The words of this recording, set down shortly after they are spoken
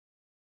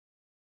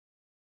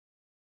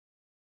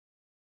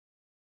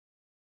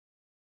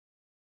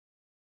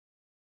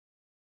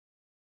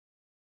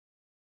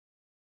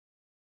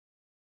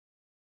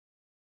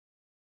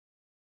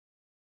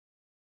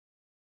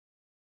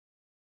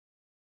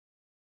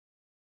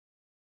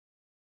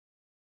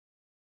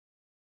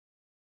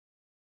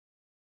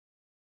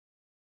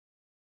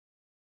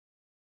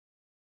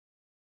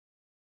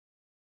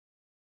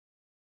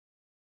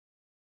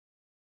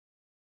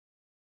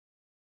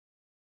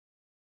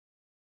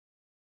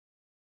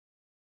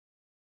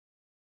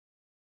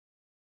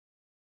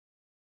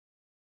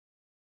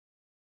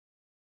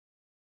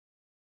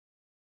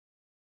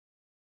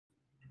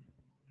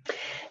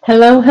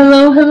Hello,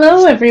 hello,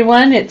 hello,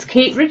 everyone. It's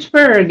Kate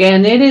Richburg,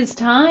 and it is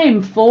time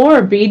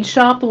for Bead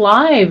Shop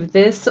Live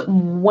this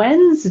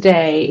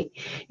Wednesday.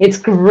 It's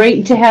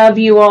great to have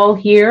you all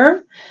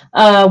here.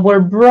 We're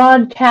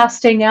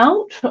broadcasting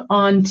out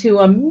onto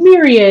a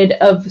myriad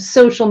of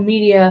social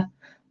media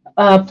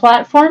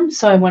platforms,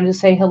 so I wanted to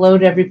say hello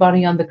to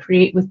everybody on the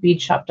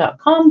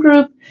createwithbeadshop.com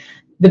group,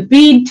 the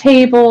Bead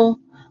Table,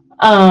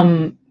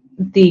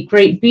 the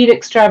Great Bead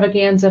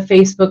Extravaganza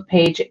Facebook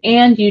page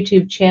and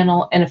YouTube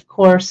channel, and of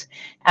course,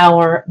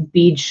 our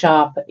Bead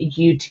Shop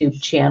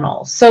YouTube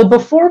channel. So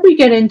before we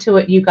get into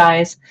it, you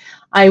guys,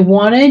 I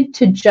wanted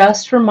to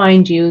just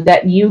remind you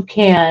that you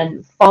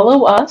can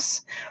follow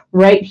us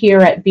right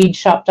here at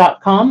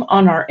beadshop.com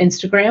on our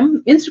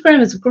Instagram.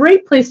 Instagram is a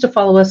great place to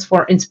follow us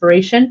for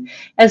inspiration,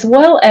 as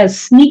well as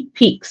sneak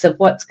peeks of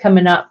what's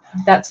coming up.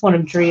 That's one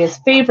of Dria's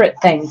favorite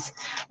things,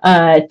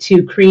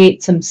 to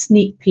create some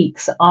sneak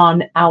peeks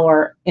on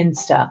our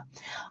Insta.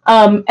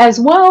 As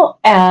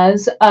well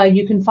as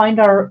you can find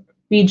our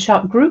Bead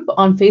Shop group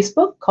on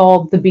Facebook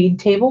called the Bead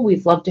Table.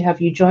 We'd love to have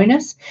you join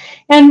us.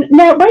 And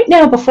now, right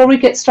now, before we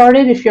get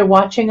started, if you're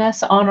watching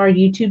us on our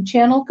YouTube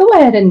channel, go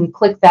ahead and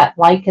click that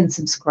like and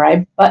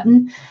subscribe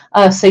button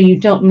so you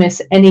don't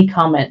miss any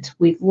comment.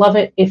 We'd love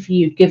it if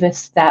you give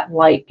us that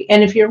like.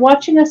 And if you're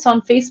watching us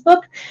on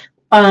Facebook,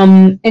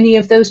 any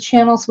of those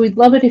channels, we'd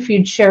love it if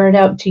you'd share it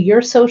out to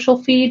your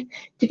social feed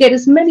to get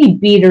as many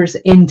beaders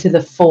into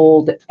the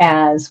fold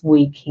as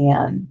we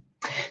can.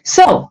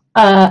 So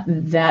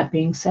that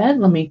being said,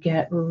 let me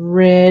get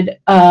rid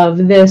of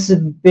this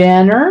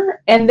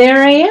banner, and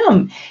there I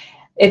am.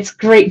 It's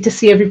great to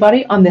see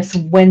everybody on this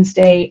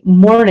Wednesday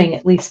morning,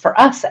 at least for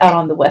us out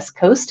on the West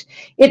Coast.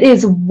 It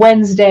is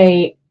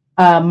Wednesday,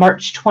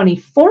 March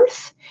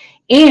 24th.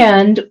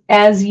 And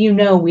as you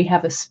know, we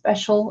have a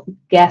special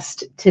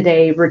guest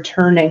today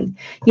returning.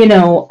 You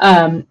know,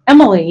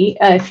 Emily,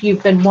 if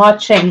you've been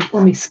watching,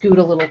 let me scoot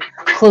a little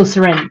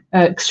closer in,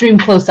 extreme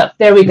close-up.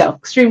 There we go.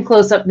 Extreme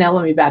close-up. Now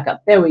let me back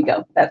up. There we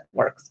go. That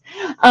works.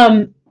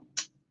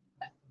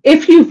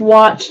 If you've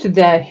watched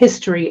the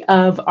history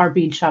of our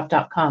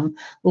beadshop.com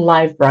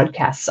live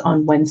broadcasts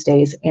on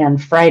Wednesdays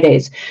and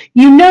Fridays,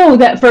 you know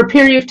that for a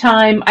period of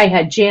time, I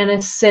had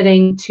Janice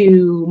sitting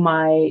to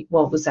my,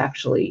 well, it was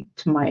actually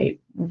to my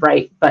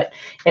right, but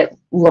it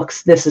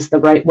looks this is the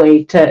right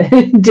way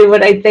to do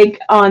it, I think,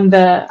 on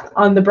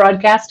the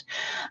broadcast.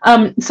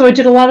 So I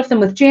did a lot of them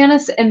with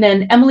Janice, and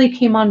then Emily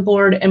came on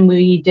board and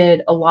we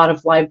did a lot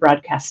of live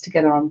broadcasts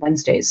together on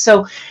Wednesdays.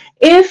 So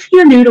if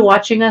you're new to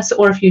watching us,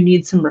 or if you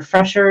need some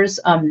refreshers,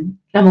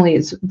 Emily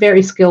is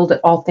very skilled at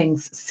all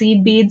things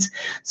seed beads.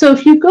 So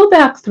if you go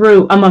back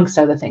through, amongst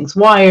other things,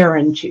 wire,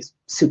 and she's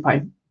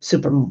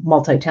super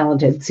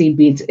multi-talented, seed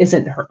beads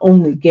isn't her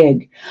only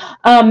gig.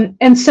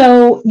 And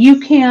so you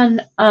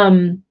can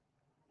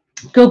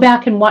go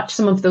back and watch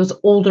some of those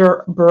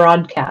older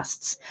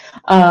broadcasts.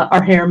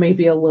 Our hair may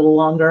be a little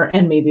longer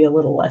and maybe a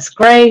little less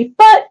gray,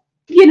 but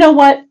you know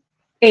what?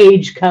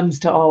 Age comes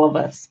to all of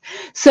us.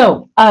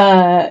 So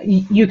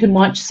you can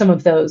watch some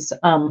of those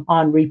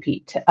on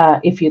repeat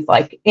if you'd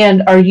like.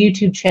 And our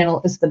YouTube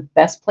channel is the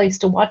best place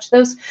to watch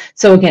those.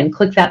 So again,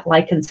 click that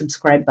like and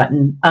subscribe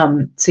button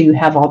so you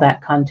have all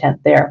that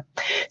content there.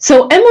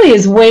 So Emily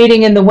is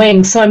waiting in the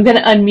wings, so I'm going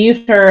to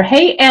unmute her.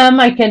 Hey, Em,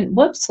 I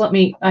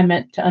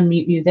meant to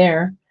unmute you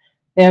there.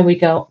 There we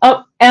go.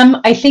 Oh, Em,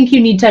 I think you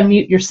need to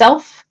unmute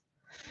yourself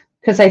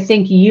because I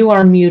think you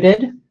are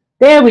muted.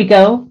 There we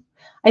go.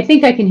 I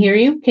think I can hear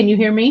you. Can you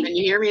hear me? Can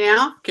you hear me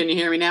now? Can you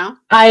hear me now?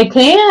 I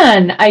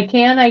can.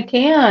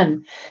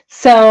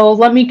 So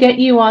let me get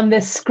you on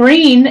this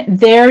screen.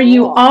 There cool.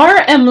 You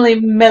are, Emily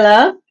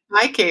Miller.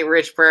 Hi, Kate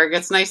Richburg.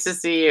 It's nice to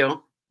see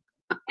you.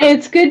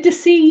 It's good to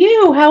see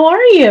you. How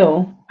are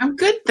you? I'm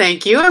good,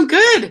 thank you. I'm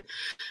good.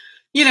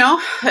 You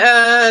know,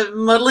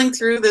 muddling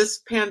through this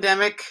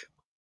pandemic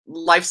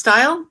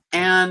lifestyle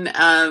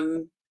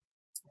and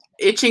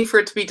itching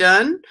for it to be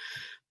done,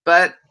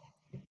 but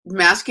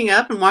masking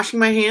up and washing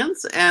my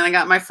hands, and I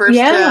got my first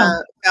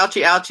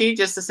ouchie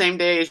just the same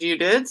day as you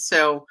did.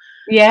 So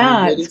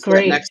yeah, it's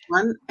great. Next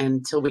one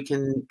until we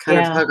can kind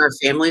of hug our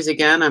families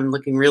again. I'm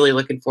really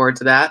looking forward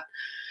to that.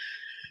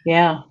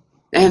 Yeah,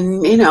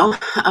 and you know,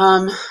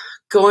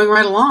 going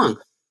right along.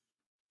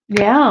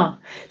 Yeah.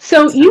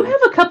 So you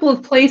have a couple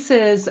of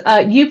places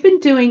you've been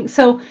doing.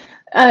 So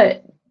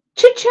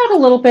chit chat a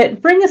little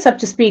bit, bring us up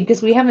to speed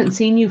because we haven't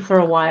seen you for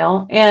a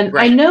while. And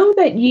right. I know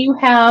that you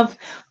have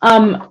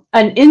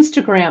an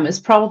Instagram is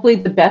probably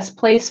the best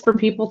place for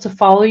people to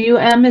follow you,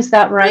 Em. Is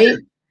that right?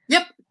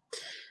 Yep.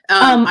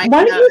 Why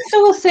don't you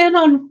fill us in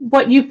on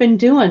what you've been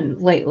doing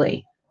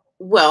lately?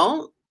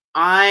 Well,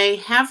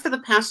 I have for the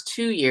past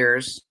 2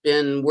 years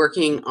been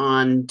working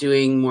on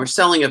doing more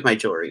selling of my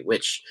jewelry,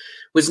 which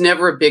was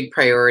never a big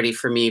priority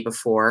for me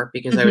before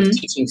because I was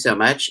teaching so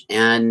much,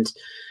 and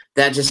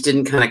that just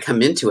didn't kind of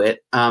come into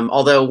it.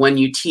 Although when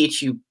you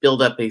teach, you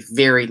build up a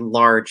very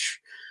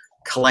large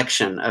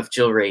collection of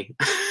jewelry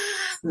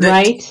that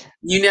right.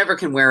 You never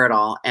can wear it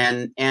all.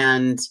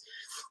 And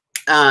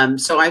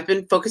So I've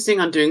been focusing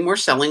on doing more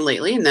selling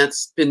lately, and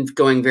that's been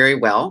going very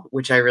well,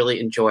 which I really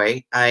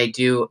enjoy. I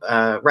do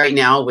right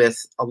now with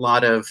a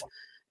lot of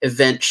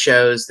event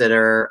shows that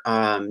are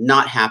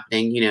not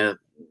happening, you know,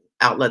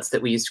 outlets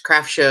that we use to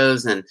craft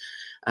shows and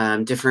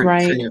different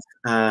kind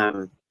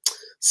of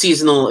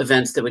seasonal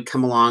events that would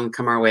come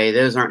our way.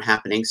 Those aren't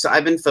happening. So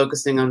I've been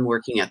focusing on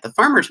working at the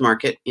farmers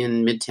market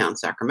in Midtown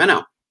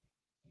Sacramento.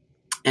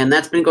 And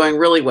that's been going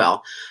really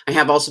well. I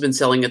have also been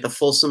selling at the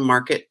Folsom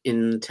Market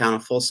in the town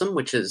of Folsom,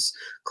 which is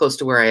close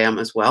to where I am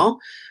as well.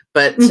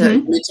 But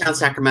Midtown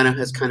Sacramento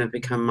has kind of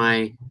become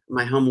my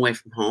home away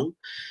from home.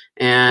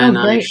 And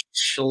I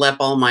schlep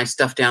all my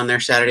stuff down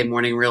there Saturday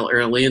morning real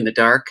early in the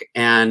dark.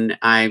 And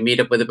I meet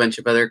up with a bunch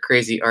of other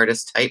crazy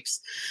artist types.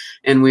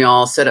 And we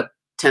all set up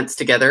tents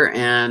together.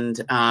 And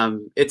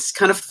it's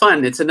kind of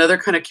fun. It's another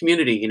kind of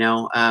community, you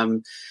know.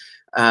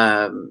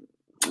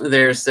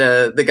 There's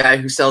the guy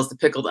who sells the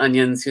pickled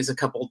onions, who's a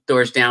couple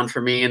doors down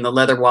from me, and the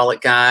leather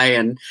wallet guy,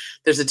 and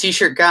there's a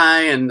t-shirt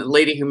guy, and a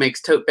lady who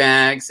makes tote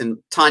bags, and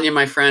Tanya,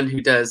 my friend, who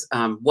does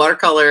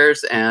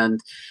watercolors, and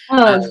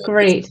that's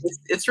great.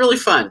 It's really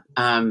fun.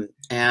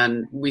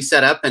 And we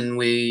set up and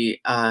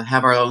we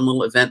have our own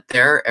little event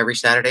there every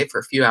Saturday for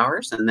a few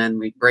hours, and then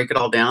we break it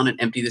all down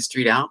and empty the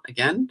street out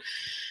again.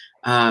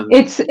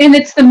 It's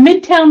the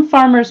Midtown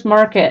Farmers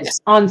Market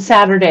on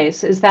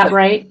Saturdays. Is that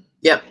right?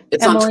 Yep,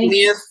 it's Emily? on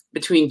 20th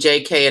between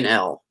JK and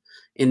L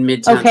in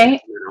Midtown.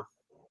 Okay,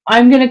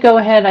 I'm gonna go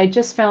ahead. I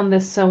just found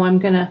this, so I'm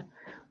gonna.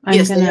 They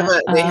have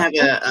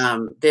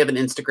an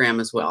Instagram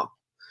as well.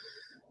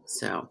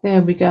 So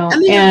there we go,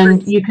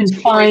 and you can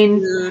find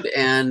food,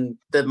 and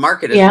the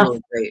market is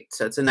really great.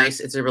 So it's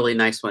a really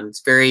nice one. It's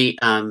very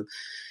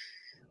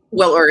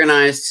well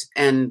organized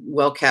and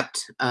well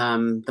kept.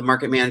 The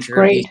market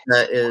manager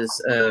Lisa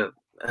is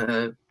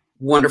a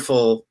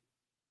wonderful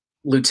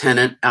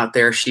lieutenant out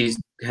there. She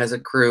has a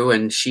crew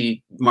and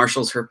she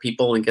marshals her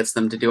people and gets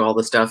them to do all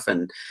the stuff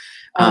and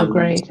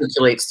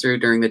circulates through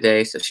during the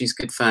day. So she's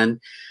good fun.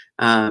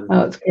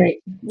 It's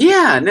great.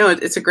 Yeah, no,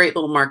 it's a great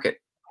little market.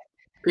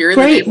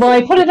 Great. Well,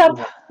 I put it up.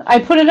 I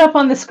put it up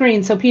on the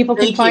screen so people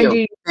can find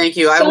you. Thank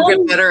you. I will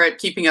get better at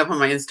keeping up on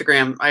my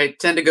Instagram. I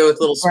tend to go with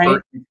little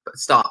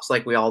stops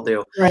like we all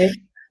do. Right.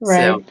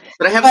 So,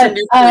 but I have some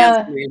new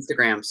plans for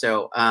Instagram.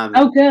 So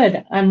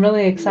good. I'm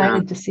really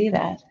excited to see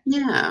that.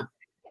 Yeah.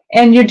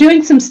 And you're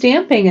doing some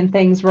stamping and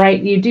things,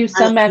 right? You do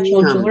some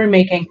actual jewelry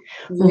making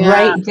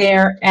right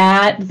there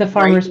at the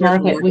farmers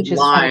market, which is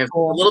kind of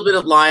cool. A little bit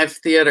of live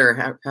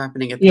theater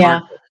happening at the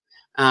market.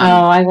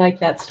 I like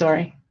that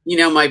story. You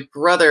know, my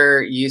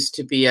brother used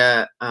to be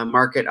a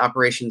market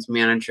operations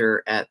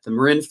manager at the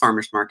Marin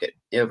Farmers Market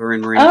over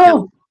in Marin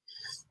County.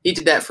 He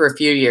did that for a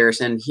few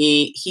years, and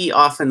he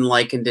often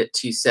likened it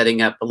to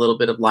setting up a little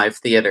bit of live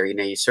theater. You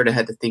know, you sort of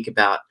had to think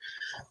about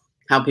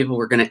how people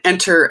were going to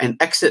enter and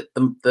exit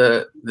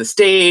the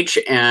stage,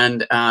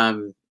 and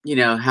you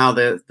know, how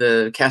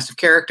the cast of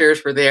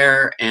characters were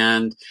there,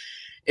 and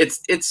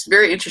it's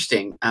very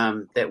interesting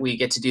that we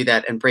get to do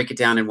that and break it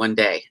down in one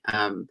day.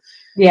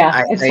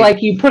 It's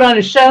like you put on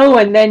a show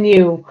and then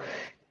you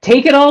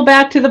take it all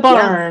back to the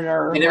barn,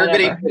 or and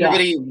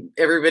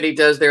everybody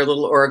does their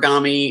little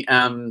origami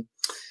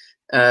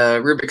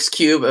Rubik's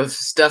Cube of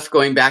stuff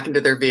going back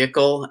into their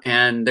vehicle,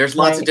 and there's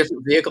lots of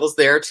different vehicles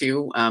there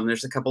too.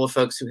 There's a couple of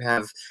folks who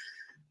have,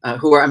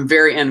 I'm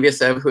very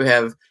envious of, who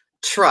have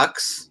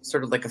trucks,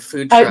 sort of like a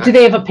food truck. Do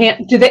they have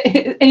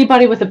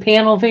anybody with a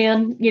panel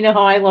van? You know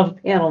how I love a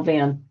panel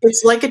van.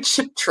 It's like a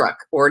chip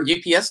truck or a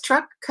UPS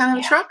truck kind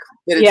of truck,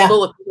 but it's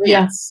full of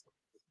plants.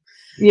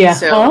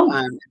 So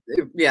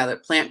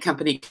the plant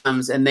company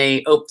comes and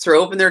they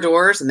throw open their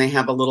doors, and they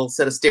have a little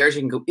set of stairs.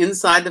 You can go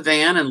inside the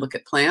van and look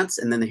at plants,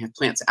 and then they have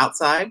plants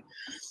outside.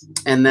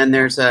 And then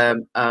there's a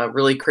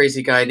really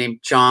crazy guy named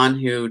John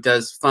who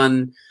does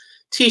fun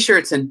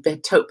T-shirts and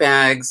tote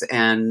bags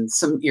and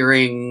some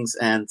earrings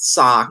and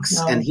socks,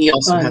 and he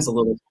also has a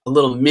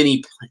little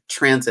mini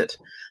transit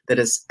that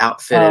is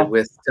outfitted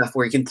with stuff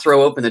where you can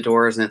throw open the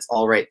doors and it's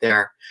all right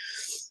there.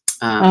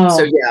 So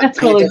yeah,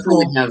 that's really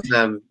cool. Have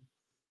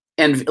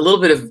and a little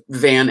bit of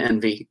van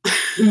envy.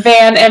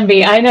 Van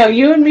envy. I know,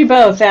 you and me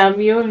both,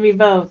 you and me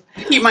both.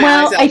 Keep my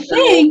eyes out. I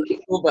think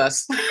school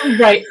bus.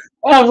 Right.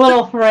 Oh,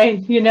 well, right.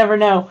 You never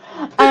know.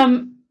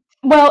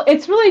 Well,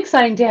 it's really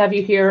exciting to have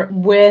you here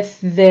with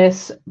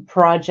this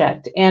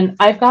project. And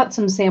I've got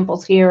some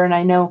samples here, and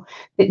I know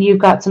that you've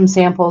got some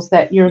samples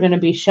that you're going to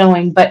be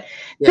showing. But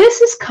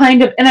this is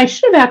kind of, and I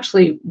should have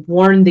actually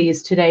worn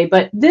these today,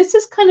 but this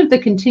is kind of the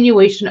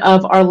continuation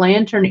of our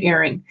lantern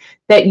earring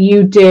that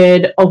you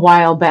did a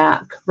while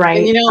back, right?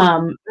 And, you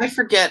know, I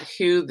forget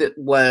who that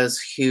was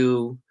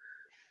who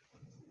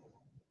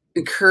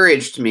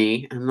encouraged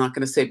me. I'm not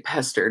going to say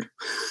pestered,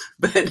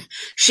 but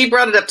she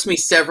brought it up to me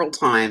several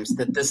times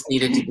that this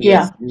needed to be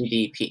a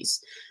 3D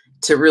piece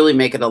to really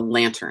make it a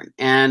lantern.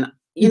 And,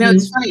 you know,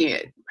 it's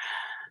funny,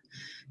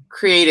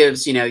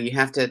 creatives, you know, you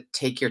have to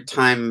take your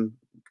time.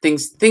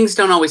 Things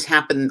don't always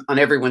happen on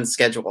everyone's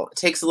schedule. It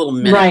takes a little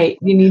minute. Right.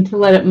 You need to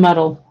let it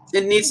muddle.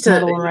 It needs to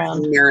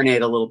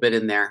marinate a little bit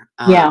in there.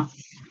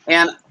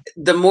 And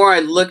the more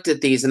I looked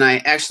at these, and I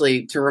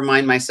actually, to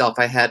remind myself,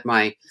 I had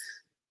my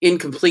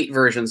incomplete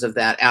versions of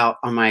that out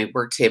on my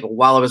work table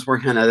while I was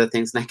working on other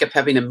things, and I kept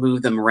having to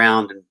move them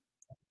around.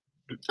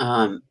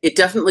 And it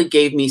definitely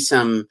gave me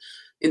some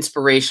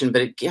inspiration,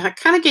 but it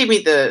kind of gave me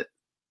the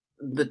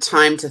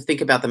time to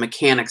think about the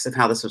mechanics of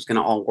how this was going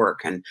to all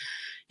work. And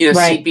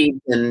seed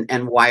beads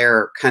and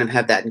wire kind of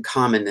have that in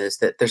common, is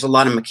that there's a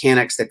lot of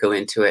mechanics that go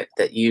into it,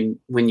 that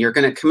when you're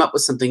going to come up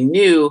with something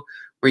new,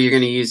 where you're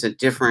going to use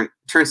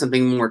turn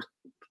something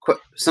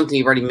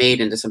you've already made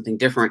into something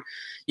different,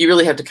 you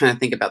really have to kind of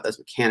think about those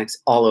mechanics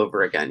all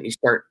over again. You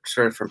start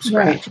sort of from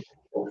scratch.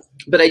 Right.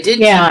 But I did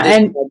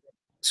keep this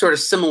sort of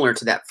similar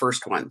to that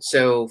first one.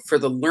 So for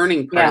the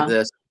learning part of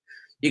this,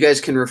 you guys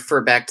can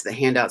refer back to the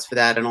handouts for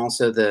that, and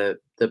also the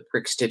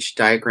brick stitch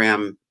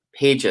diagram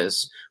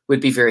pages would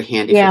be very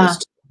handy for this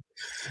too.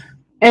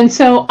 And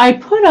so I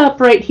put up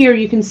right here,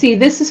 you can see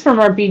this is from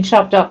our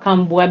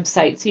beadshop.com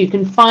website. So you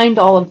can find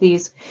all of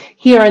these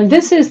here. And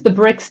this is the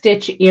brick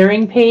stitch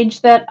earring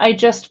page that I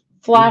just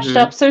flashed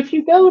up. So if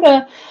you go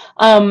to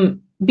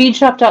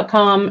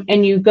beadshop.com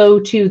and you go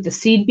to the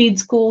seed bead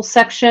school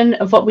section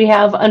of what we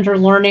have under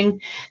learning,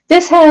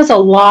 this has a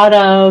lot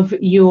of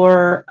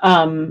your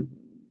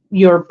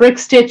brick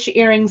stitch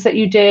earrings that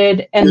you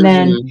did, and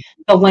then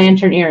the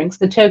lantern earrings,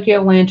 the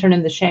Tokyo lantern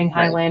and the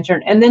Shanghai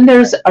lantern. And then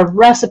there's a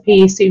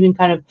recipe, so you can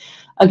kind of,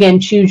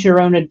 again, choose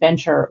your own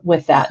adventure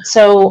with that.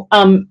 So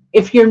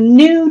if you're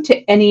new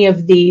to any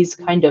of these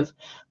kind of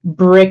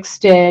brick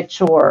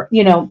stitch, or,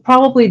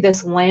 probably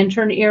this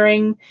lantern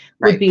earring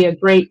would be a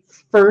great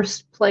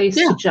first place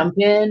to jump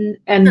in,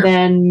 and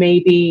then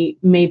maybe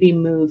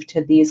move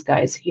to these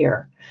guys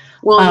here.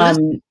 Well,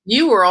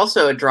 you were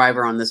also a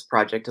driver on this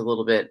project a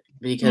little bit,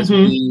 because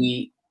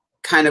we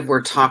kind of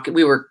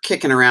we were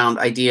kicking around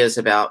ideas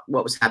about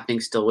what was happening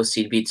still with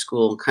Seed Bead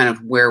School, kind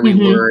of where we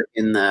were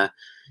in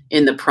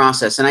the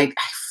process. And I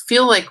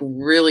feel like,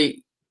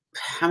 really,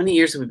 how many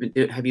years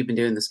have you been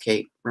doing this,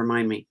 Kate?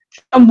 Remind me.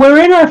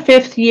 We're in our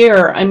 5th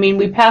year. I mean,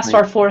 we passed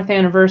our 4th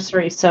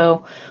anniversary,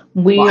 so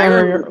we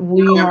are. I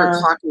remember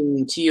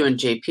talking to you and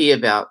JP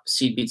about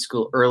Seed Bead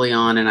School early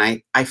on,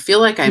 and I feel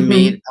like I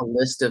made a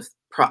list of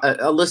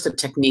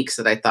techniques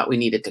that I thought we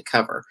needed to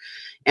cover.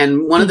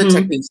 And one of the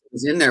techniques that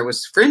was in there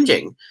was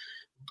fringing.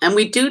 And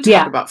we do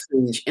talk about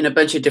fringe in a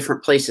bunch of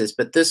different places,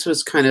 but this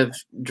was kind of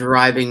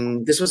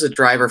this was a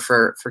driver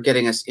for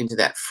getting us into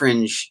that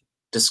fringe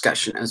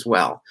discussion as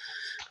well,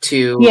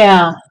 to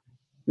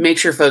make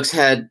sure folks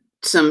had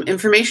some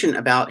information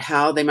about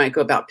how they might go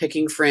about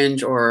picking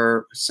fringe,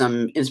 or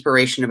some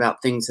inspiration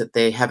about things that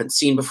they haven't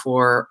seen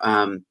before.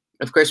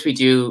 Of course, we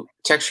do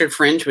textured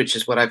fringe, which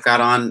is what I've got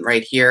on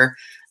right here.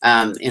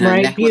 In a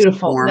necklace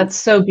beautiful form. That's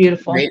so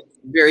beautiful. Right?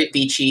 Very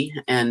beachy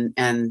and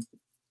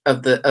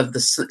of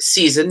the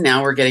season.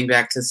 Now we're getting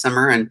back to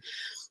summer, and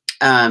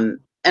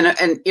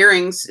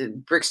earrings,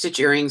 brick stitch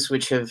earrings,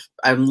 which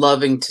I'm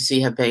loving to see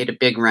have made a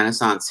big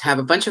renaissance, have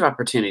a bunch of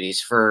opportunities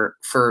for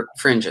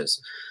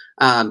fringes.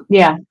 And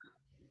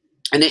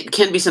it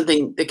can be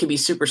something that can be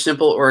super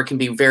simple, or it can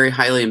be very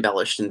highly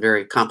embellished and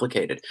very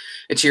complicated.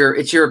 It's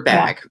your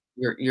bag.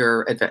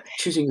 You're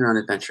choosing your own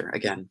adventure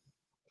again.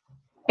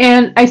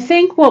 And I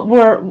think what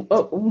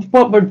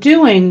we're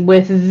doing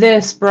with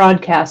this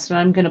broadcast, and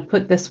I'm going to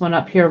put this one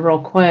up here real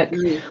quick.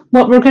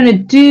 What we're going to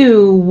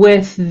do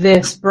with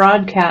this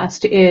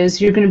broadcast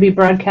is you're going to be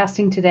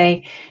broadcasting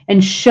today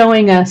and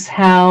showing us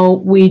how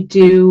we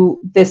do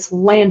this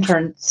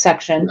lantern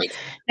section.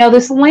 Now,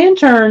 this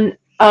lantern,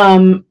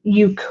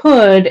 you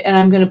could, and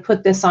I'm going to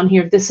put this on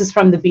here. This is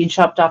from the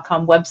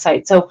beadshop.com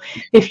website. So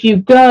if you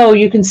go,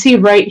 you can see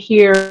right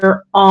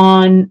here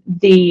on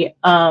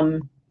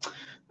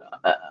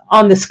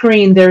the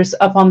screen, there's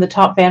up on the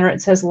top banner,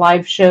 it says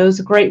live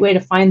shows. A great way to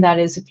find that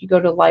is if you go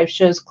to live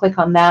shows, click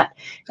on that,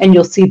 and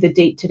you'll see the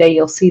date today.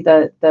 You'll see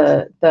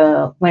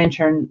the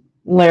Lantern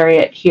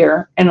Lariat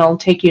here, and it'll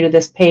take you to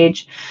this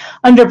page.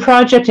 Under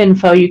project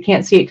info, you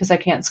can't see it because I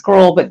can't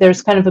scroll, but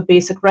there's kind of a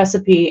basic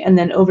recipe, and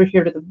then over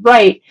here to the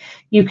right,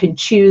 you can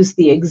choose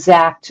the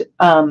exact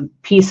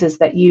pieces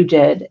that you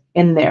did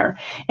in there.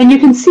 And you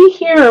can see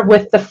here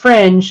with the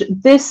fringe,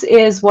 this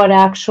is what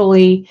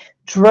actually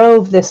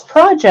drove this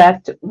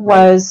project.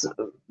 Was,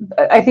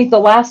 I think the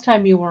last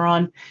time you were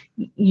on,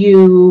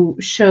 you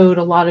showed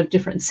a lot of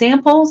different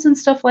samples and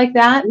stuff like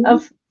that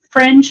of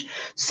fringe.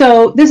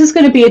 So this is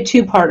going to be a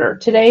two-parter.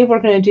 Today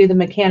we're going to do the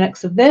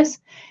mechanics of this,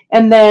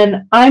 and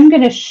then I'm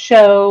going to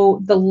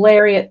show the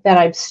lariat that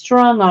I've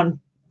strung on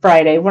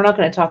Friday. We're not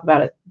going to talk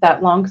about it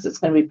that long because it's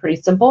going to be pretty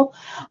simple.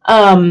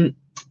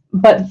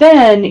 But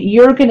then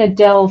you're going to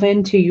delve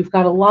into, you've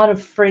got a lot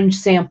of fringe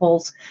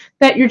samples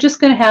that you're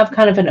just going to have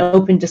kind of an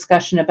open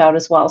discussion about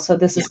as well. So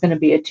this is going to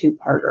be a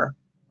two-parter.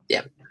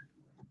 Yeah.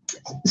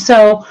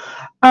 So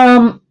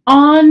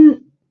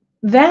on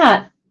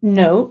that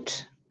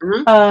note,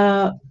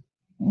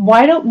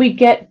 why don't we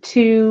get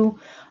to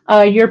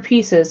your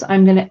pieces?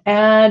 I'm going to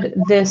add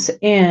this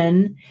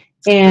in,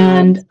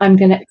 and I'm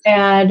going to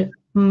add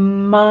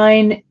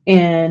mine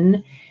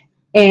in.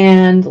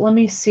 And let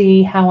me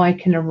see how I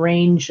can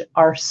arrange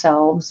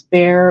ourselves.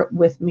 Bear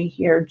with me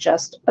here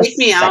just a Take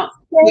me second. out.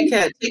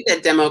 Take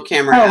that demo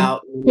camera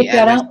out. Take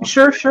that out.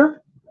 Sure,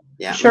 sure.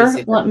 Yeah. Sure.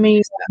 Let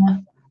me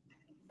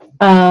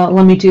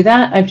do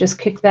that. I've just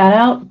kicked that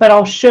out, but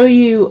I'll show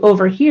you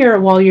over here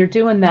while you're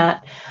doing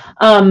that.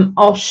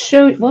 I'll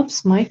show you,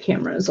 whoops, my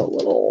camera is a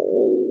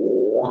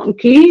little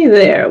wonky.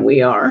 There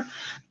we are.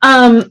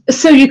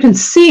 So you can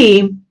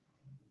see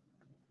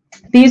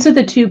these are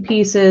the two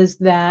pieces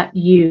that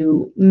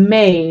you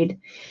made.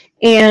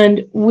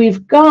 And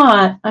we've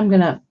got, I'm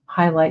going to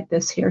highlight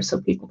this here so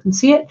people can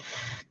see it.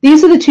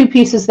 These are the two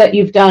pieces that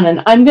you've done,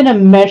 and I'm going to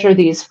measure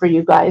these for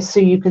you guys so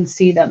you can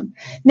see them.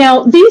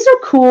 Now, these are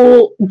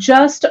cool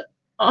just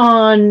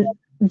on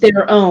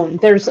their own.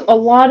 There's a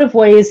lot of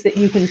ways that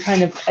you can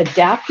kind of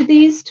adapt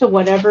these to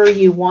whatever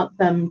you want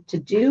them to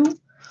do,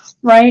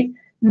 right?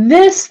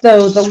 This,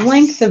 though, the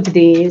length of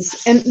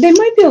these, and they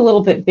might be a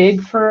little bit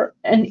big for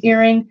an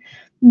earring.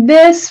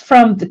 This,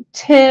 from the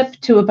tip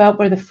to about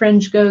where the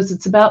fringe goes,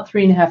 it's about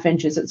 3.5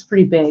 inches. It's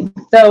pretty big.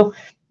 So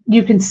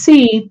you can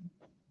see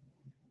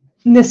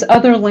this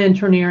other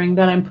lantern earring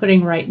that I'm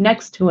putting right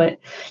next to it.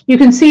 You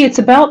can see it's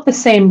about the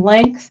same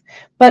length,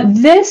 but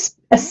this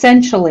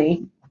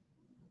essentially,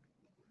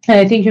 and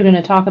I think you're going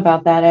to talk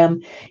about that,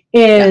 Em,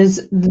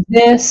 is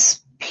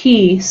this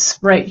piece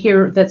right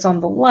here that's on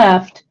the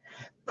left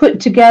put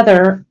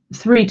together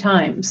 3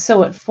 times.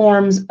 So it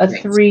forms a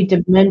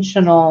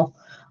 3-dimensional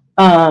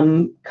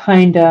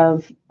kind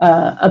of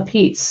a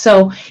piece.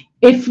 So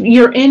if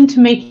you're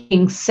into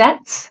making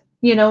sets,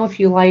 you know, if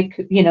you like,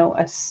 you know,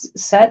 a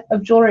set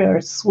of jewelry or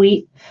a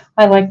suite,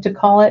 I like to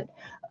call it,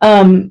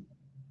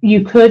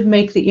 you could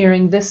make the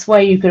earring this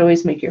way. You could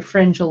always make your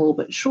fringe a little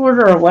bit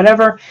shorter or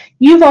whatever.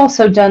 You've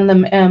also done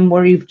them,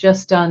 where you've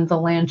just done the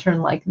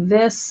lantern like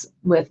this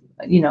with,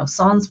 you know,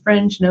 sans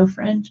fringe, no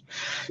fringe.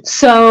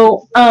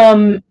 So,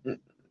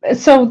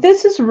 so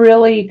this is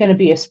really going to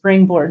be a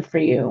springboard for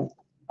you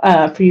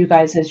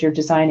guys as you're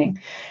designing.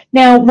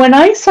 Now, when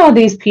I saw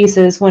these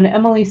pieces, when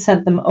Emily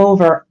sent them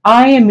over,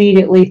 I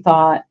immediately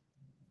thought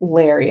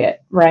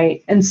lariat,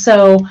 right? And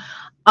so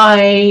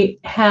I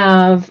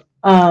have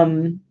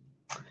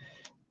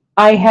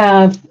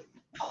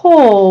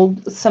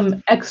pulled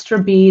some extra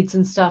beads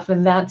and stuff,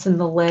 and that's in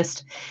the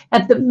list.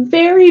 At the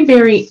very,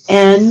 very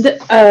end,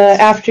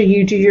 after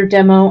you do your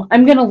demo,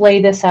 I'm going to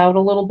lay this out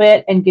a little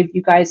bit and give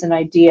you guys an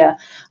idea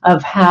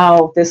of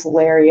how this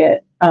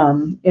lariat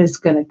is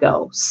going to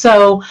go.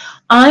 So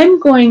I'm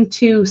going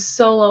to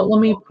solo,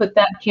 let me put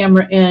that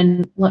camera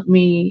in. I'm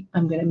going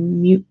to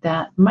mute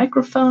that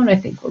microphone. I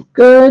think we're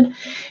good.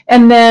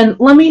 And then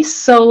let me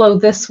solo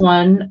this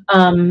one.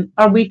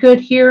 Are we good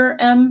here,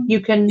 Em? You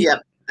can.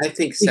 Yep, I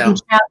think so.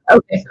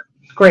 Okay,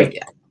 great.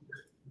 Yeah.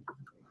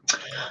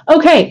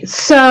 Okay,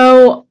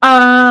 so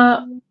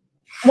why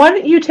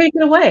don't you take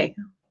it away?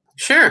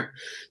 Sure.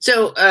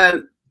 So,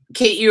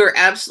 Kate, you are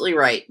absolutely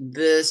right.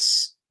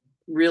 This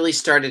really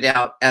started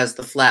out as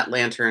the flat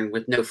lantern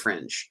with no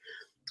fringe.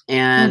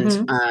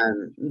 And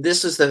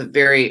this was the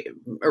very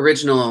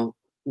original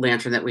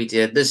lantern that we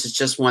did. This is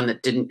just one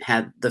that didn't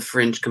have the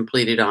fringe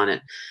completed on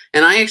it.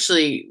 And I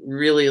actually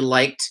really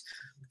liked,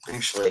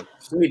 let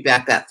me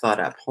back that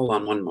thought up. Hold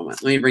on one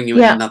moment. Let me bring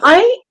you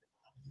another.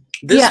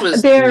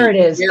 There it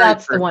is.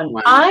 That's the one.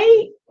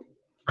 I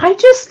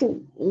just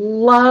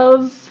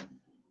love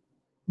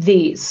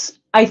these.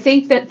 I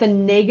think that the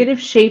negative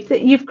shape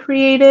that you've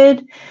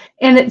created,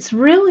 and it's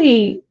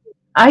really,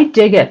 I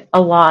dig it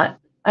a lot.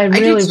 I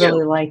really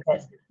like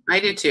it. I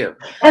do too.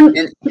 And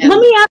let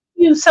me ask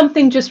you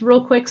something just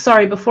real quick.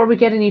 Sorry, before we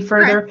get any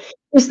further. Right.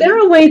 Is there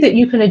a way that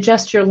you can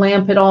adjust your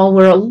lamp at all?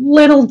 We're a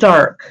little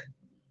dark.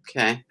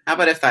 Okay. How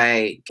about if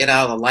I get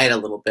out of the light a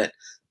little bit?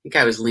 I think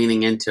I was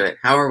leaning into it.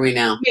 How are we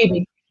now?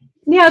 Maybe.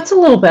 Yeah, it's a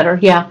little better.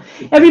 Yeah.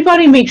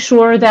 Everybody make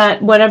sure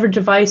that whatever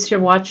device you're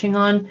watching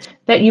on,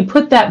 that you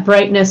put that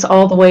brightness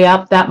all the way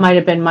up. That might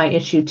have been my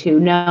issue too.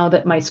 Now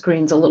that my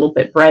screen's a little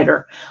bit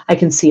brighter, I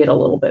can see it a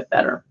little bit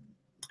better.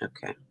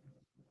 Okay.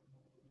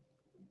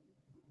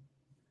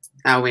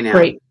 How are we now?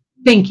 Great.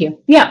 Thank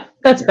you. Yeah,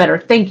 that's better.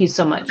 Thank you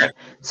so much.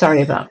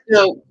 Sorry about it.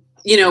 So,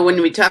 you know,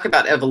 when we talk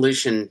about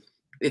evolution,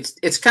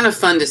 it's kind of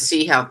fun to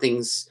see how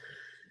things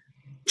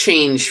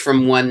change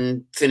from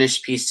one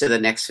finished piece to the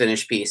next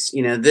finished piece.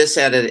 You know, this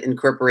had an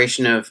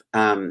incorporation of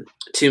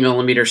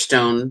 2mm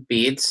stone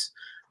beads,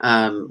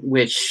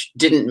 which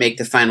didn't make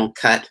the final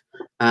cut.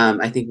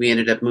 I think we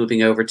ended up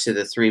moving over to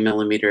the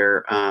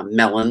 3mm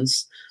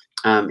melons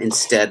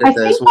instead of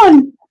those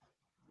ones.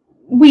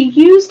 We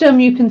used them,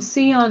 you can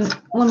see on,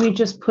 let me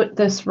just put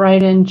this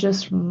right in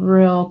just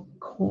real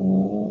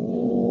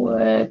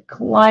quick.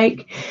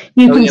 Like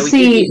you can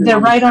see they're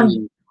right on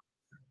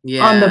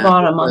the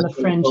bottom, on the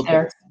fringe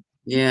there.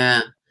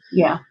 Yeah.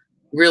 Yeah.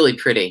 Really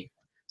pretty.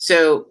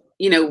 So,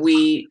 you know,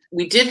 we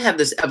did have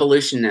this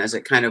evolution as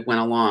it kind of went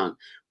along.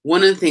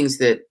 One of the things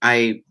that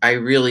I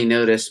really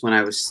noticed when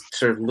I was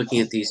sort of looking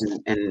at these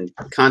and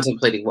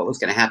contemplating what was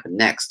going to happen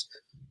next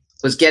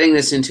was getting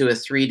this into a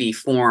 3D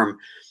form.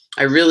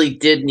 I really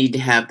did need to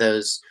have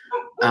those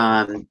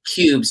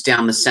cubes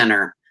down the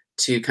center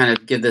to kind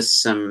of give this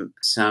some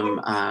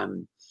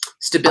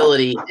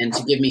stability and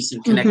to give me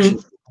some connection.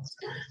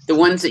 The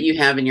ones that you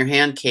have in your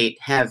hand, Kate,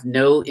 have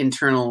no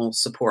internal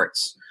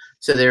supports.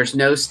 So there's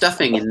no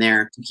stuffing in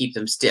there to keep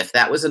them stiff.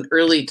 That was an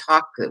early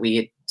talk that we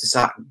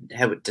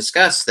had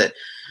discussed, that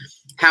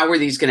how were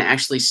these going to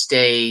actually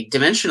stay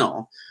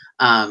dimensional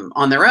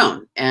on their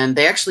own? And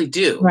they actually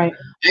do. Right.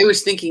 I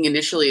was thinking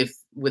initially, if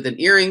with an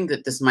earring,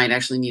 that this might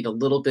actually need a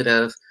little bit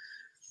of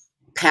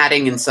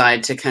padding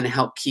inside to kind of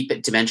help keep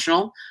it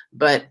dimensional,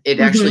 but it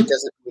actually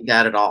doesn't need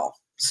that at all.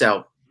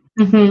 So.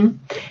 And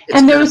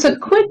there was a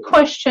quick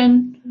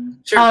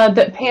question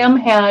that Pam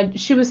had.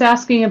 She was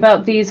asking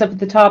about these up at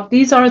the top.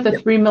 These are the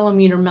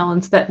 3mm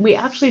melons that we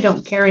actually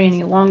don't carry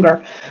any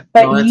longer,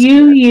 but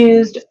you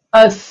used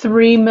a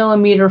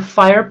 3mm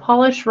fire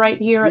polish right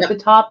here at the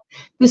top.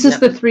 This is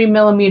the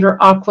 3mm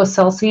Aqua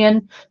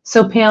Celsian.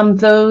 So Pam,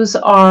 those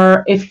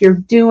are, if you're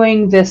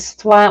doing this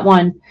flat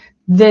one,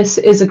 this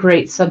is a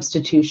great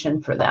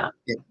substitution for that.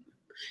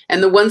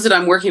 And the ones that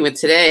I'm working with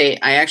today,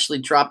 I actually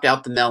dropped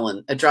out the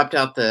melon. I dropped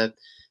out the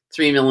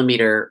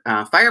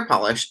 3mm fire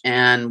polish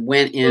and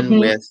went in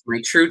with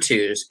my True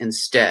Twos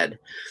instead,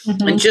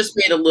 and just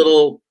made a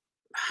little.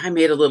 I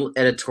made a little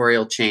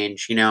editorial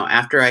change. You know,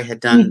 after I had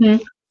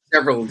done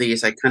several of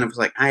these, I kind of was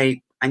like,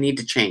 I need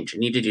to change. I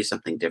need to do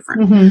something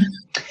different.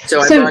 So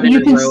I brought in a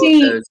row of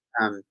those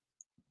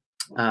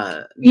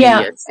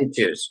True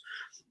Twos,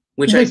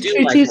 which I do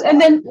like. And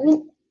then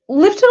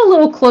lift it a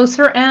little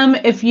closer, Em,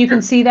 if you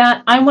can see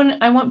that. I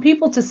want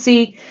people to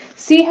see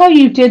how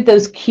you did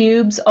those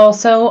cubes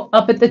also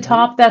up at the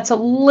top. That's a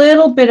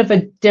little bit of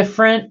a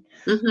different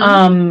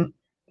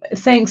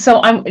thing.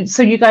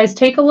 So you guys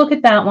take a look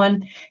at that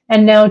one,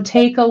 and now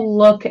take a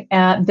look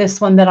at this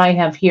one that I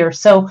have here.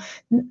 So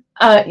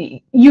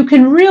you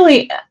can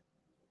really,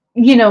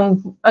 you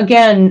know,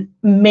 again,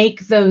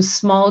 make those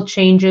small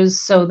changes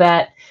so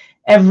that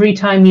every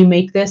time you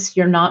make this,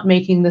 you're not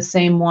making the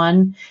same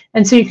one.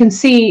 And so you can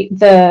see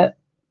the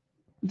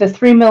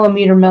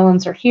 3mm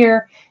melons are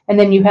here, and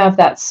then you have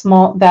that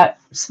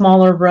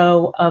smaller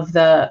row of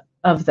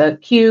the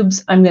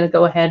cubes. I'm going to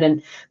go ahead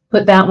and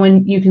put that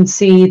one. You can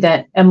see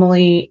that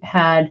Emily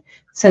had,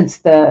 since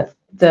the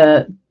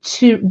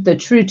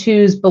True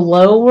Twos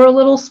below were a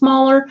little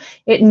smaller,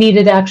 it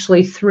needed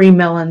actually 3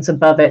 melons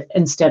above it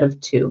instead of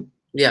 2.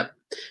 Yep.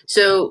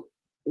 So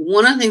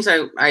one of the things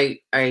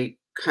I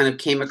kind of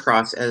came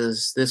across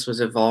as this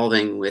was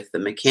evolving with the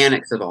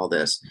mechanics of all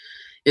this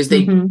is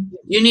that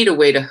you need a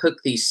way to hook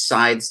these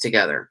sides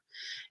together.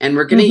 And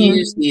we're going to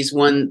use these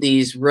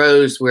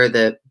rows where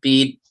the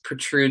bead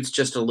protrudes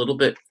just a little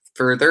bit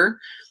further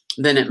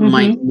than it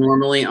might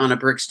normally on a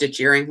brick stitch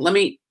earring. Let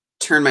me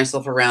turn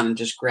myself around and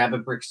just grab a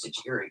brick stitch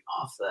earring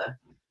off the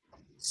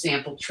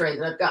sample tray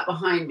that I've got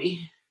behind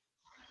me,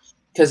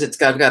 because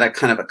I've got a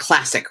kind of a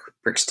classic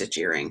brick stitch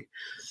earring.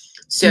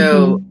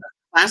 So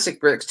classic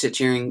brick stitch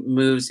earring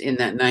moves in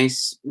that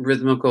nice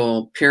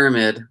rhythmical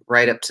pyramid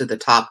right up to the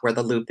top where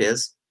the loop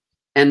is,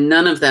 and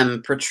none of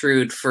them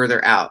protrude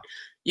further out.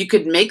 You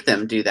could make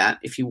them do that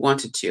if you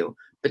wanted to,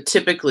 but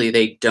typically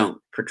they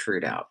don't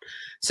protrude out.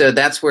 So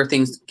that's where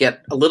things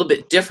get a little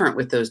bit different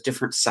with those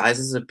different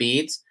sizes of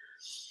beads.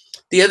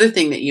 The other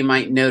thing that you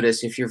might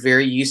notice if you're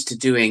very used to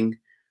doing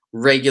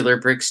regular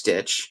brick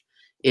stitch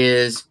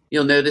is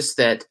you'll notice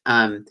that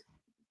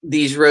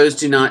these rows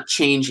do not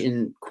change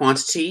in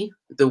quantity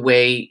the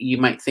way you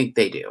might think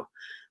they do.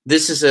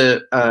 This is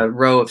a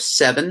row of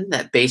 7,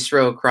 that base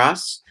row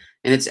across,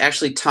 and it's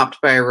actually topped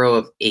by a row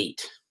of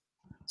 8.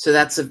 So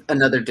that's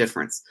another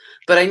difference.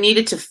 But I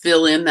needed to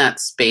fill in that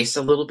space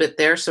a little bit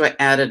there, so I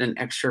added an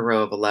extra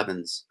row of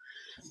 11s.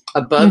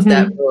 Above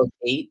that row of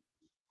 8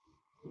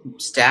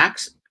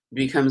 stacks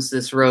becomes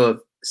this row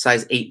of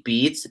size 8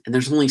 beads, and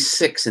there's only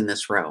 6 in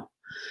this row.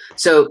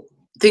 So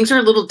things are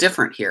a little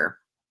different here.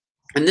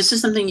 And this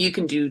is something you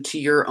can do to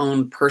your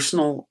own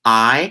personal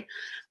eye.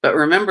 But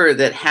remember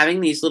that having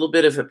these little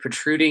bit of a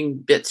protruding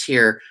bits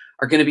here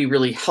are going to be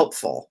really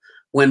helpful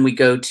when we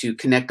go to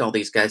connect all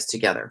these guys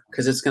together,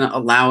 because it's going to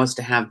allow us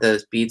to have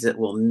those beads that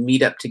will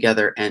meet up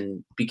together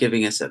and be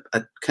giving us a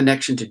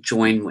connection to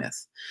join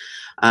with.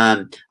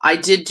 I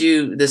did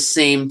do the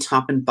same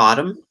top and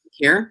bottom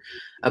here,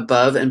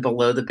 above and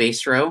below the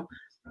base row.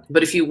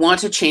 But if you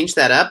want to change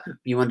that up,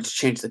 you want to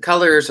change the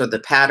colors or the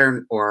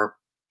pattern or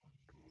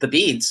the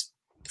beads,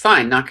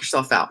 fine, knock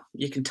yourself out.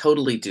 You can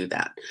totally do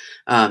that.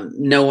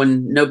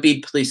 No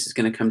bead police is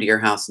going to come to your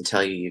house and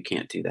tell you you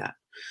can't do that.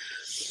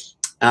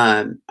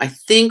 I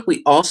think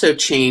we also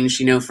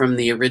changed, you know, from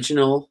the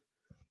original,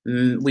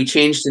 we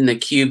changed in the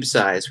cube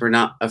size. We're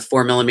not a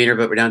 4mm,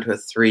 but we're down to a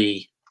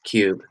 3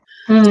 cube.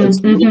 So it's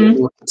a little bit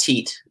more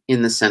petite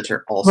in the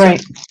center also,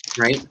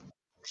 right?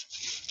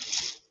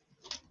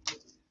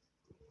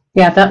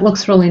 Yeah, that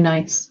looks really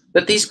nice.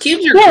 But these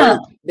cubes are good.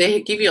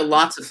 They give you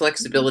lots of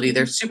flexibility.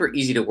 They're super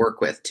easy to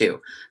work with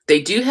too.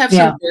 They do have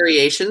some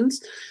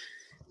variations.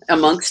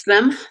 amongst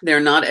them. They're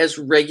not as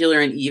regular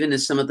and even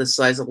as some of the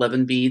size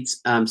 11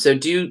 beads. So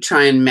do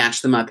try and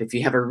match them up. If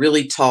you have a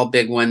really tall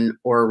big one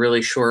or a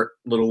really short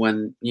little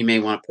one, you may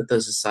want to put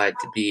those aside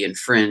to be in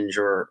fringe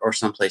or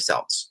someplace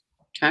else.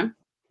 Okay.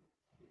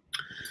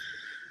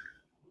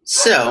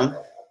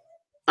 So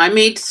I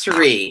made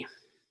 3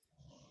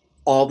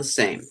 all the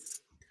same.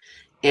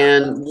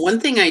 And one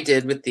thing I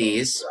did with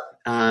these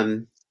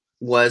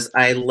was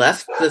I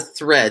left the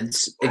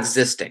threads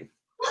existing.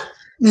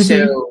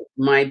 So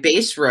my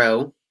base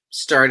row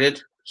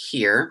started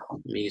here.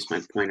 Let me use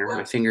my pointer.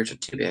 My fingers are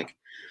too big.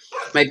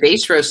 My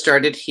base row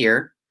started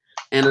here,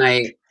 and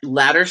I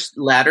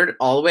laddered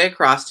all the way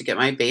across to get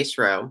my base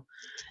row,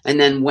 and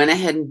then went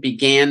ahead and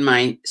began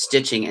my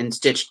stitching and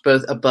stitched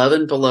both above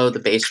and below the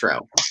base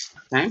row.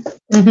 Okay.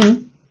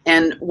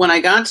 And when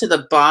I got to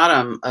the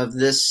bottom of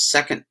this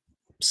second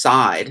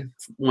side,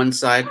 one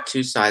side,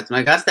 2 sides, when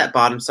I got to that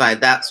bottom side,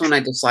 that's when I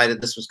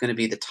decided this was going to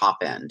be the top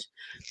end.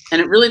 And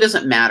it really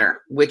doesn't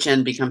matter which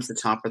end becomes the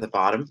top or the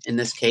bottom in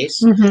this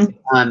case.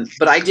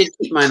 But I did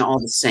keep mine all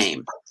the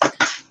same.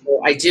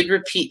 So I did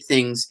repeat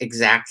things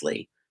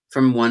exactly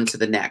from one to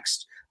the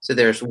next. So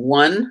there's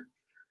one.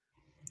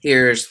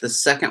 Here's the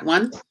second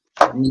one.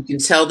 And you can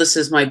tell this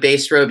is my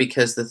base row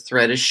because the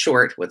thread is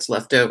short, what's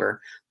left over.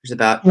 There's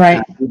about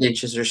 8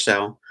 inches or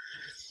so.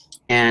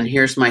 And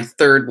here's my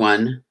third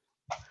one.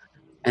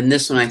 And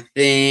this one, I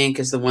think,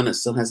 is the one that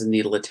still has a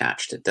needle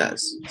attached. It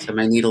does. So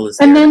my needle is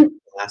there. And then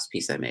the last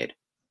piece I made.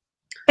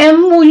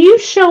 And will you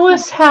show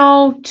us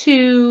how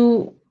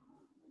to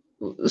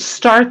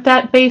start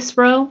that base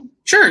row?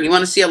 Sure. You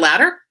want to see a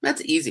ladder?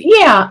 That's easy.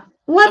 Yeah.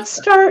 Let's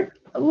start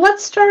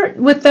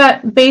with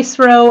that base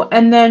row,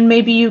 and then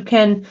maybe you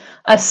can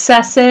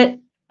assess it,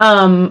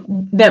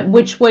 that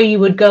which way you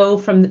would go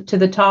to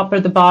the top or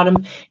the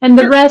bottom. And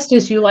the rest,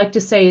 as you like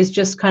to say, is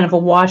just kind of a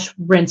wash,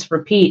 rinse,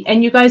 repeat.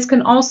 And you guys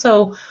can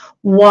also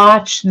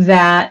watch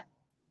that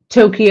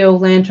Tokyo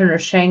Lantern or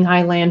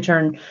Shanghai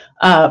Lantern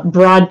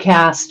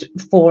broadcast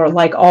for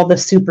like all the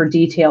super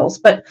details.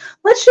 But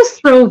let's just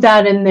throw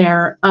that in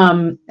there,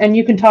 and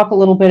you can talk a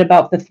little bit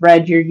about the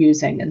thread you're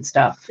using and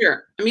stuff.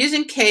 Sure. I'm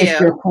using KO. If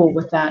you're cool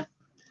with that.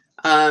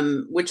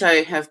 Which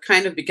I have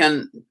kind of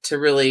begun to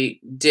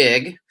really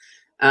dig.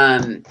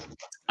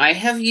 I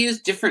have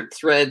used different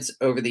threads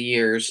over the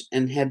years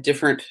and had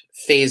different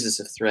phases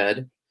of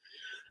thread.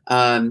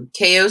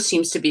 KO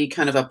seems to be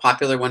kind of a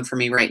popular one for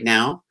me right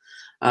now.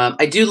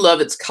 I do love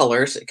its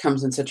colors. It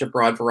comes in such a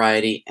broad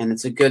variety, and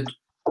it's a good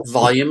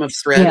volume of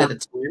thread at a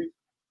time.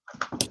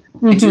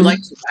 I do like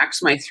to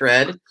wax my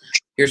thread.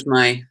 Here's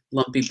my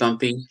lumpy,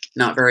 bumpy,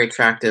 not very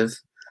attractive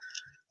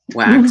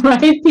wax.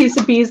 Right, piece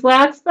of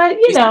beeswax, but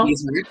you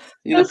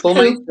know, pull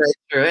my thread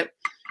through it.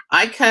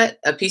 I cut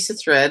a piece of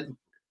thread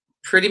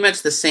pretty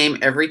much the same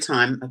every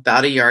time,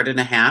 about 1.5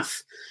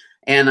 yards,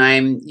 and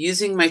I'm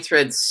using my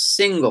thread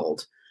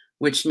singled,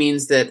 which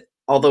means that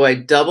although I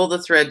double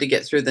the thread to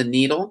get through the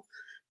needle,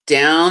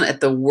 down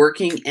at the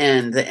working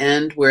end, the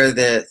end where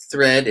the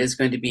thread is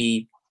going to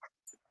be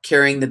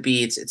carrying the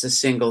beads, it's a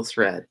single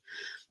thread.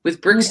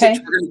 With brick stitch,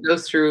 we're going to go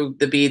through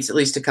the beads at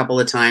least a couple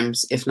of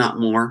times, if not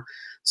more.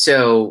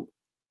 So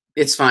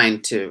it's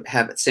fine to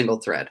have it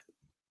single thread.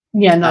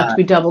 Yeah, not to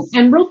be doubled.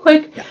 And real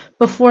quick,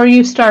 before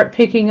you start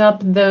picking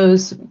up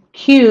those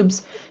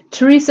cubes,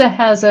 Teresa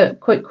has a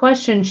quick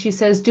question. She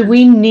says, do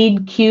we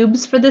need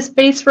cubes for this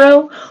base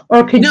row,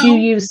 or could you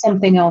use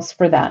something else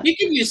for that? You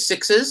can use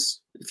 6s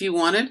if you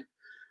wanted.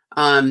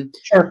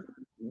 Sure.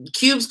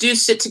 Cubes do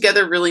sit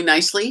together really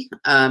nicely,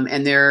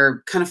 and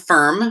they're kind of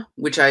firm,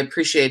 which I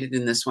appreciated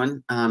in this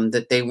one,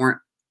 that they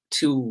weren't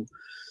too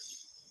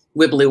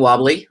wibbly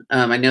wobbly.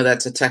 I know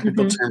that's a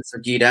technical term for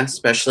Gita,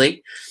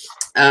 especially.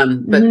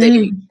 But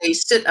they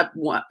sit up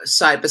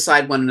side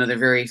beside one another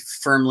very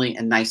firmly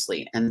and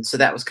nicely. And so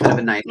that was kind of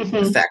a nice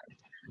effect.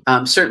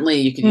 Certainly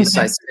you could use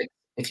size 6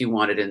 if you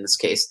wanted in this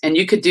case. And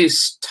you could do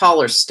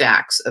taller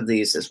stacks of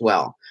these as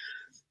well.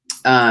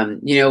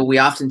 You know, we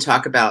often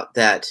talk about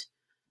that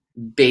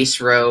base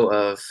row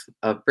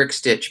of brick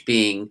stitch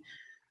being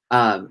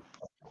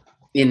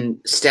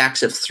in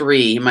stacks of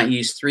 3. You might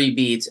use 3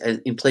 beads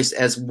in place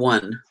as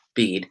 1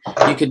 bead.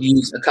 You could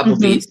use a couple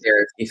beads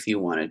there if you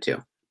wanted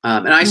to.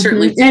 And I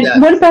certainly do that.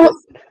 What about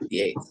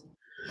the 8th?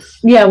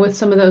 Yeah, with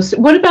some of those.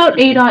 What about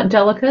 8/0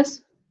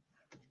 delicas?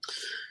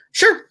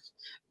 Sure.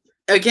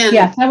 Again,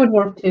 yeah, that would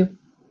work too.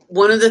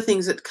 One of the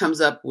things that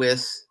comes up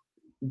with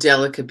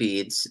delica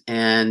beads,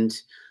 and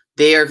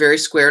they are very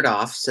squared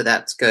off, so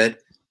that's good.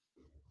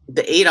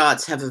 The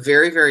 8/0 have a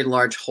very, very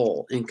large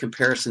hole in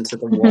comparison to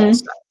the wall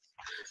stuff.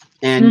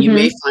 And you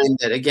may find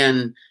that,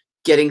 again,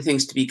 getting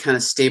things to be kind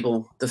of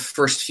stable, the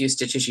first few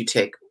stitches you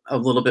take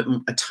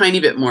a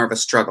tiny bit more of a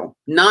struggle.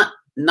 Not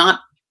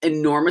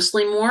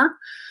enormously more,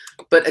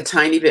 but a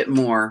tiny bit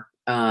more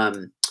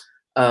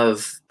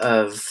of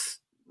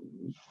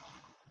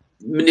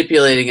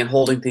manipulating and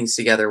holding things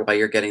together while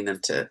you're getting them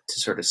to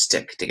sort of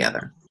stick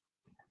together.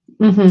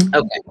 Okay,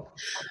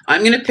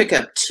 I'm going to pick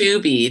up 2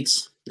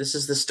 beads. This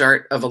is the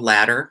start of a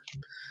ladder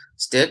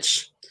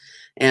stitch,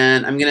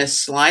 and I'm going to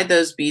slide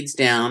those beads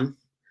down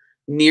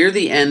near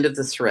the end of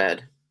the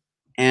thread.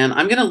 And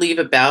I'm going to leave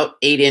about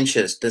 8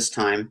 inches this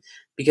time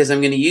because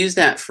I'm going to use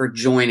that for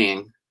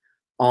joining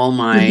all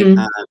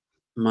my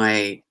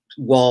my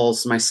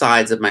walls, my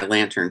sides of my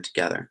lantern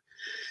together.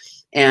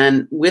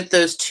 And with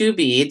those 2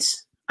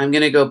 beads, I'm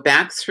going to go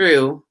back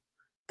through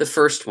the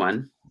first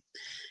one.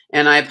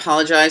 And I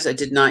apologize, I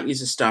did not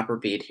use a stopper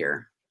bead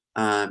here.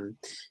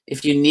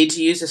 If you need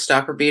to use a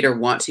stopper bead or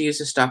want to use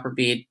a stopper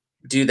bead,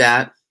 do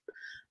that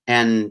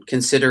and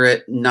consider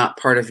it not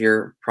part of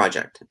your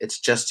project. It's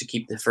just to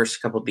keep the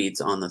first couple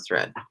beads on the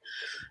thread.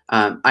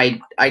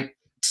 I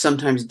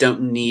sometimes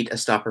don't need a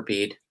stopper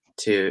bead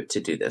to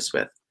do this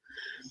with.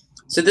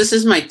 So this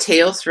is my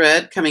tail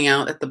thread coming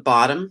out at the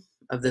bottom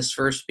of this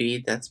first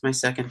bead. That's my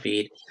second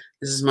bead.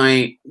 This is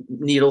my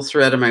needle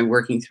thread and my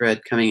working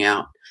thread coming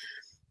out.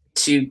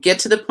 To get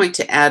to the point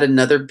to add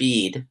another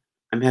bead,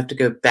 I'm going to have to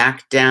go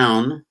back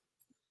down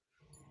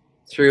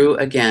through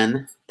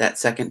again that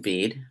second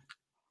bead.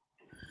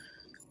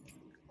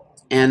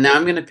 And now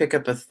I'm going to pick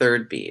up a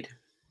third bead.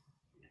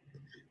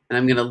 And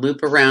I'm going to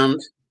loop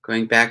around,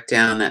 going back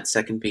down that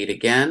second bead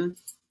again.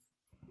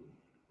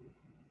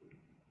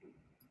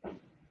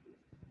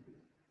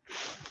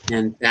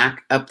 And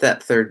back up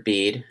that third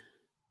bead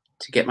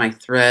to get my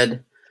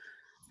thread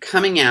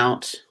coming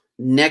out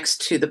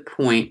next to the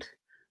point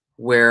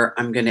where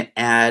I'm going to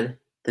add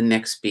the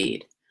next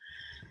bead.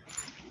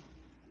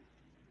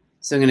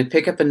 So I'm going to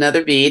pick up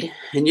another bead,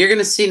 and you're going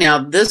to see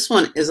now this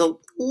one is a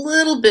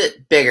little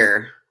bit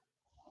bigger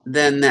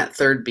than that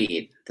third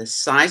bead. The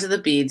size of the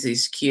beads,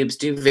 these cubes,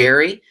 do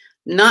vary.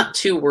 Not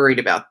too worried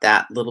about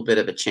that little bit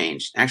of a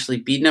change. Actually,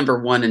 bead number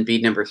 1 and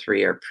bead number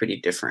 3 are pretty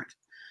different,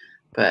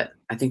 but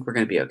I think we're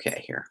going to be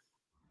okay here.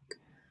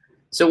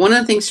 So one of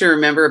the things to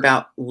remember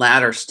about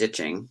ladder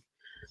stitching,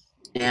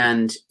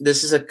 and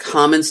this is a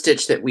common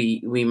stitch that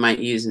we might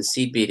use in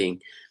seed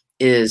beading,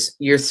 is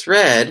your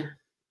thread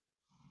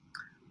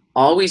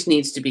always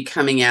needs to be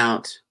coming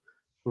out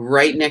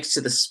right next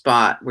to the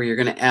spot where you're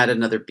going to add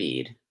another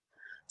bead.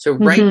 So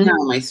right now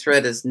my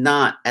thread is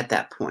not at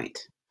that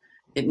point.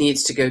 It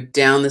needs to go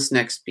down this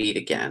next bead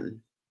again,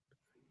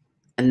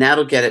 and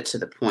that'll get it to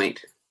the point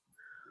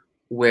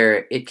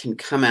where it can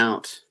come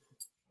out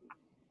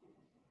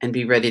and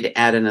be ready to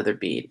add another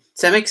bead.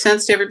 Does that make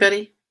sense to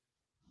everybody?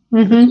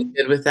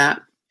 Good with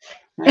that?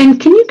 Right. And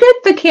can you get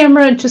the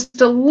camera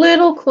just a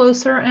little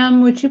closer,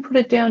 Em? Would you put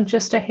it down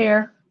just a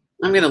hair?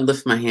 I'm going to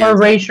lift my hands or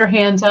raise your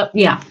hands up.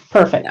 Yeah,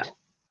 perfect. Yeah.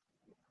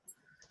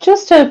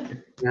 Just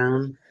a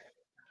down,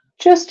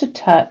 just a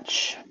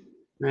touch.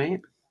 Right,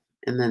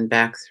 and then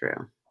back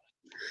through.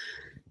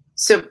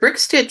 So brick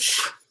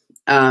stitch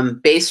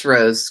base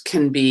rows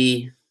can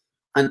be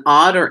an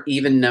odd or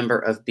even number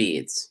of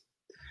beads.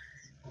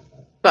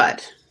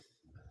 But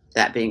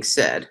that being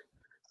said,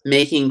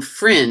 making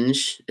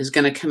fringe is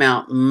going to come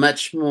out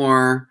much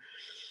more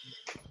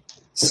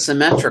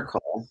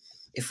symmetrical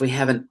if we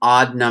have an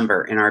odd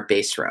number in our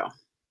base row.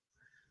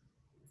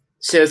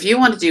 So if you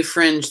want to do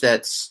fringe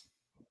that's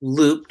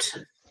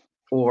looped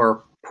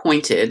or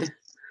pointed,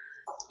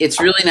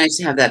 it's really nice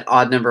to have that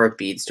odd number of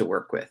beads to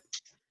work with.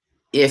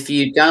 If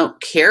you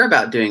don't care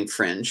about doing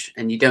fringe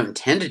and you don't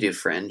intend to do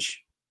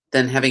fringe,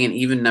 then having an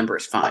even number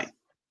is fine.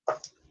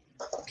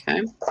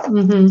 Okay.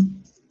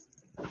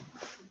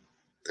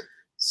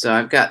 So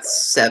I've got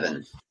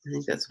 7. I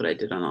think that's what I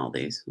did on all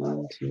these.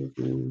 1, 2,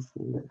 3,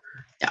 4.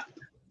 Yeah.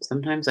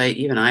 Sometimes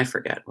I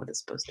forget what it's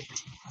supposed to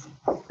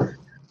be.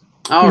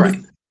 All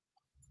right.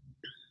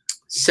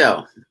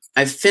 So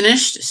I've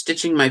finished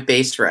stitching my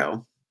base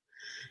row.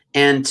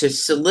 And to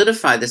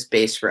solidify this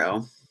base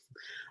row,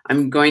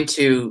 I'm going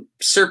to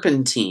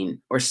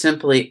serpentine, or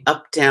simply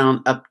up,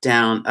 down, up,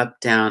 down, up,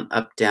 down,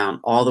 up, down,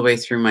 all the way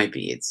through my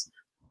beads,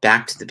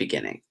 back to the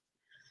beginning.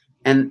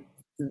 And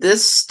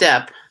this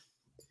step,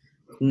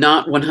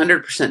 not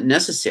 100%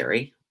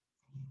 necessary,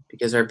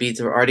 because our beads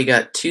have already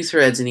got 2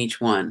 threads in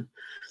each one.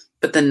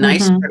 But the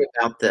nice part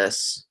about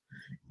this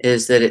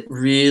is that it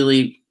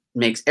really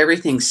makes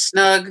everything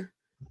snug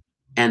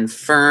and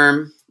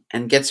firm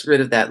and gets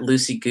rid of that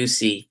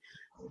loosey-goosey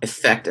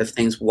effect of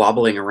things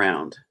wobbling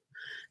around.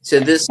 So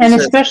this, and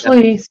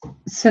especially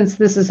since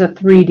this is a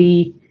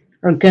 3D,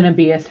 or going to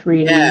be a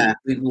 3D. Yeah,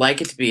 we'd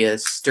like it to be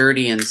as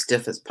sturdy and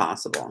stiff as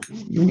possible.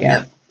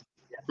 Yeah.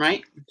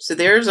 Right? So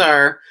there's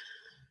our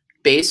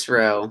base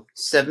row,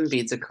 7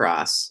 beads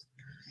across.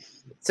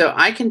 So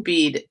I can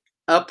bead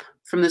up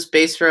from this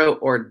base row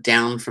or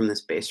down from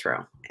this base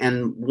row.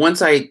 And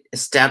once I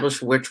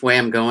establish which way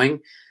I'm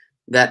going,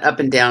 that up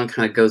and down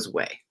kind of goes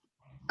away.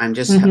 I'm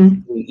just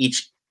doing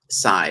each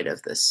side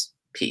of this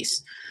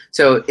piece.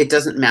 So it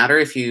doesn't matter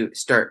if you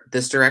start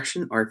this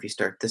direction or if you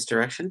start this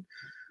direction.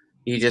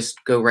 You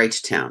just go right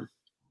to town.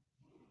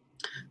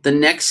 The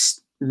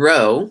next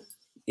row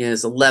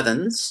is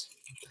 11s.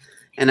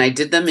 And I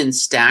did them in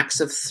stacks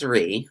of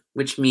 3,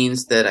 which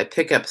means that I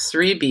pick up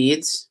 3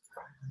 beads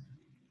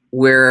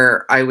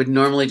where I would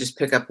normally just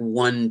pick up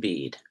 1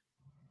 bead.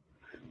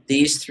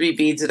 These 3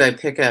 beads that I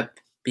pick up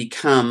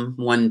become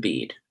 1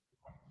 bead.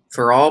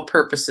 For all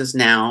purposes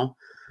now,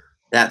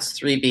 that's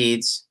 3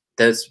 beads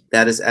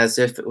that is as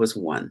if it was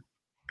one.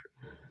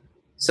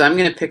 So I'm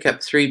going to pick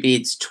up 3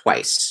 beads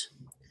twice.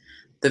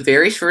 The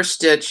very first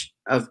stitch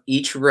of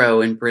each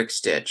row in brick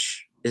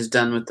stitch is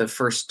done with the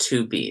first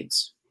 2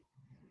 beads.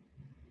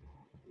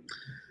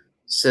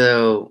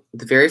 So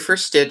the very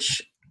first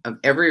stitch of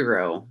every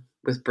row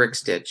with brick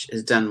stitch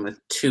is done with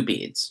 2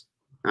 beads.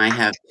 I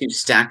have 2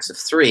 stacks of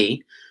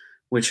 3,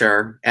 which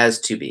are as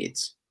 2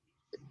 beads.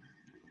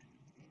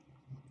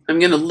 I'm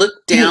going to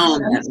look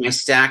down at my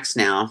stacks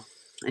now,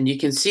 and you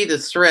can see the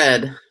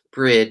thread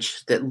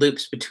bridge that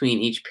loops between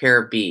each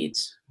pair of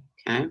beads.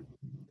 Okay.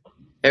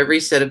 Every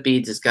set of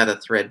beads has got a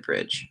thread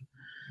bridge.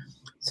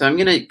 So I'm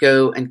going to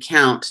go and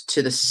count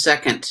to the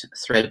second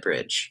thread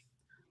bridge.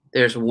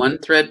 There's 1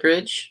 thread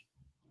bridge,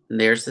 and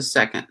there's the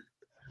second.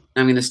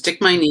 I'm going to stick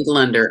my needle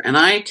under, and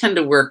I tend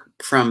to work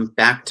from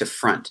back to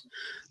front.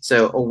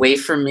 So away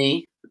from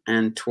me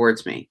and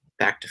towards me,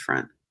 back to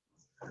front.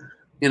 I'm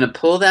going to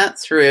pull that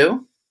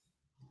through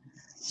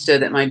so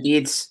that my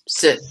beads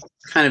sit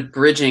kind of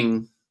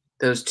bridging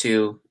those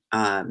 2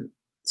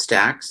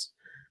 stacks.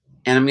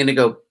 And I'm going to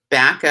go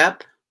back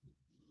up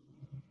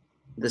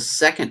the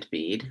second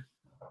bead,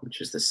 which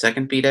is the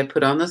second bead I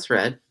put on the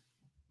thread.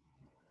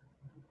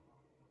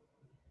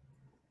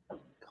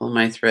 Pull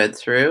my thread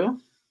through.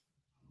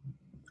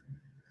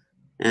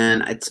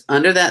 And it's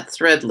under that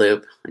thread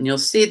loop, and you'll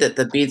see that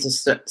the beads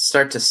will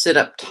start to sit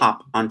up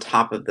top on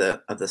top of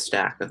the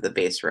stack of the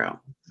base row.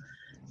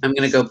 I'm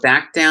going to go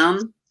back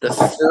down the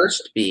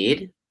first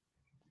bead,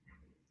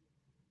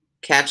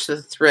 catch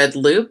the thread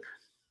loop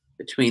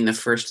between the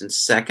first and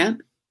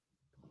second,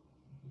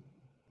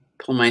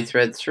 pull my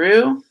thread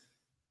through,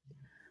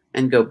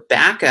 and go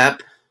back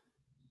up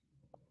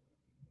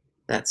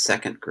that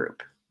second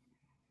group.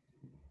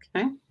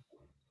 Okay.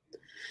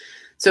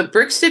 So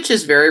brick stitch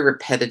is very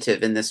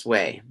repetitive in this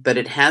way, but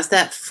it has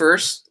that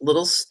first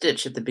little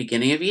stitch at the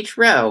beginning of each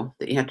row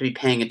that you have to be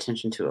paying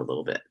attention to a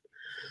little bit.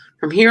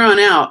 From here on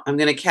out, I'm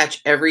going to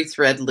catch every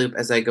thread loop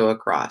as I go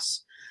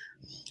across.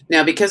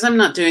 Now, because I'm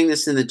not doing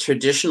this in the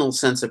traditional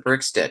sense of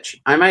brick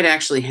stitch, I might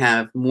actually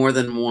have more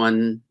than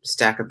 1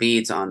 stack of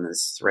beads on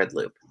this thread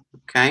loop,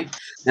 okay?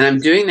 And I'm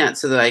doing that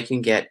so that I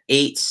can get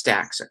 8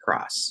 stacks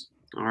across,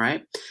 all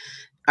right?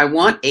 I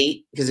want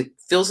 8 because it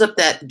fills up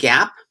that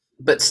gap,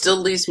 but still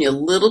leaves me a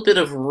little bit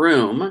of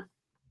room,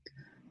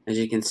 as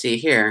you can see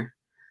here,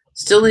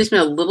 still leaves me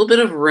a little bit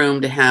of room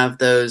to have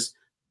those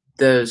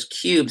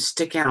cubes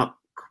stick out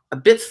a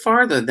bit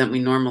farther than we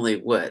normally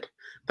would.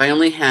 If I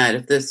only had,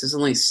 if this is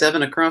only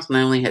 7 across and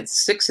I only had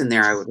 6 in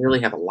there, I would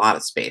really have a lot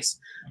of space.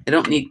 I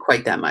don't need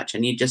quite that much. I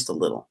need just a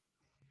little.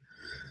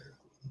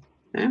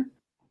 Okay.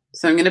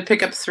 So I'm going to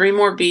pick up 3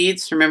 more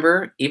beads.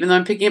 Remember, even though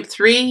I'm picking up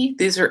 3,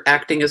 these are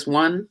acting as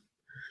 1.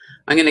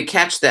 I'm going to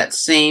catch that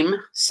same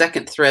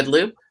second thread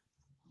loop.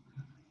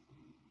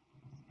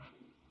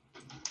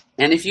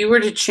 And if you were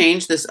to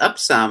change this up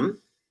some,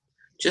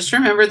 just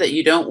remember that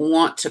you don't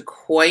want to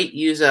quite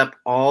use up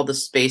all the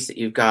space that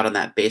you've got on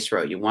that base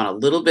row. You want a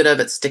little bit of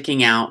it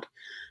sticking out.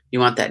 You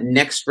want that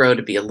next row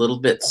to be a little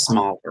bit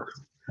smaller.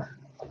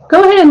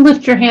 Go ahead and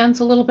lift your hands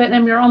a little bit,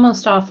 and you're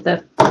almost off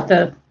the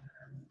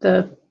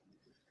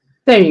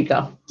there you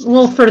go. A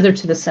little further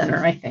to the center,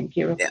 I think.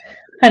 You're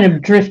kind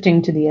of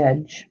drifting to the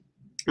edge.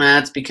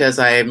 That's because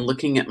I am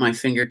looking at my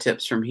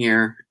fingertips from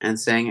here and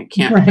saying I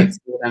can't quite see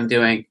what I'm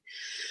doing.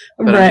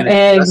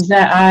 Right,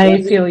 exactly.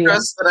 I feel you.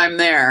 Trust that I'm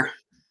there.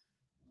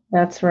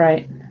 That's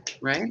right.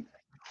 Right?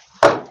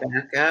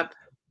 Back up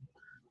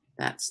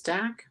that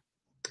stack.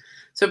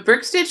 So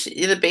brick stitch,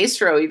 the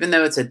base row, even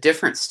though it's a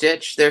different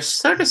stitch, they're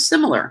sort of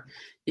similar.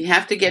 You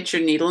have to get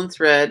your needle and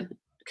thread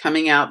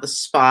coming out the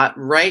spot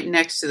right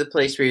next to the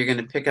place where you're going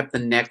to pick up the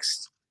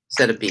next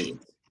set of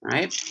beads,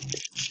 right?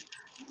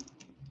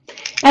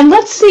 And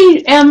let's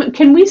see,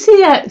 can we see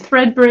that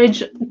thread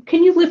bridge?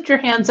 Can you lift your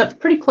hands up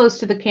pretty close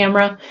to the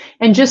camera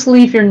and just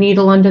leave your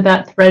needle under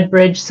that thread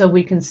bridge so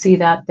we can see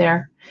that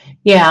there?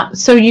 Yeah,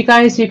 so you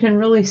guys, you can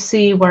really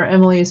see where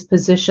Emily has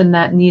positioned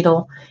that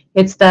needle.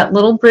 It's that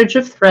little bridge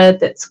of thread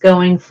that's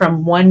going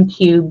from one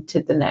cube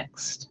to the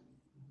next.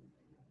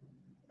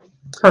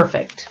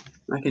 Perfect.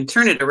 I can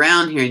turn it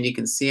around here and you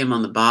can see them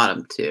on the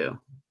bottom too.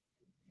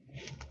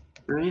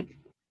 Right?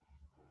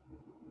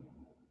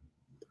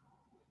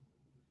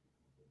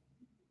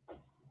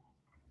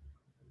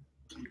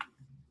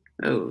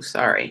 Oh,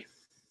 sorry.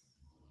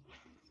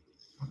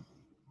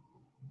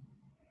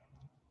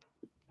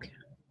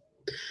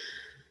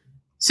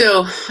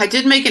 So I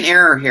did make an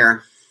error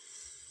here.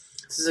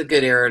 This is a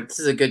good error. This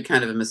is a good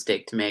kind of a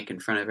mistake to make in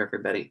front of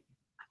everybody,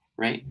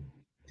 right?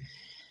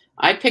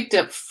 I picked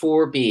up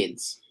 4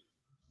 beads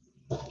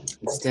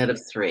instead of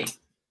 3.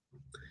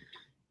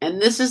 And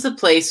this is the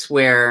place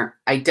where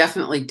I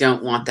definitely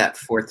don't want that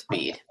 4th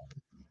bead.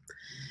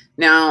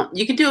 Now,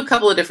 you can do a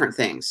couple of different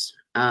things.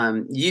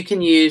 You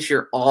can use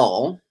your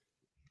awl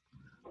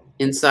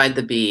inside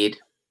the bead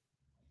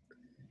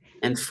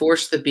and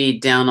force the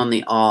bead down on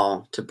the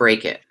awl to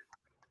break it.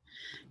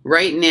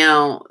 Right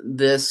now,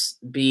 this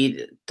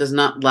bead does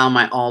not allow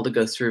my awl to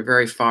go through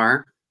very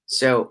far,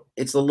 so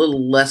it's a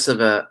little less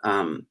of a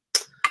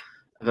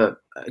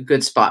a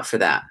good spot for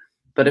that.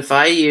 But if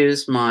I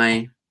use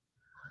my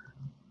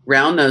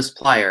round nose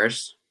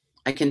pliers,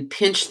 I can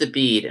pinch the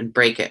bead and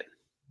break it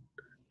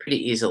pretty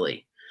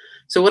easily.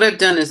 So what I've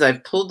done is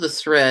I've pulled the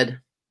thread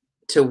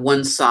to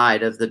one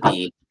side of the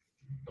bead,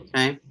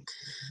 okay?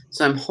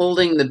 So I'm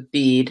holding the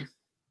bead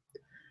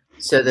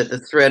so that the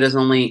thread is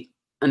only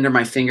under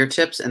my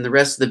fingertips and the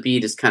rest of the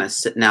bead is kind of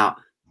sitting out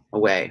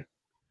away.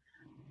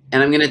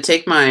 And I'm going to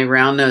take my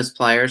round nose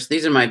pliers.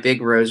 These are my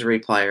big rosary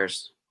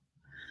pliers.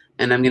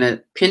 And I'm going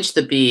to pinch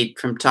the bead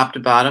from top to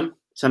bottom.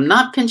 So I'm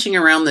not pinching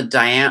around the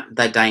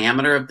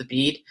diameter of the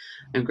bead.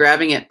 I'm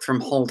grabbing it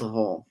from hole to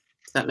hole.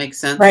 Does that make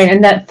sense? Right,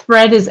 and that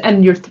thread is,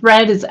 and your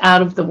thread is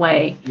out of the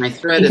way. My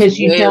thread is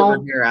way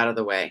over here out of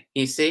the way.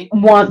 You see?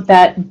 Want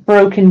that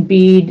broken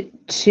bead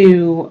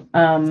to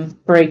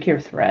break your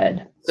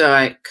thread. So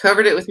I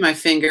covered it with my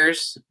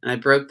fingers and I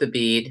broke the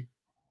bead.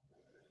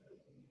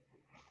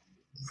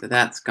 So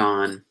that's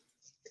gone.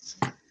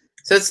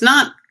 So it's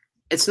not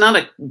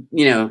a,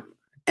 you know,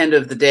 end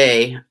of the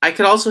day. I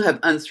could also have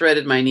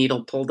unthreaded my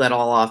needle, pulled that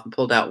all off and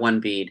pulled out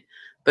one bead,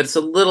 but it's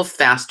a little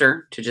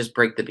faster to just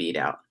break the bead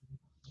out.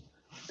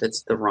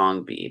 That's the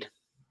wrong bead.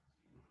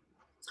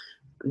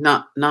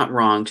 Not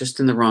wrong, just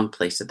in the wrong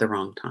place at the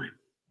wrong time.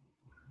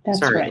 That's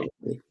Sorry, right.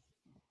 Lily.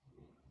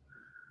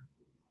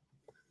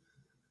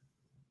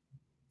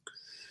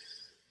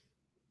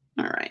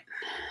 All right.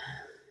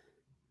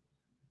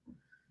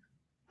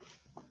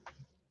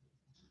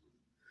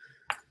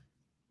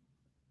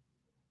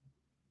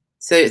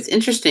 So it's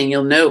interesting,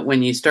 you'll note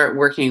when you start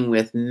working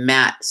with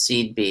matte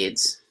seed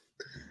beads,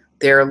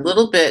 they're a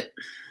little bit,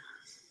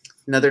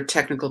 another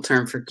technical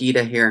term for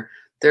Gita here,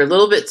 they're a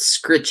little bit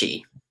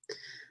scritchy.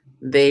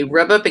 They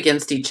rub up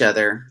against each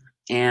other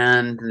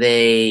and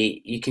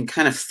you can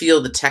kind of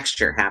feel the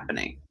texture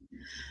happening.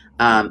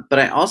 But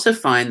I also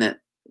find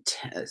that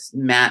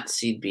matte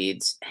seed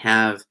beads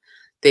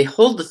they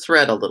hold the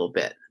thread a little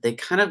bit. They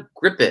kind of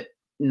grip it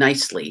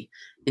nicely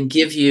and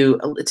give you,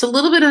 it's a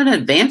little bit of an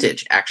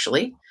advantage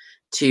actually,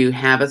 to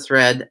have a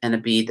thread and a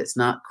bead that's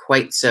not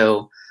quite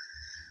so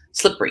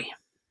slippery.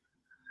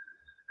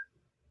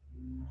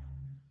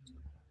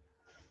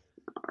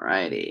 All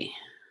righty.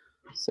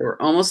 So we're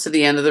almost to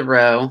the end of the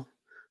row. I'm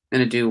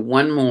going to do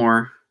one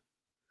more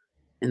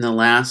in the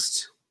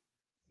last.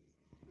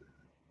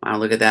 Wow,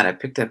 look at that. I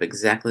picked up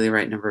exactly the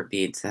right number of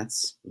beads.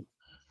 That's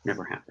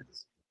never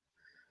happens.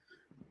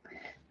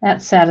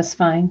 That's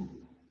satisfying.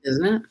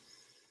 Isn't it?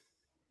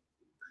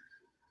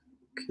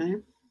 Okay.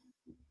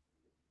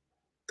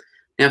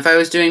 Now, if I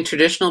was doing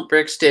traditional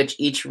brick stitch,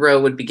 each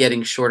row would be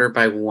getting shorter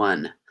by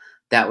one.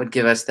 That would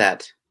give us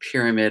that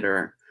pyramid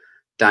or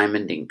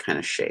diamonding kind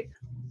of shape.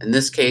 In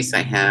this case,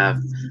 I have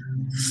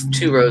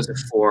 2 rows of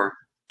 4,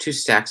 2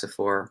 stacks of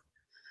 4.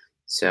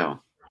 So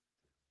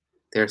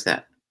there's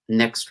that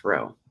next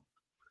row.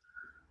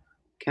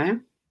 Okay.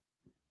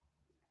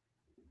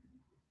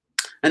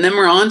 And then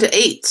we're on to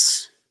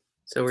 8s.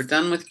 So we're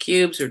done with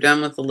cubes. We're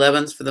done with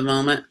 11s for the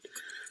moment.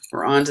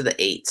 We're on to the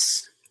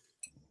 8s.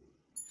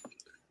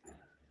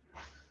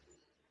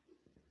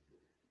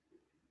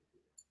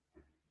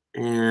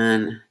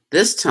 And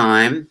this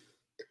time,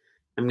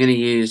 I'm going to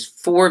use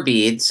 4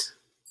 beads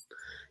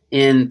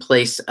in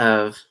place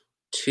of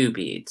 2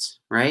 beads,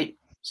 right?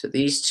 So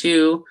these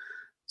 2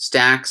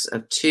 stacks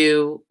of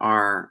 2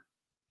 are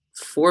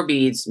 4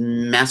 beads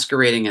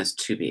masquerading as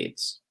 2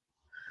 beads.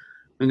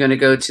 I'm going to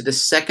go to the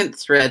second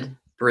thread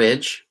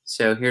bridge.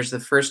 So here's the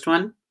first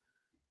one.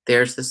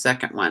 There's the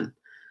second one.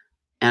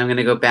 And I'm going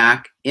to go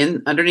back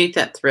in underneath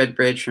that thread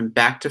bridge from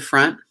back to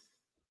front.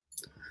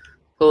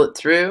 Pull it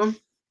through.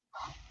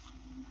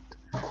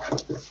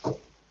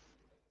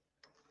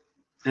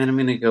 And I'm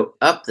going to go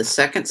up the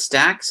second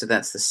stack. So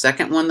that's the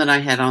second one that I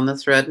had on the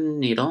thread and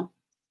needle.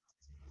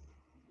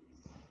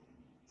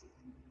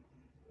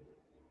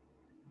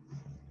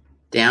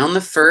 Down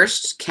the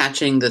first,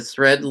 catching the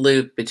thread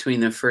loop between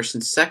the first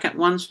and second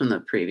ones from the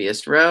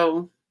previous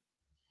row.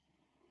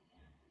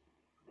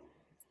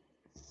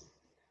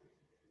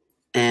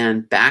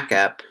 And back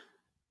up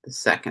the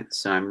second.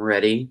 So I'm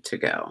ready to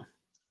go.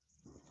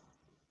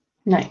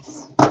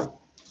 Nice.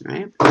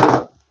 Right.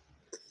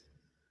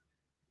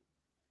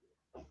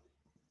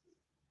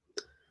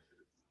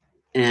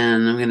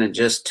 And I'm going to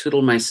just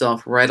tootle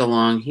myself right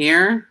along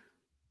here,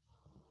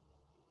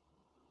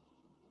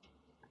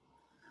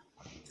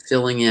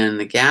 filling in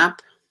the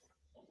gap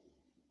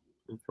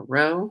of a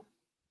row,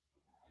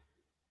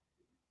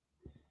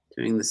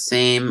 doing the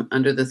same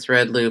under the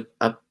thread loop,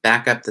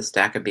 back up the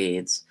stack of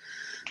beads.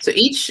 So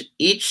each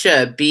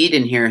bead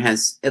in here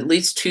has at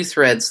least 2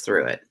 threads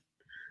through it.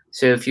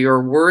 So if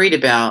you're worried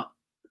about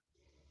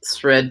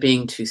thread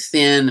being too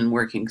thin and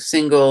working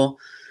single,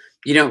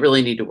 you don't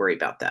really need to worry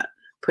about that.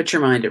 Put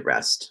your mind at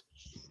rest.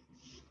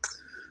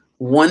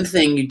 One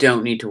thing you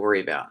don't need to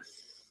worry about.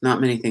 Not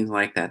many things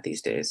like that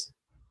these days.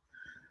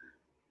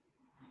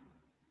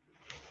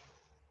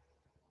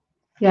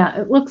 Yeah,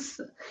 it looks,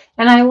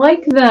 and I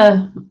like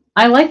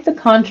the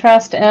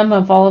contrast, Em,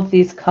 of all of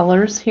these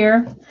colors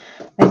here.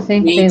 I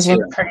think they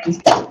look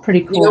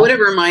pretty cool. You know what it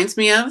reminds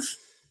me of?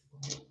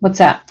 What's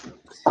that?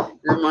 It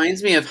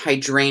reminds me of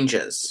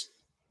hydrangeas.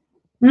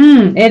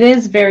 It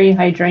is very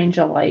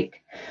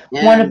hydrangea-like.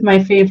 One of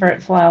my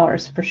favorite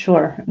flowers, for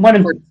sure. One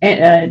of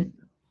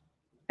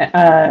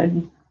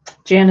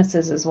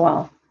Janice's as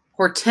well.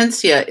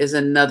 Hortensia is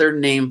another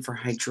name for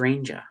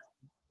hydrangea.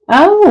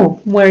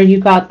 Oh, where you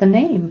got the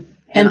name.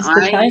 Hence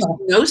the title. Used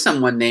to know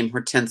someone named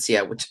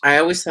Hortensia, which I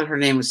always thought her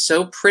name was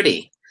so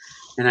pretty.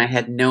 And I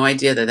had no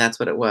idea that that's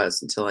what it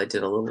was until I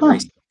did a little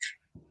research.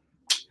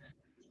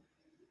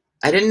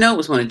 I didn't know it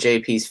was one of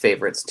JP's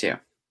favorites too.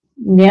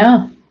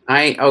 Yeah.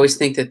 I always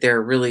think that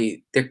they're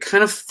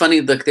kind of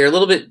funny. Look, they're a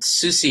little bit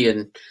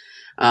Seussian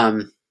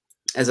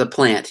as a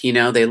plant, you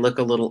know, they look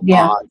a little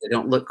odd. They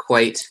don't look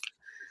quite,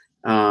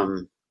 they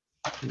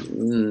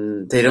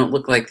don't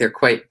look like they're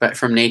quite, but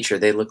from nature,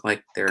 they look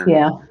like they're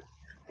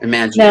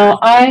imaginary. No,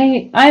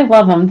 I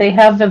love them. They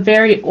have a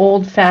very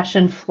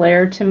old-fashioned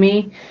flair to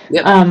me.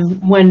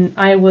 Yep. When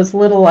I was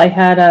little, I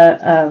had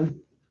a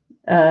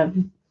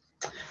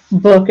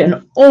book,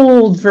 an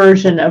old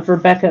version of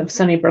Rebecca of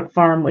Sunnybrook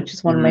Farm, which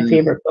is one of my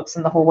favorite books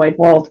in the whole wide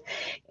world.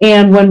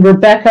 And when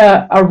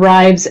Rebecca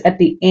arrives at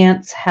the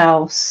aunt's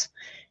house,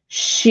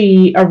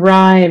 she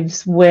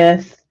arrives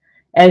with,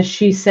 as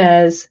she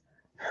says,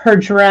 her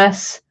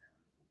dress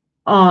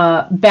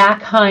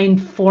back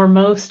hind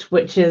foremost,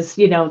 which is,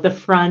 you know, the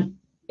front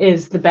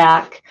is the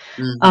back,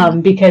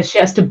 because she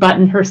has to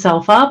button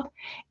herself up.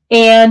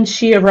 And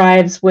she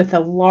arrives with a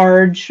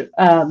large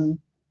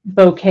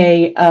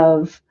bouquet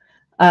of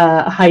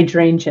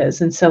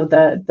hydrangeas. And so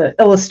the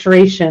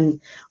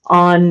illustration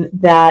on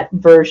that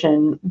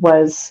version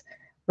was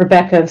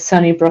Rebecca of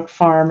Sunnybrook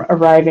Farm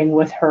arriving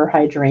with her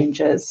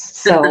hydrangeas.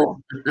 So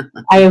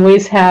I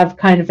always have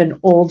kind of an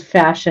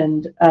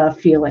old-fashioned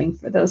feeling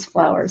for those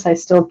flowers. I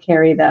still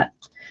carry that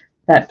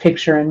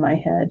picture in my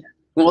head.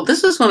 Well,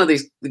 this is one of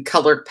these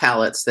color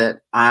palettes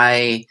that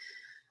I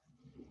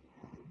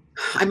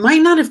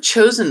might not have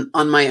chosen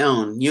on my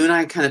own. You and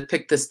I kind of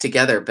picked this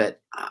together, but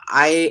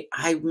I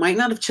might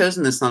not have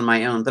chosen this on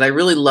my own, but I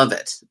really love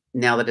it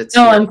now that it's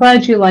here. I'm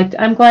glad you liked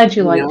it. I'm glad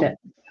you liked it.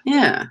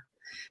 Yeah.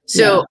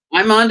 So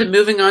I'm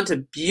moving on to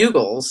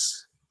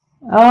bugles.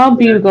 Oh,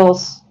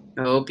 bugles.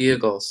 Oh,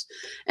 bugles.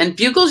 And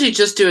bugles you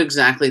just do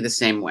exactly the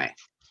same way,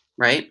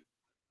 right?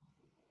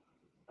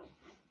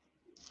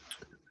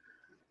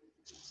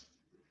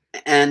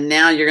 And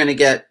now you're going to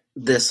get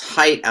this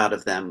height out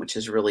of them, which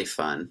is really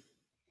fun.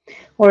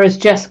 Or as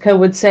Jessica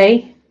would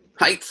say,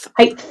 height.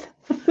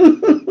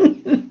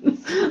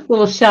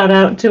 Little shout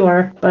out to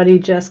our buddy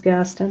Jess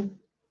Gaston.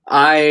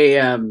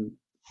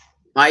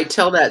 I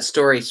tell that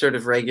story sort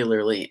of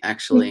regularly,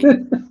 actually,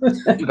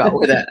 about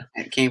where that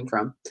came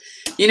from.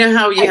 You know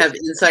how you have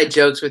inside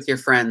jokes with your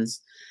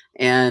friends,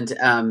 and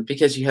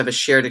because you have a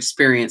shared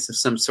experience of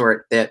some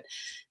sort, that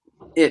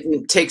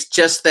it takes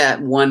just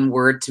that one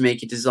word to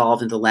make you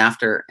dissolve into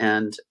laughter.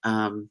 And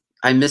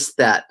I miss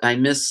that. I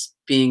miss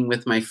being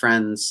with my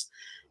friends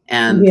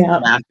and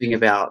laughing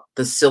about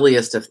the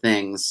silliest of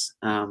things.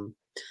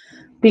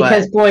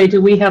 Because, boy,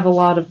 do we have a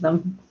lot of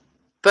them.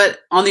 But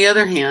on the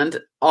other hand,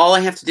 all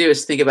I have to do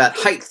is think about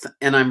height,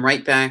 and I'm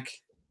right back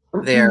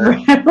there.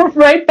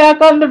 Right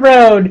back on the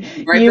road.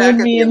 Right you back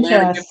and at me the and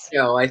Atlantic Jess.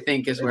 Show, I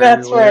think, is where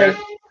That's we were. Right.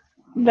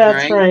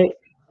 That's right.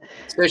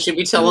 So should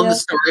we tell them the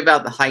story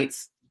about the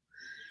heights?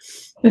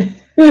 I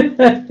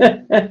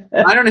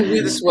don't know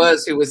who this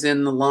was who was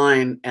in the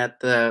line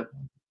at the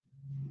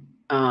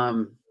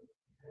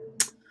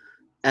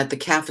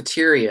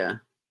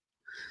cafeteria,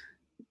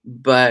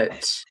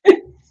 but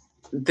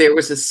there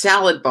was a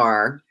salad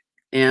bar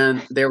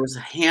and there was a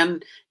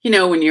hand, you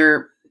know,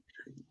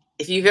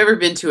 if you've ever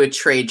been to a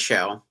trade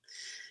show,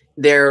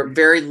 they're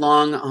very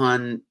long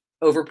on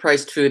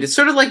overpriced food. It's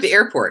sort of like the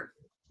airport,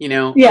 you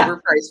know,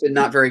 overpriced but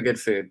not very good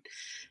food.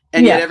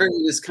 And yet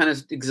everyone is kind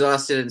of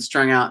exhausted and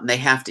strung out and they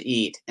have to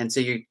eat. And so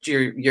you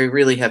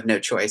really have no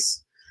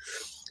choice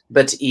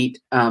but to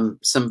eat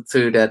some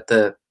food at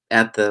the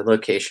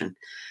location.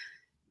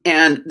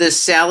 And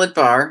this salad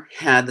bar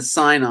had the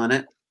sign on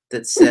it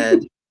that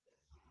said,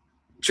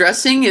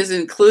 dressing is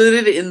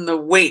included in the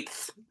weight.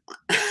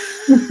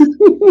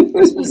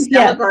 This was a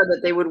salad bar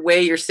that they would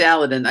weigh your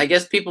salad. And I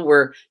guess people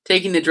were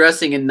taking the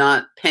dressing and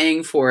not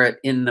paying for it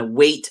in the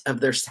weight of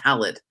their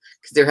salad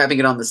because they're having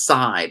it on the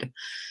side.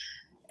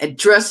 And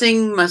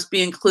dressing must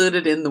be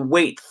included in the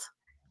weight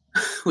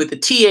with a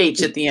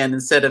TH at the end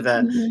instead of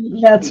a.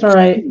 That's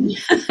right.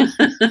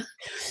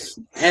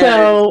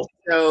 So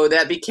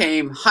that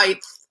became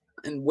height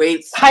and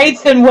weight.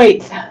 Heights and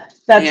weight.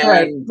 That's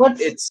right.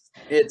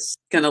 It's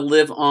going to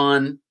live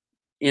on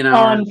in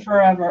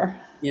forever.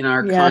 In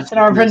our it's in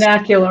our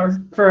vernacular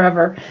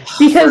forever.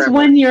 Because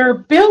when you're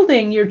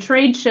building your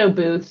trade show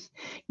booth,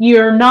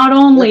 you're not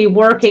only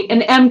working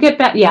and get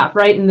back,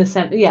 right in the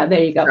center. Yeah,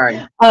 there you go.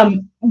 Sorry.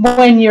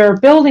 When you're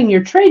building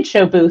your trade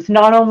show booth,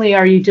 not only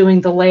are you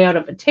doing the layout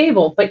of a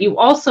table, but you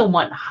also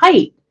want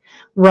height,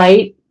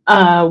 right?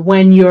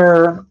 When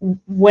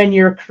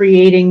you're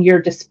creating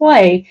your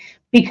display,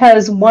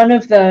 because one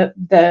of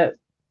the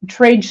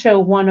trade show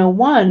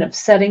 101 of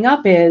setting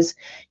up is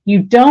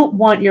you don't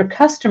want your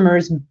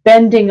customers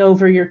bending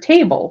over your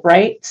table,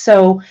 right?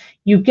 So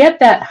you get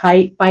that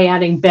height by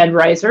adding bed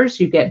risers.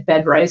 You get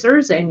bed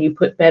risers and you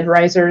put bed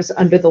risers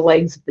under the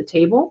legs of the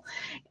table.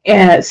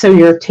 And so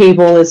your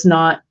table is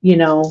not,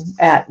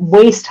 at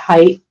waist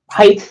height,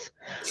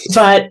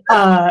 but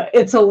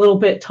it's a little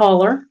bit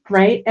taller,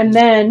 right? And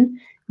then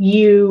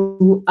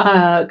you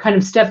kind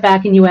of step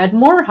back and you add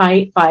more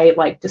height by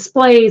like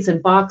displays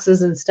and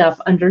boxes and stuff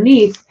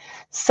underneath.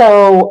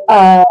 So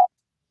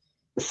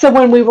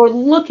when we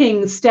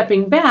were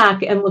stepping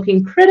back and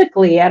looking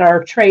critically at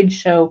our trade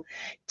show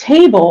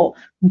table,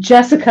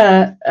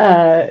 Jessica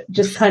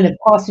just kind of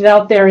tossed it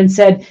out there and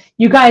said,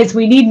 "You guys,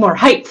 we need more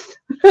height."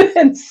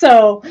 And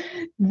so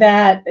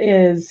that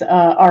is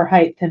our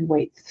height and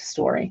weight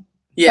story.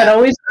 Yeah. But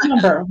always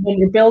remember, when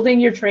you're building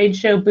your trade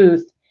show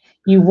booth,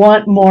 you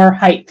want more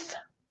height.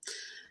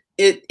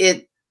 I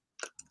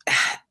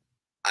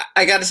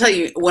got to tell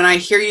you, when I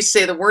hear you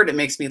say the word, it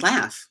makes me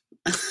laugh.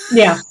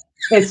 Yeah,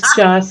 it's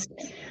just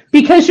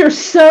because you're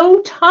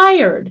so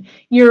tired.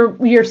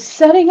 You're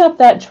setting up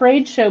that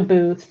trade show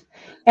booth,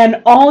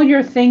 and all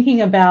you're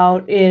thinking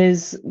about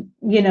is,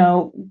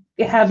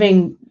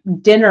 having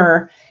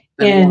dinner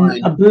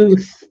in a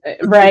booth,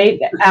 right?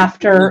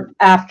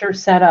 after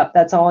setup.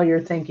 That's all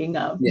you're thinking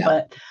of. Yeah.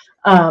 But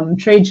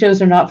trade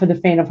shows are not for the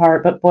faint of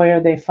heart, but boy, are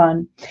they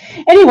fun.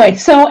 Anyway,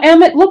 so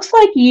Em, it looks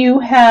like you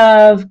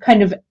have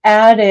kind of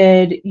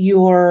added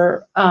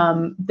your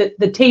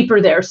the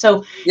taper there,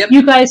 so yep.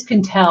 You guys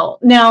can tell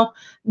now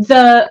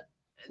the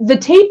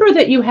taper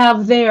that you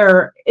have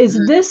there, is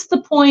this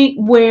the point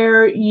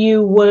where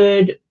you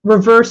would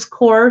reverse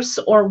course,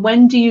 or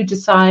when do you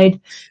decide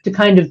to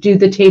kind of do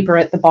the taper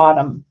at the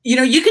bottom?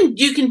 You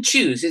can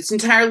choose. It's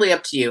entirely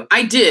up to you.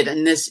 I did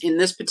in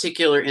this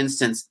particular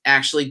instance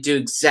actually do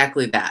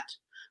exactly that.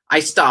 I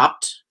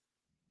stopped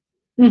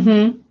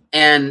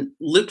and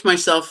looped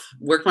myself,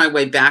 worked my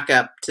way back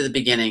up to the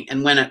beginning,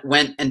 and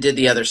went and did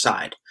the other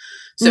side.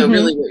 So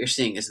really what you're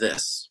seeing is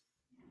this.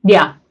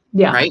 Yeah.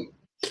 Yeah. Right?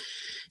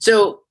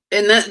 So,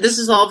 and this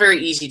is all very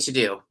easy to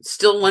do.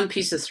 Still one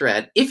piece of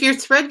thread. If your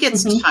thread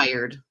gets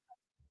tired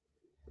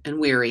and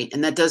weary,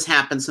 and that does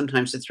happen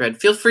sometimes to thread,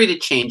 feel free to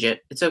change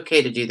it. It's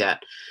okay to do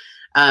that.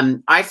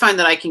 I find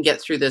that I can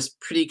get through this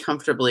pretty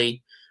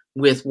comfortably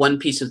with one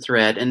piece of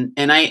thread. And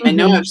I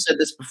know I've said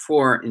this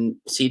before in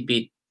seed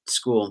bead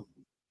school.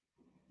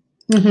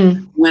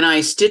 When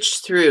I stitch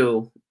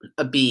through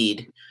a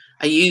bead,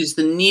 I use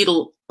the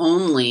needle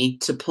only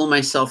to pull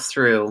myself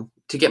through,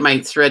 to get my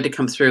thread to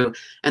come through,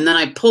 and then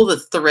I pull the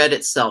thread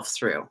itself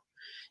through.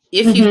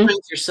 If you find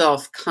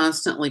yourself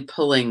constantly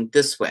pulling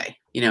this way,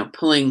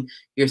 pulling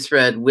your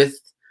thread with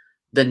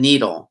the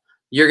needle,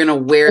 you're going to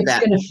wear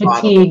that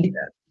fatigue.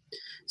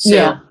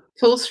 So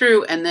pull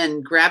through and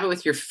then grab it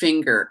with your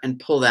finger and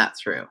pull that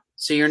through.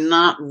 So you're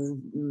not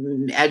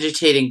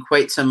agitating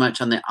quite so much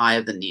on the eye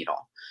of the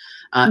needle.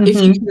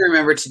 If you can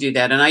remember to do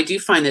that, and I do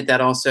find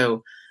that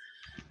also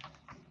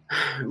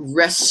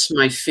rests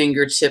my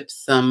fingertip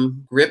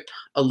thumb grip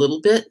a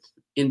little bit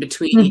in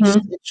between each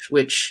stitch,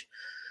 which,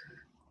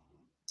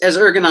 as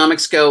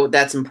ergonomics go,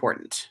 that's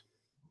important.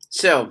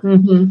 So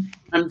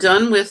I'm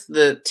done with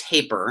the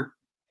taper.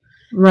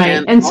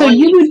 Right. And so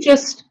you would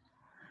just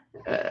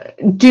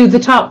do the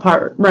top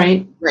part,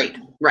 right?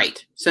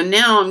 Right. So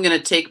now I'm going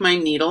to take my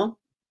needle.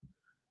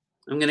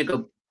 I'm going to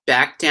go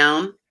back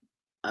down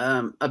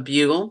a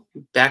bugle,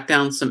 back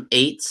down some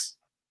 8s.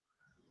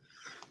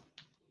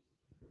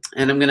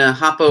 And I'm going to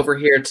hop over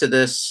here to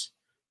this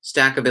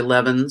stack of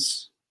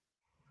 11s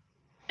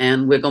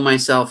and wiggle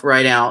myself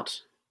right out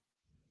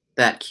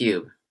that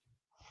cube.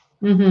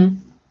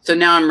 So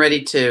now I'm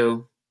ready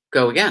to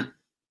go again.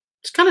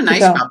 It's kind of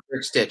nice about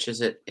brick stitch, is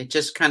it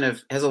just kind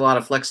of has a lot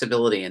of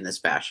flexibility in this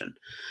fashion.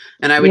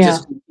 And I would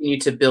just continue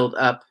to build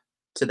up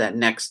to that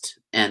next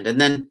end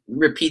and then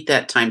repeat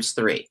that times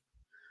 3.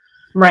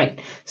 Right.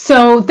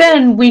 So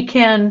then we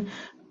can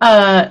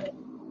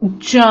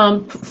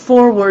jump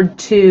forward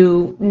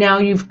to now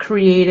you've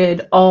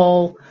created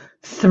all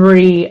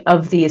 3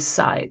 of these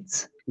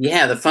sides.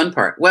 Yeah, the fun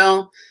part.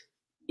 Well,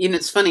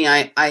 it's funny.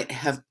 I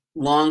have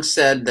long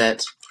said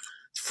that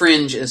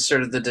fringe is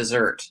sort of the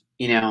dessert.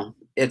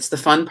 It's the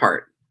fun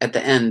part at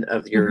the end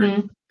of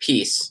your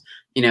piece.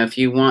 If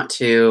you want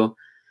to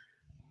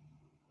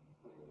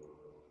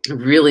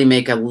really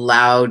make a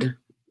loud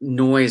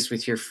noise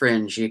with your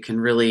fringe, you can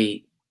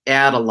really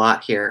add a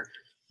lot here.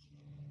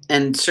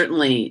 And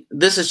certainly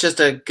this is just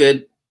a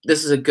good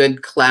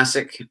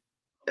classic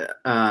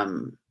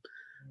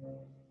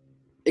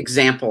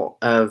example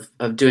of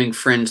doing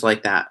fringe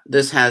like that.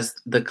 This has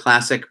the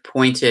classic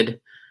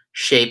pointed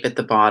shape at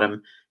the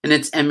bottom, and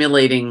it's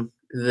emulating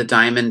the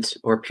diamond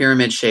or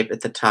pyramid shape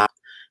at the top.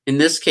 In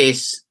this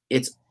case,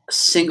 it's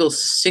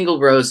single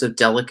rows of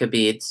delica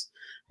beads,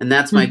 and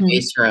that's my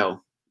base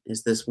row,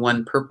 is this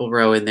one purple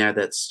row in there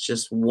that's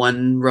just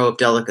one row of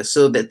delica.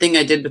 So the thing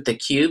I did with the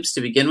cubes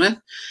to begin with,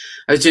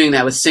 I was doing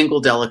that with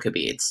single delica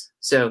beads.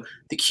 So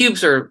the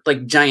cubes are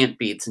like giant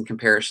beads in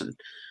comparison.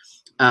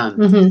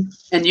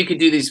 And you could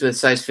do these with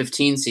size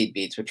 15 seed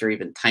beads, which are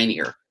even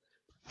tinier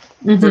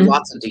for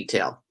lots of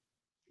detail.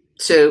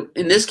 So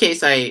in this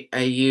case, I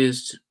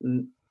used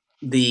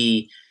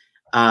the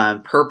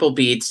purple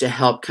beads to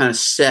help kind of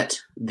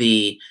set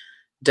the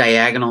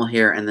diagonal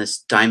here and this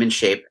diamond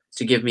shape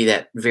to give me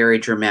that very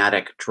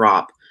dramatic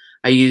drop.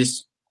 I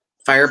used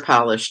fire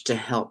polish to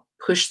help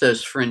push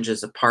those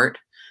fringes apart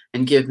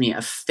and give me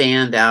a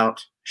fanned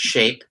out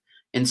shape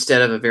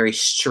instead of a very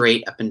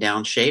straight up and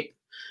down shape.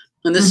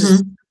 And this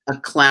is a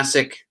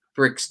classic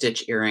brick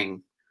stitch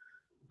earring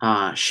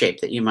shape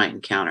that you might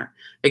encounter.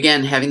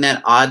 Again, having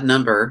that odd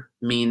number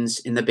means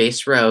in the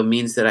base row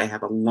means that I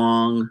have a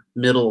long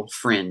middle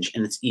fringe,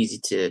 and it's easy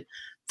to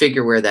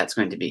figure where that's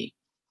going to be.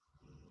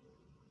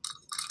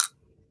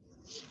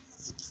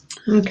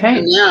 Okay.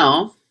 And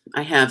now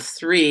I have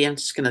 3. I'm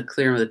just going to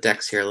clear the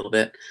decks here a little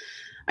bit.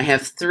 I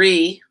have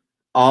 3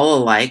 all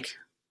alike.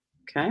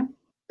 Okay.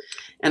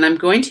 And I'm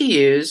going to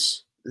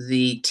use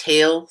the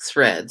tail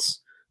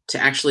threads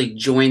to actually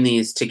join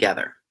these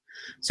together.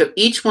 So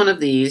each one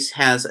of these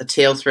has a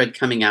tail thread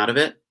coming out of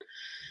it.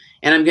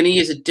 And I'm going to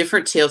use a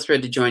different tail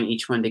thread to join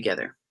each one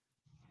together.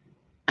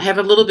 I have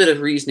a little bit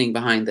of reasoning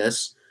behind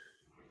this.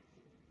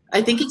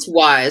 I think it's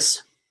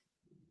wise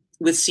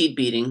with seed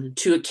beading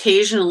to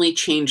occasionally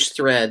change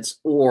threads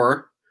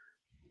or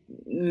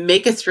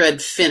make a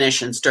thread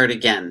finish and start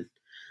again.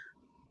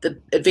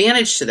 The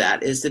advantage to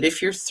that is that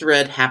if your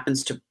thread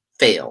happens to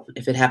fail,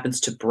 if it happens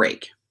to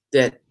break,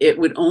 that it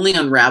would only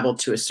unravel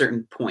to a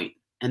certain point,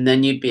 and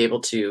then you'd be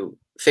able to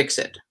fix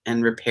it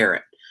and repair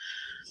it.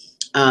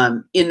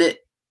 In the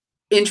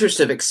interest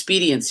of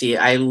expediency,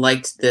 I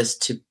liked this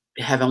to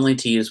have only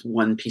to use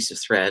one piece of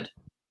thread.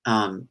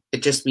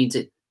 It just means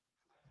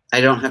I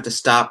don't have to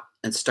stop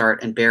and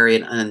start and bury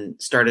it and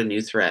start a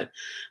new thread.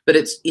 But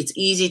it's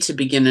easy to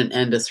begin and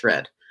end a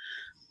thread.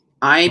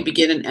 I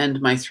begin and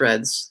end my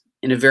threads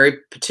in a very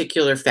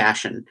particular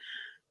fashion.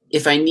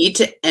 If I need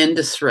to end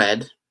a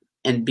thread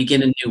and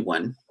begin a new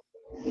one,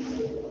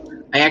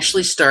 I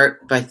actually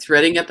start by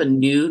threading up a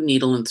new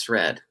needle and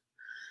thread.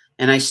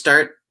 And I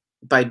start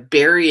by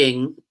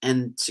burying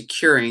and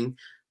securing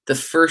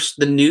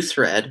the new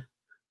thread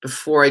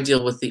before I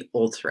deal with the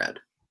old thread.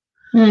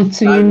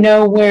 So you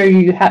know where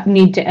you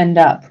need to end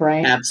up,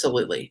 right?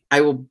 Absolutely.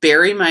 I will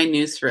bury my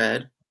new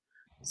thread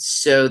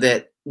so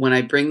that when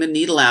I bring the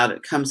needle out,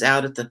 it comes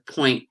out at the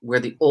point where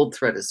the old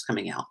thread is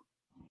coming out.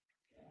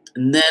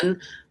 And then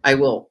I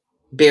will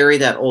bury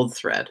that old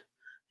thread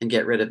and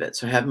get rid of it.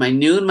 So I have my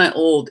new and my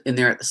old in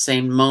there at the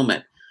same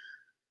moment.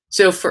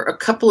 So for a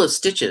couple of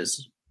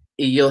stitches,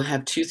 you'll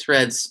have 2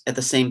 threads at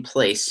the same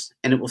place,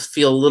 and it will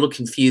feel a little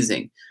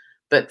confusing.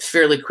 But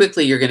fairly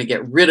quickly, you're going to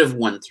get rid of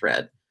one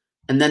thread,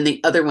 and then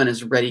the other one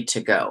is ready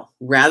to go.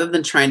 Rather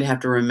than trying to have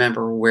to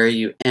remember where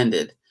you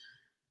ended,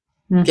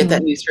 get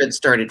that new thread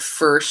started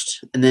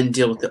first, and then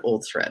deal with the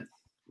old thread.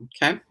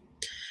 Okay?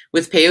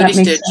 With peyote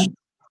stitch,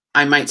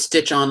 I might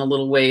stitch on a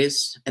little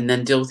ways and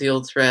then deal with the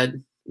old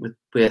thread.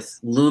 With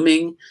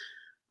looming,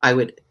 I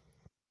would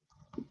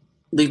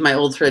leave my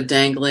old thread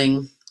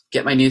dangling,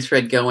 get my new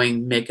thread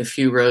going, make a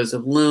few rows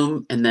of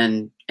loom, and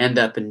then end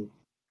up and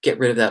get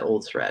rid of that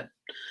old thread.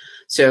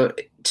 So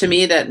to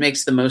me, that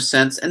makes the most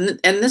sense. And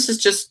this is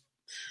just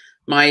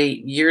my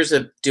years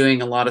of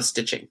doing a lot of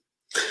stitching.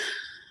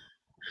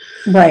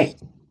 Right.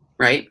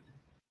 Right.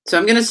 So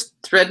I'm going to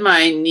thread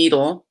my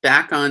needle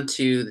back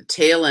onto the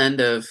tail end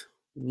of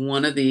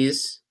one of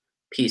these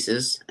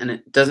pieces, and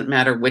it doesn't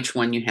matter which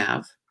one you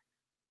have.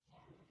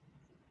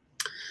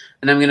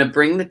 And I'm going to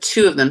bring the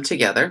 2 of them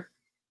together.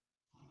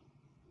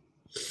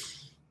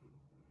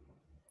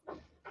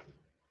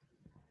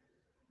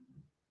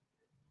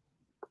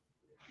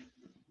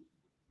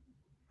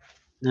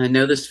 And I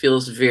know this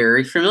feels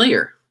very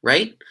familiar,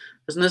 right?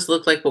 Doesn't this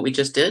look like what we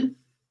just did?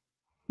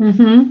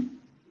 So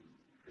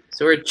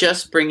we're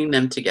just bringing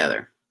them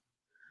together.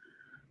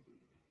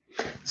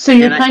 So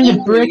you're kind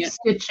of brick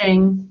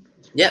stitching.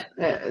 Yep.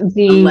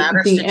 The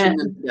ladder stitching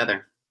them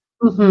together.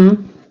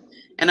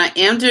 And I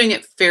am doing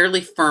it fairly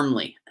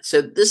firmly.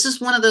 So this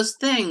is one of those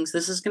things,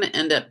 this is going to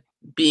end up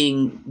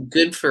being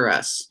good for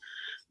us.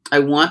 I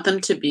want them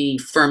to be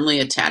firmly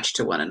attached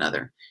to one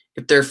another.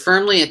 If they're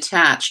firmly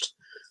attached,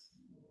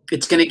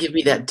 it's going to give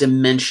me that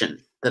dimension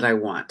that I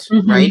want,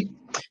 right?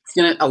 It's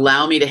going to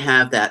allow me to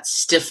have that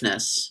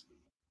stiffness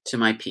to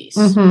my piece.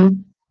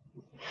 So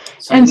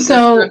and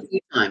so a few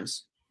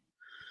times.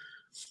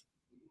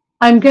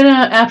 I'm going to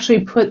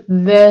actually put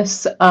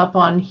this up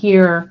on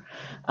here.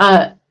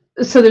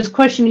 So there's a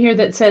question here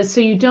that says,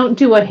 so you don't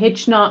do a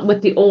hitch knot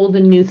with the old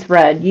and new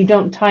thread. You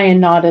don't tie a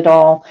knot at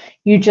all.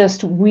 You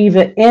just weave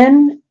it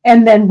in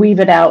and then weave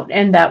it out.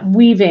 And that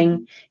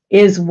weaving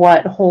is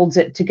what holds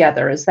it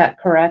together. Is that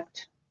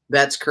correct?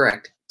 That's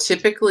correct.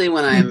 Typically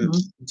when I'm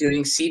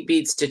doing seed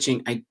bead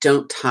stitching, I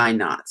don't tie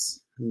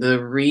knots.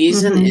 The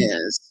reason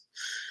is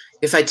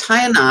if I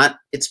tie a knot,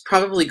 it's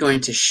probably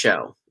going to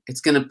show.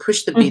 It's going to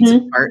push the beads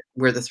apart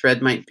where the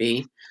thread might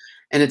be,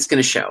 and it's going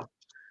to show.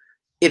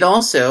 It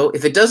also,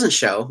 if it doesn't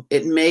show,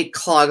 it may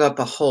clog up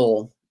a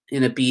hole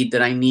in a bead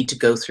that I need to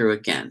go through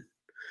again.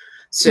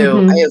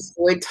 So I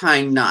avoid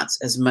tying knots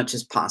as much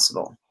as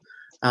possible.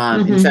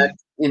 In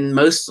fact, in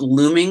most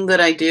looming that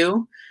I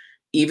do,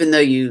 even though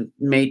you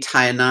may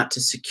tie a knot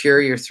to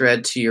secure your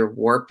thread to your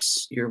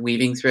warps, your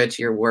weaving thread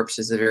to your warps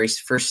is the very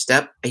first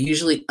step, I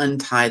usually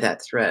untie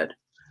that thread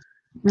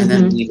and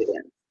then weave it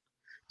in.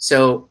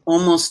 So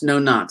almost no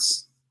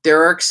knots.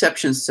 There are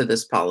exceptions to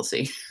this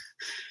policy.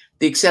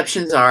 The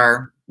exceptions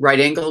are right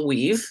angle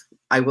weave.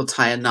 I will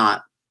tie a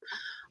knot.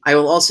 I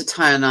will also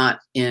tie a knot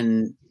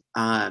in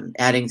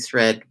adding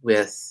thread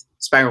with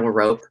spiral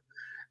rope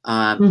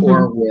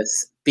or with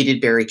beaded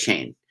berry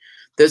chain.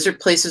 Those are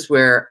places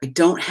where I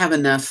don't have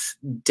enough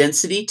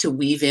density to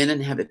weave in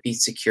and have it be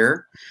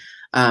secure.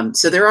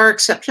 So there are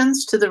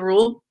exceptions to the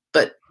rule,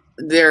 but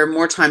there are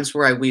more times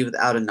where I weave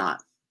without a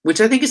knot,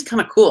 which I think is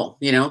kind of cool.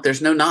 You know,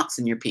 there's no knots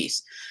in your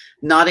piece.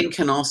 Knotting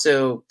can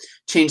also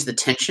change the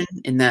tension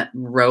in that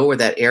row or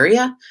that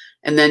area.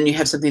 And then you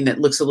have something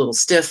that looks a little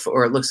stiff,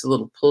 or it looks a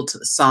little pulled to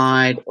the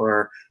side,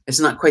 or it's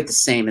not quite the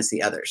same as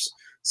the others.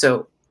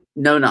 So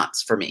no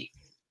knots for me.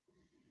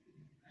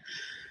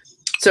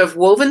 So I've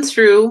woven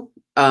through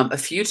a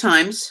few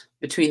times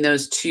between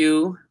those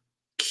two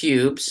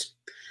cubes.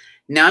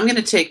 Now I'm going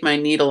to take my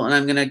needle and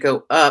I'm going to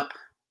go up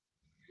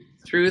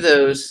through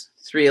those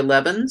 3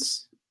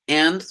 11s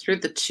and through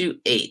the 2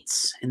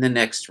 8s in the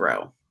next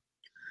row.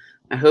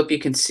 I hope you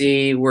can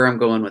see where I'm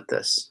going with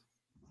this.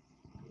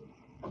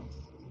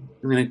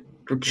 I'm going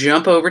to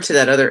jump over to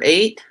that other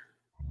 8.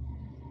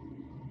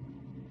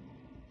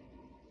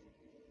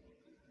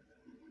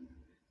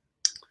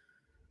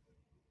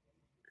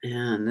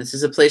 And this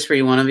is a place where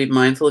you want to be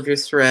mindful of your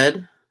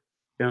thread.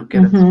 Don't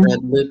get a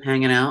thread loop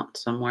hanging out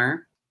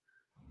somewhere.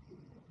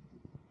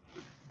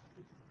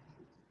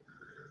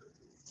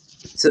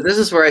 So this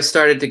is where I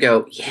started to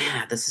go,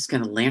 yeah, this is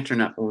going to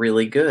lantern up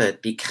really good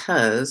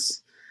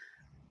because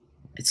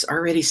it's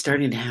already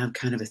starting to have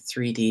kind of a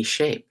 3D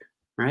shape,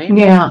 right?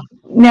 Yeah.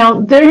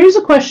 Now, there is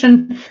a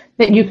question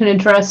that you can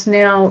address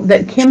now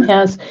that Kim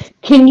has.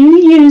 Can you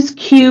use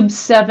cube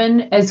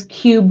 7 as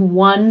cube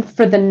 1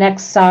 for the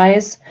next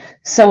size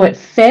so it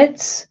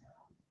fits?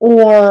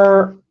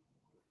 Or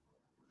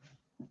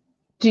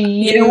do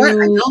you... You know what?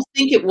 I don't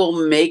think it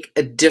will make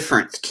a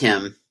difference,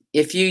 Kim.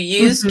 If you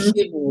use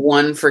cube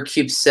 1 for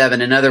cube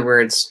 7, in other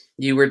words,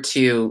 you were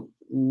to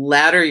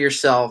ladder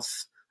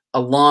yourself a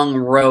long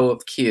row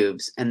of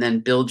cubes and then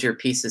build your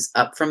pieces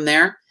up from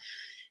there,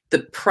 the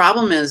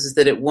problem is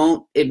that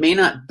it may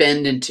not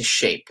bend into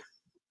shape.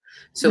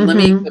 So let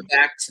me go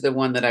back to the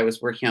one that I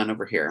was working on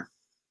over here.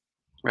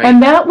 Right?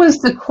 And that was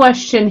the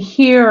question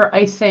here,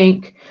 I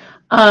think.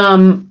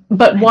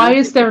 But why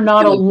is there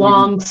not a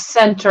long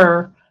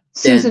center?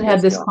 Susan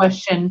had this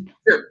question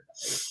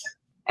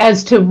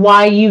as to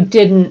why you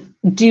didn't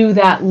do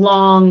that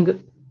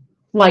long,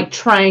 like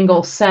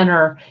triangle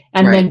center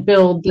and then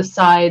build the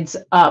sides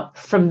up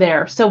from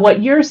there. So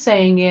what you're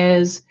saying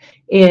is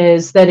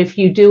that if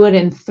you do it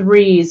in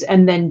 3s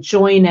and then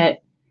join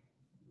it,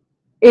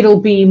 it'll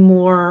be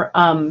more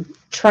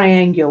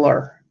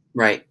triangular.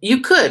 Right.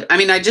 You could. I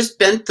mean, I just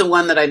bent the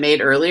one that I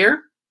made earlier.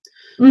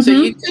 So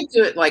you could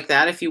do it like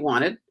that if you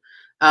wanted.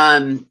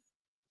 From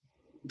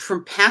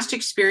past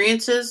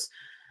experiences,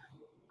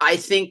 I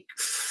think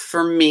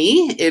for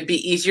me, it'd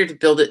be easier to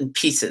build it in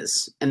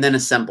pieces and then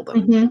assemble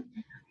them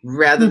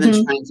rather than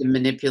trying to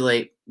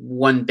manipulate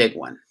one big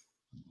one.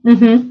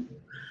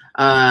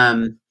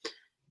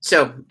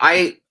 So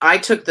I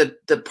took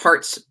the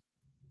parts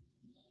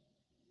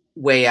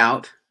way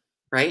out,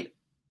 right?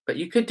 But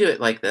you could do it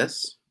like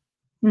this.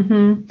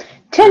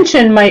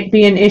 Tension might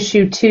be an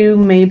issue too,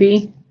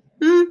 maybe.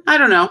 I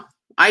don't know.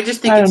 I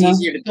just think it's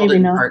easier to build it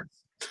in parts.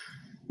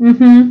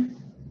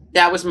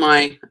 That was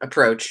my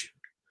approach.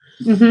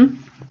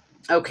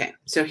 Okay,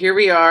 so here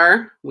we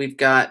are. We've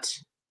got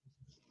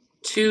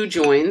 2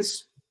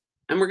 joins,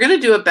 and we're going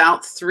to do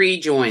about 3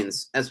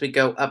 joins as we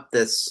go up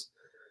this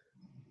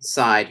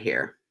side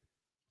here.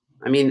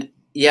 I mean,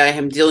 yeah, I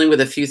am dealing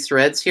with a few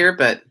threads here,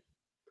 but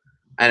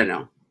I don't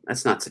know.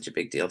 That's not such a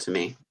big deal to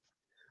me.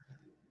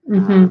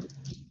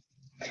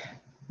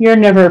 You're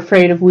never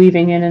afraid of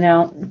weaving in and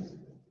out.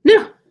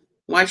 No.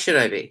 Why should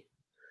I be?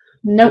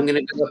 Nope. I'm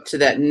going to go up to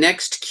that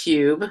next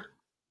cube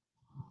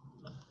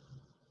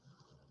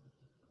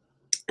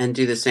and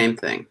do the same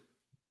thing.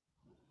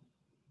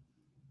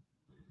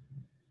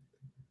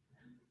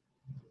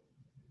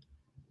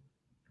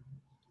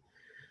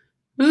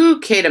 Ooh,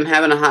 Kate, I'm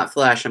having a hot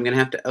flash. I'm going to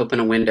have to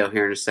open a window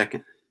here in a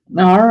second.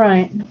 All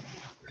right.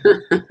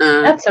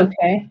 That's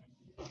okay.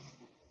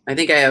 I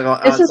think I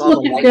have this is all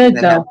looking the lights good,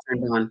 that though.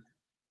 Turned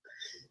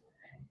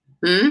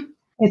on.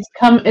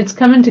 It's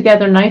coming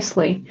together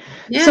nicely.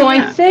 Yeah, so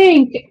I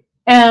think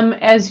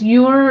as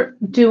you're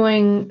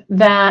doing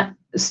that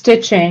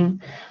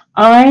stitching,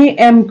 I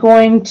am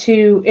going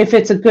to, if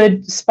it's a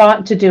good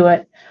spot to do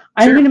it,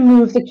 I'm going to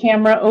move the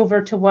camera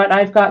over to what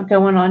I've got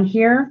going on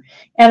here.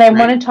 And I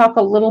want to talk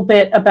a little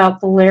bit about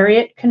the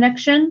lariat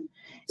connection.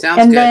 Sounds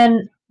good.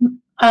 And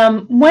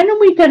then when are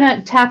we going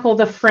to tackle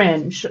the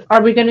fringe?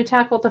 Are we going to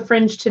tackle the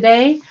fringe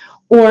today,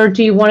 or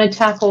do you want to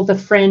tackle the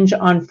fringe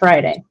on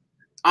Friday?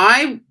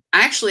 I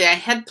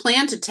had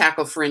planned to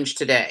tackle fringe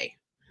today.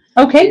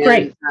 Okay, and,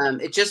 great.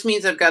 It just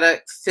means I've got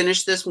to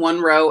finish this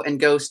one row and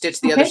go stitch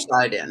the other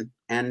side in,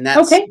 and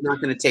that's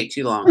not going to take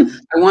too long.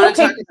 I want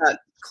to talk about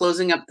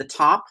closing up the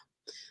top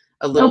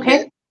a little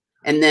bit,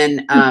 and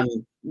then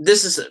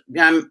this is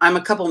I'm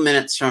a couple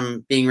minutes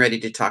from being ready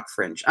to talk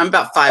fringe. I'm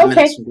about 5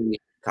 minutes from being ready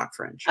to talk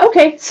fringe.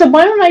 Okay, so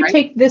why don't I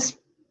take this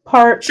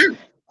part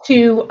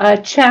to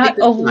chat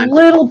a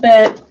little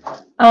bit,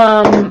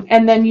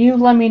 and then you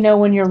let me know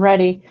when you're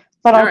ready.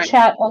 But I'll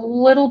chat a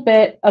little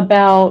bit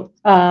about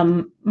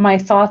my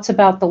thoughts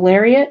about the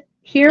lariat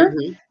here,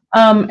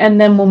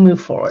 and then we'll move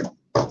forward.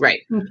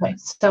 Right. Okay,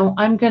 so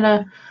I'm going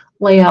to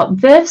lay out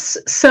this.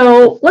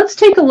 So let's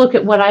take a look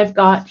at what I've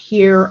got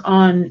here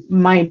on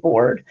my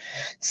board.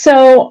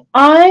 So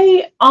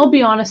I'll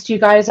be honest, you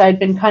guys, I'd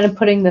been kind of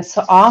putting this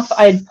off.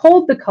 I'd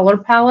pulled the color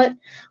palette.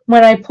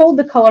 When I pulled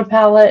the color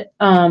palette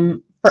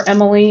for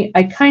Emily,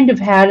 I kind of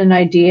had an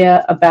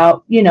idea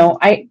about, you know,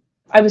 I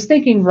was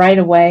thinking right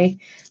away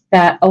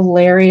that a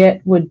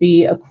lariat would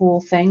be a cool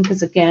thing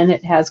because, again,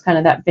 it has kind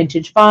of that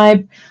vintage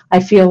vibe.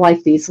 I feel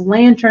like these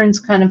lanterns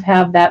kind of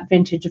have that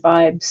vintage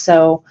vibe.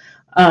 So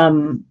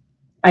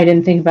I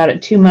didn't think about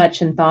it too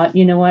much and thought,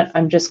 you know what,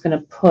 I'm just going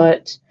to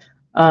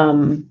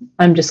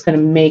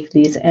make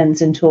these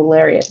ends into a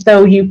lariat.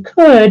 Though you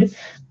could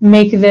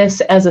make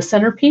this as a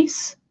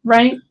centerpiece,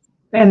 right?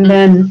 And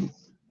then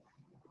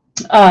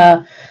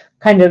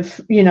kind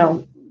of, you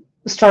know,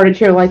 start it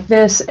here like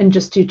this and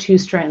just do 2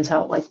 strands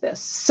out like this.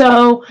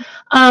 So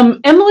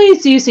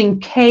Emily's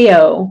using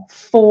KO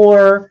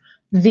for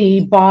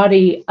the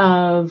body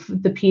of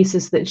the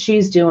pieces that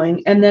she's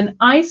doing. And then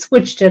I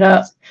switched it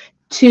up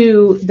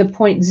to the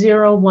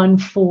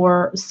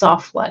 0.014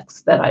 soft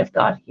flex that I've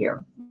got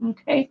here.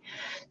 Okay,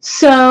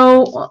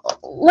 so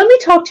let me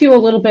talk to you a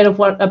little bit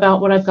about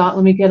what I've got.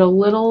 Let me get a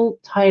little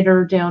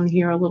tighter down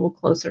here, a little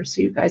closer so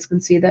you guys can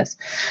see this.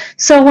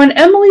 So when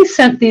Emily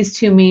sent these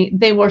to me,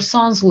 they were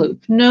sans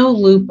loop, no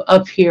loop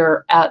up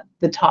here at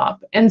the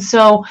top. And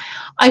so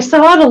I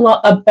thought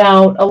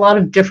about a lot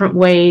of different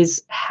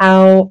ways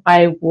how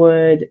I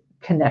would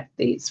connect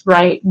these,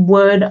 right?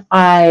 Would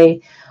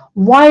I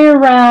wire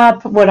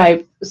wrap? Would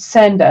I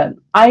send an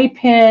eye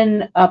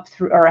pin up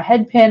through, or a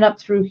head pin up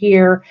through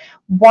here,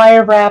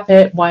 wire wrap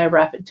it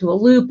to a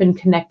loop and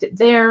connect it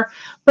there?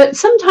 But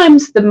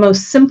sometimes the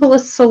most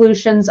simplest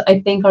solutions,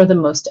 I think, are the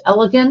most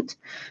elegant.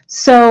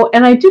 So,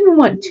 and I didn't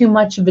want too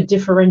much of a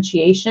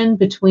differentiation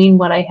between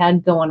what I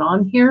had going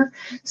on here.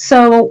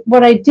 So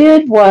what I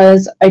did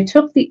was I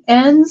took the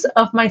ends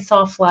of my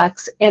soft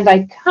flex and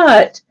I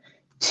cut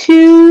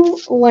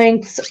 2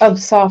 lengths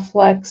of soft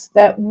flex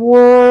that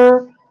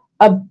were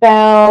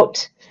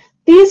about,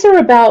 these are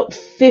about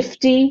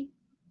 50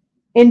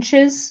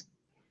 inches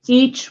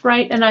each,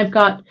 right? And I've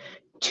got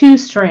 2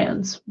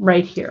 strands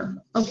right here,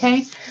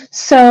 okay?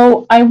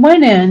 So I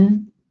went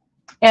in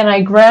and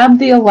I grabbed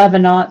the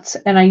 11/0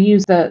 and I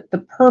used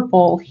the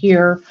purple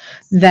here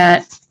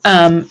that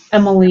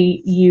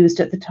Emily used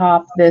at the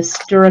top, this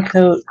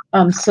Duracoat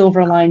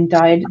Silverline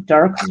dyed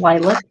dark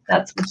lilac.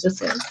 That's what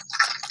this is.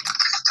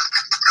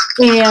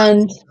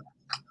 And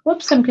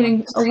whoops, I'm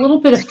getting a little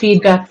bit of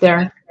feedback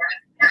there.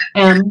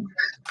 I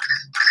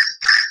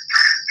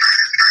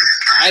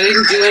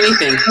didn't do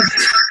anything.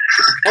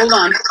 Hold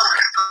on.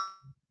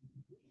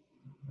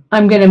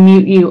 I'm going to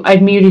mute you.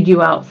 I've muted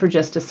you out for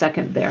just a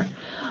second there.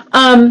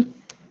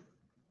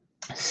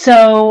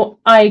 So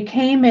I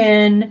came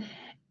in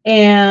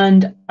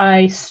and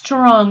I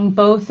strung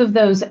both of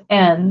those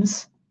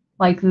ends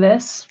like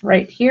this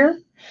right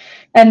here.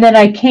 And then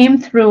I came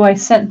through, I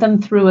sent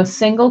them through a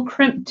single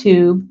crimp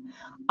tube.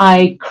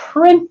 I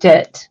crimped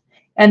it,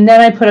 and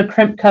then I put a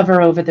crimp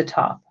cover over the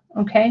top,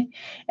 okay?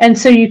 And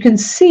so you can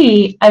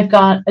see I've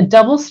got a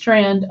double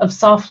strand of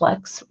soft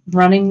flex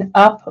running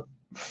up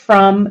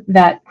from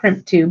that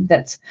crimp tube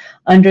that's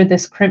under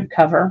this crimp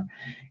cover.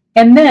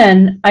 And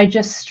then I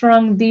just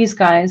strung these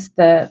guys,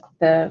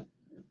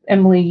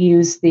 Emily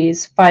used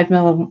these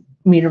 5mm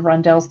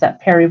rondelles,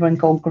 that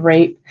periwinkle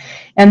grape.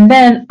 And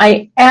then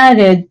I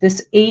added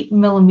this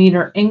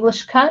 8mm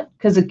English cut,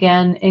 because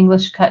again,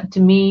 English cut to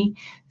me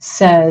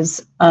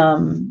says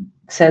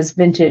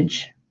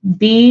vintage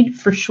bead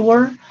for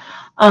sure.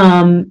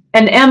 And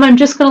Em, I'm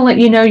just going to let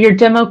you know your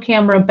demo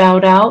camera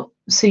bowed out,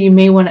 so you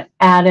may want to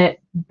add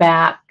it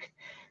back.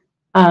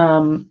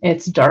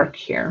 It's dark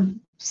here,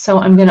 so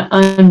I'm going to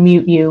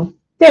unmute you.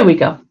 There we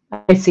go.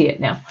 I see it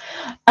now.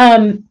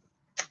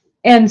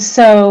 And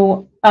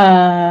so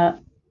I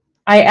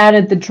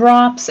added the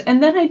drops,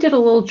 and then I did a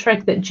little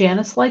trick that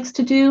Janice likes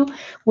to do,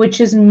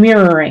 which is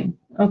mirroring.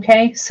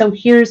 Okay, so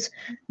here's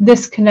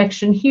this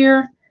connection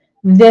here,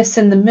 this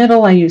in the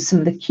middle. I used some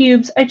of the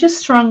cubes. I just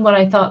strung what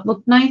I thought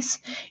looked nice,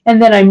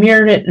 and then I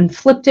mirrored it and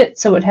flipped it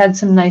so it had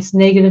some nice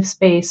negative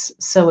space,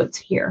 so it's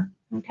here.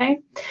 Okay,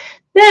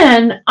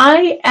 then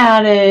I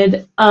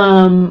added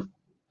a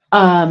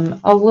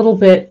little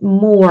bit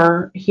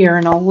more here,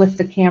 and I'll lift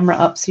the camera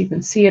up so you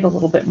can see it a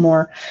little bit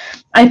more.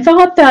 I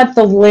thought that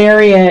the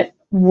lariat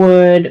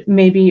would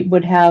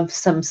have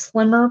some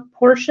slimmer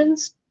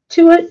portions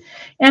to it,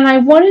 and I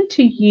wanted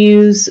to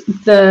use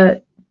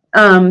the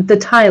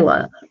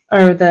Tyla,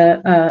 or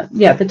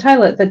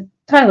the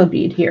Tyla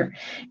bead here,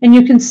 and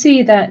you can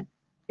see that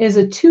is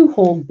a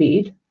 2-hole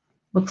bead,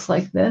 looks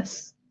like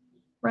this,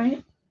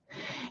 right?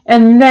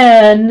 And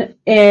then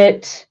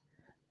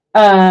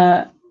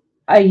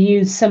I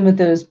used some of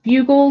those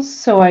bugles,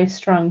 so I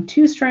strung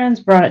 2 strands,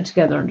 brought it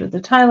together under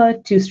the Tyla,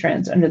 2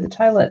 strands under the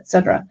Tyla,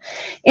 etc.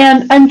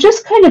 And I'm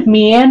just kind of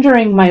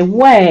meandering my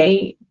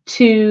way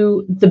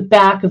to the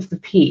back of the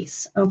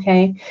piece,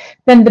 okay?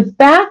 Then the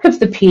back of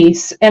the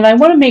piece, and I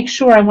want to make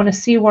sure, I want to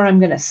see where I'm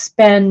going to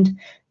spend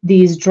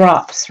these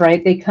drops,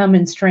 right? They come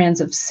in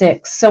strands of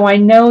 6. So I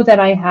know that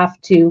I have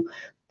to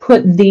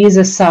put these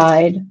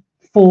aside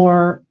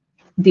for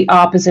the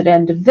opposite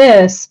end of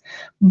this,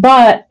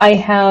 but I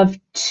have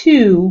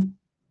 2,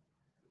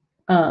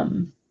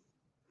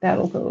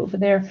 that'll go over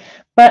there,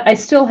 but I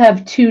still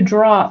have 2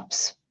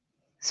 drops.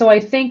 So I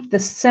think the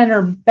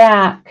center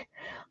back,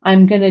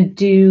 I'm going to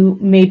do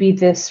maybe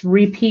this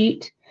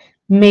repeat,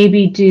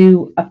 maybe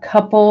do a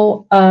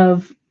couple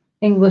of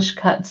English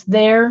cuts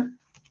there,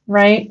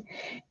 right?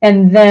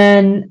 And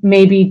then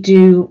maybe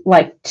do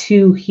like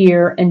 2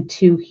 here and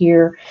 2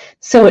 here.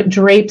 So it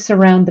drapes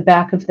around the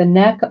back of the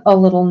neck a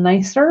little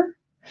nicer.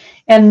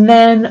 And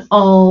then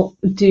I'll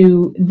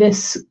do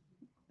this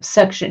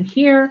section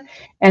here,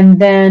 and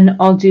then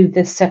I'll do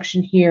this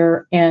section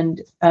here,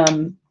 and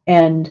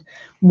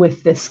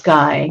with this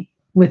guy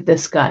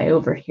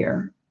over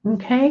here.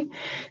 Okay,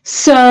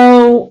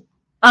 so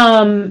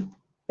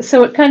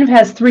so it kind of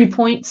has 3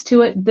 points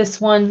to it.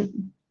 This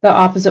one, the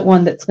opposite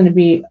one that's going to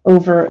be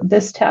over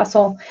this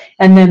tassel,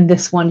 and then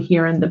this one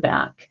here in the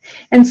back.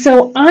 And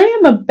so I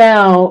am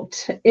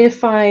about,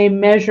 if I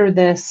measure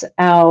this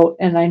out,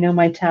 and I know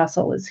my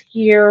tassel is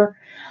here,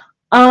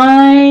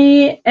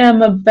 I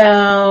am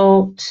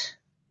about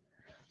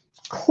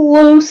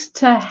close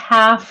to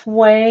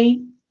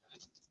halfway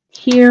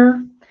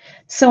here.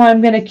 So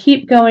I'm going to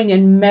keep going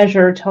and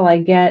measure till I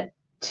get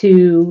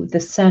to the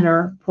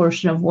center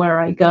portion of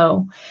where I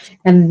go.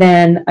 And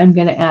then I'm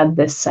going to add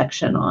this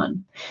section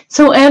on.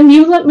 So Em,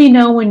 you let me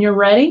know when you're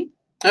ready.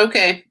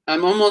 Okay,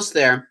 I'm almost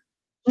there.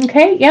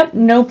 Okay, yep,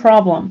 no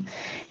problem.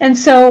 And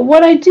so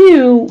what I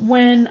do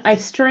when I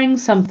string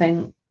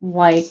something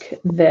like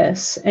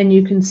this, and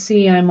you can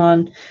see I'm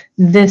on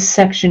this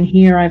section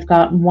here, I've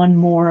got one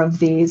more of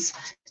these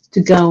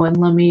to go, and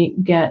let me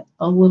get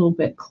a little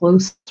bit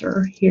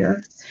closer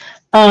here.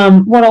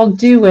 What I'll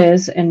do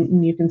is,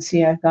 and you can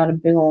see I've got a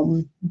big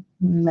old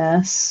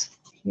mess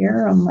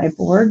here on my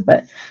board,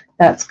 but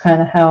that's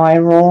kind of how I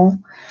roll.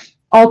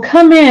 I'll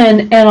come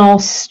in and I'll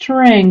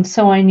string,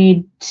 so I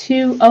need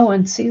 2, oh,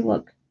 and see,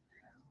 look,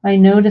 I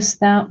noticed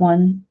that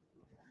one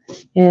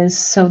is,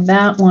 so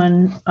that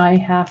one I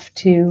have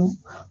to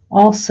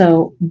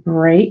also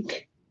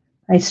break.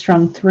 I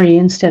strung 3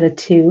 instead of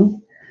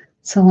 2.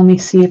 So let me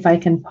see if I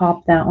can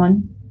pop that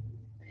one.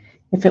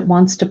 If it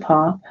wants to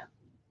pop.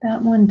 That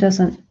one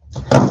doesn't,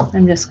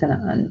 I'm just going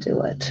to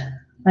undo it.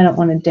 I don't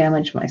want to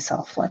damage my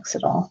self flex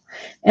at all.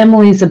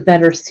 Emily's a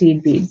better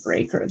seed bead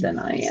breaker than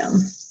I am.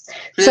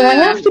 So I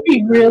have to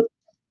be real.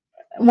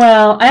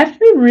 Well, I have to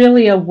be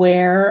really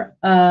aware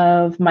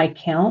of my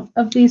count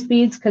of these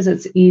beads because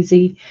it's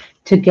easy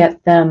to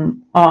get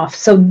them off.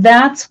 So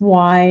that's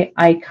why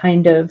I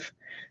kind of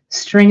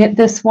string it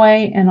this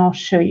way, and I'll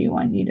show you.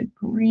 I need a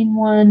green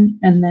one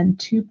and then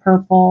 2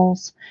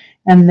 purples,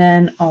 and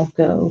then I'll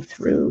go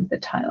through the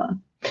Tyla.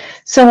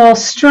 So I'll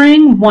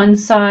string one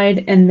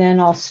side, and then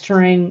I'll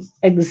string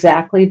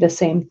exactly the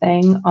same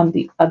thing on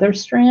the other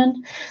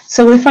strand.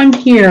 So if I'm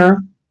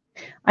here,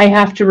 I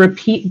have to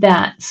repeat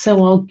that.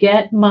 So I'll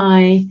get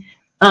my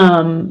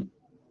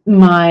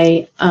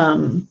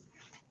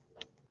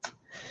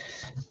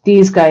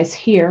these guys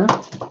here,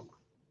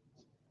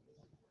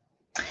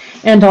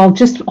 and I'll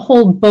just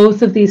hold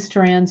both of these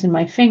strands in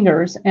my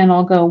fingers, and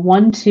I'll go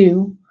 1,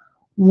 2,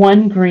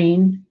 1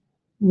 green,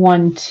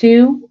 1,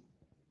 2,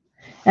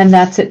 and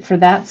that's it for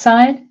that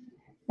side.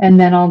 And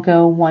then I'll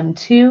go 1,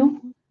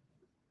 2,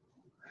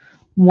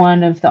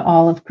 1 of the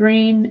olive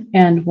green,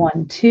 and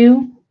 1,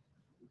 2.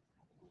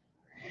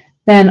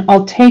 Then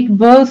I'll take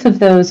both of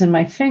those in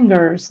my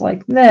fingers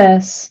like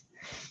this,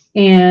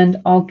 and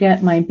I'll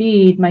get my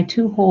bead, my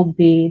 2-hole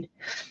bead.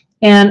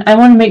 And I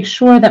want to make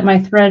sure that my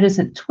thread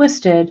isn't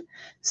twisted,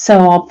 so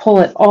I'll pull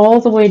it all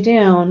the way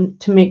down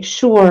to make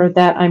sure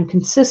that I'm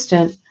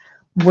consistent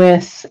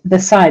with the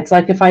sides.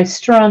 Like if I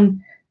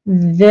strung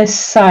this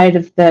side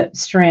of the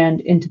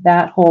strand into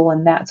that hole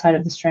and that side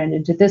of the strand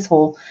into this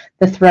hole,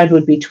 the thread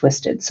would be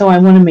twisted. So I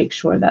want to make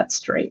sure that's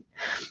straight.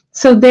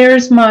 So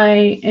there's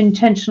my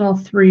intentional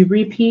 3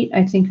 repeat.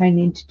 I think I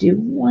need to do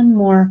one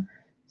more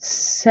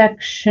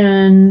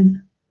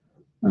section.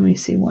 Let me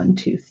see, 1,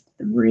 2,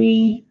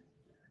 3.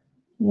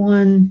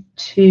 1,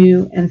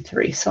 2, and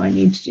 3. So I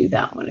need to do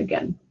that one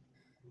again.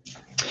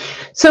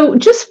 So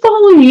just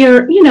follow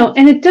your,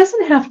 and it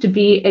doesn't have to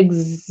be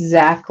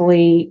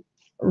exactly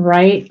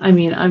right. I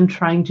mean, I'm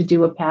trying to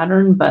do a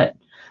pattern, but,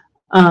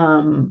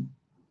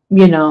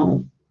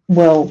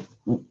 we'll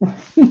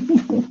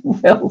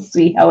we'll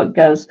see how it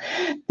goes.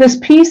 This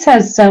piece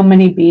has so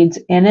many beads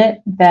in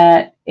it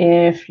that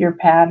if your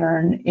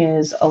pattern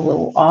is a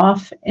little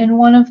off in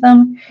one of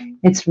them,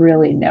 it's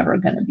really never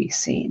going to be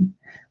seen.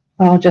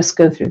 I'll just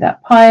go through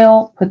that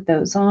pile, put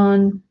those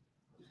on,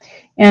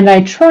 and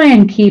I try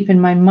and keep in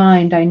my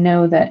mind, I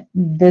know that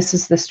this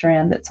is the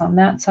strand that's on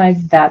that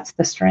side, that's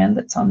the strand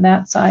that's on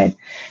that side,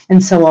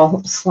 and so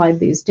I'll slide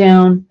these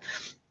down.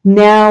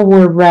 Now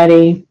we're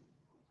ready.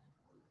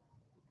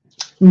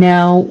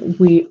 Now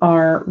we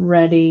are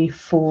ready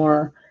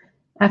for,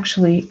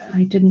 actually,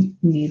 I didn't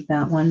need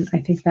that one. I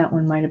think that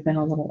one might have been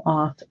a little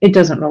off. It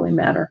doesn't really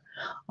matter.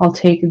 I'll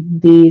take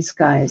these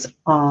guys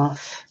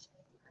off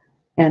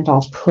and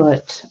I'll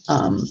put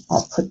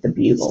the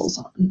bugles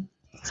on.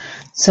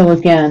 So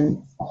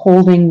again,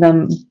 holding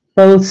them,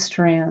 both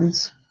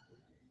strands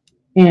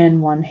in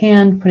one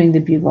hand, putting the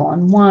bugle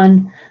on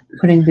one,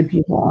 putting the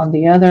bugle on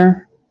the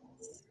other,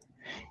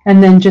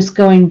 and then just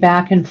going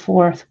back and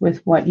forth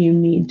with what you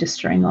need to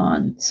string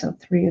on. So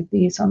 3 of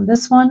these on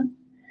this one,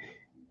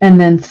 and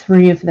then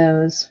 3 of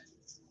those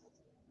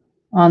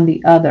on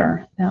the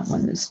other. That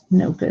one is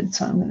no good,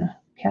 so I'm going to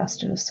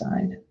cast it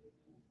aside.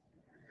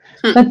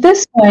 But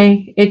this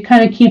way, it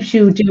kind of keeps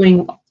you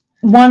doing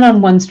one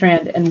on one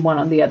strand and one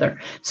on the other.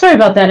 Sorry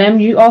about that, Em.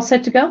 You all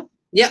set to go?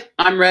 Yep,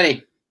 I'm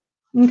ready.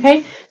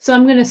 Okay, so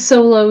I'm going to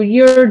solo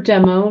your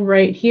demo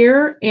right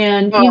here.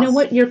 And you know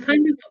what?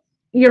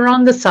 You're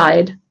on the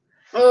side.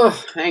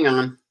 Oh, hang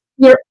on.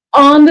 You're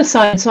on the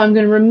side, so I'm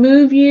going to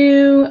remove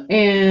you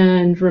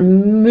and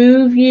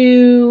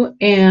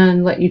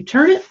let you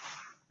turn it.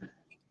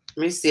 Let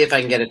me see if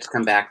I can get it to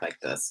come back like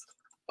this.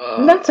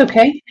 That's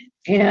okay.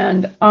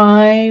 And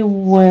I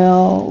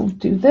will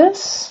do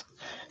this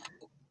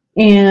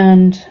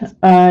and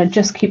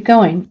just keep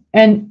going.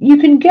 And you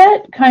can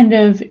get kind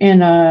of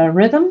in a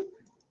rhythm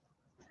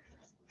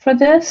for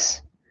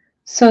this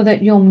so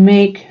that you'll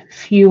make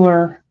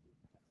fewer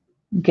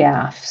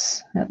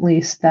gaffes. At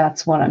least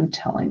that's what I'm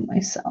telling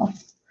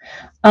myself.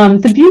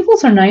 The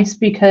bugles are nice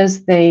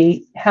because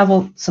they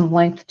have some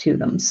length to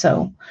them,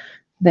 so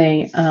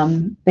they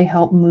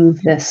help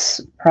move this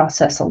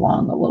process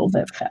along a little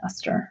bit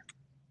faster.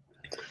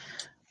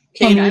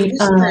 Kate, I'm just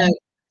going to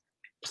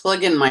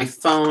plug in my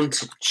phone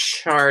to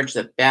charge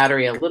the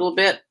battery a little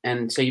bit,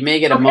 and so you may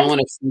get a moment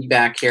of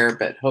feedback here,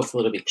 but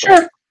hopefully it'll be quick.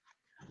 Sure.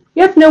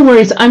 Yep, no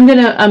worries. I'm going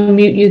to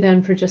unmute you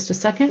then for just a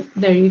second.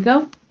 There you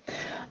go.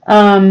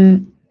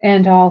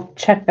 And I'll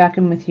check back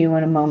in with you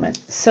in a moment.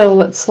 So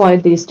let's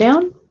slide these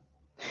down.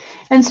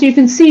 And so you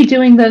can see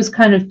doing those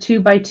kind of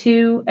 2 by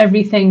 2,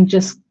 everything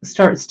just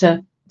starts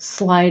to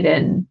slide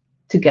in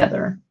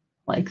together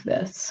like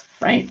this,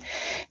 right?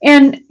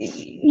 And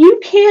you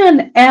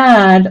can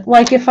add,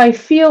 like if I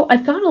feel,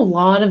 I've got a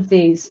lot of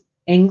these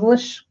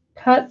English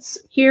cuts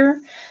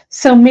here.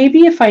 So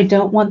maybe if I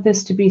don't want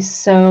this to be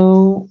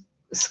so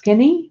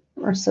skinny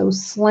or so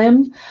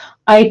slim,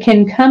 I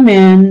can come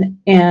in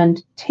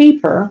and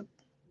taper.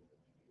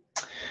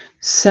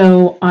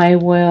 So I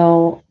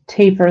will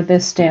taper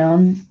this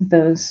down,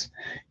 those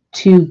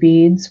 2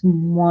 beads,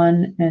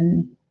 1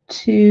 and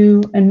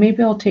 2, and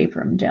maybe I'll taper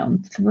them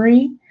down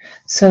 3.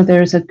 So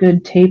there's a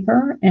good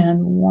taper,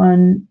 and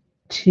 1,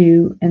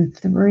 2, and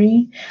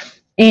 3.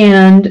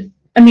 And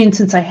I mean,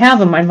 since I have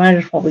them, I might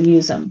as well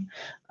use them.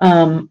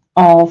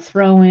 I'll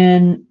throw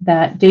in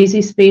that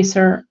daisy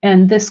spacer,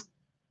 and this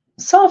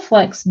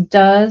Sawflex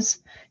does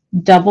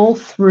double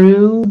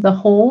through the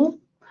hole.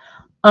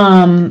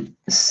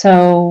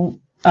 So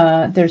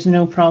there's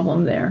no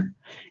problem there.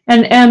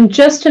 And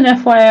just an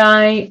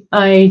FYI,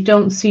 I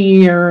don't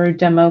see your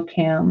demo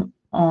cam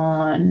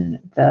on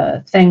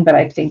the thing, but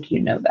I think you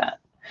know that.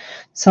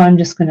 So I'm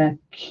just going to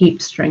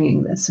keep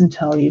stringing this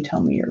until you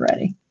tell me you're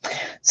ready.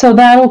 So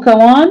that'll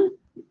go on.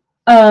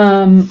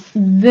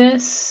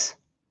 This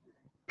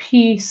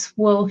piece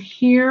will be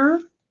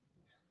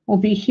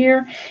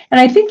here.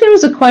 And I think there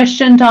was a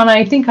question, Donna,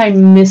 I think I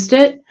missed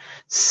it.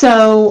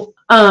 So,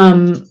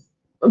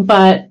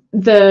 but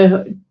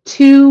the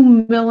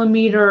 2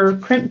 millimeter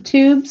crimp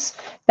tubes,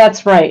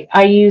 that's right.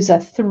 I use a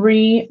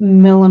 3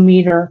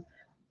 millimeter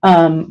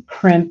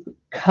crimp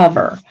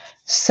cover.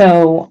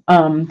 So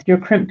your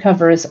crimp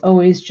cover is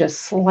always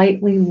just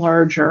slightly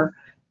larger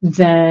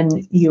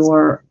than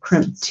your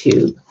crimp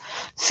tube.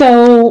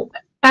 So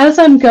as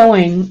I'm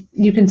going,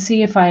 you can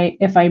see if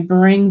I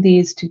bring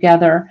these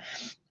together,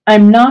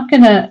 I'm not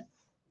going to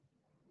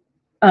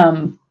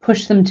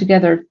push them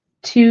together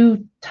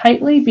too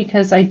tightly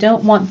because I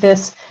don't want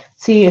this.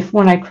 See, if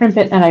when I crimp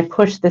it and I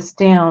push this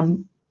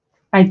down,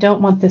 I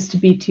don't want this to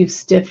be too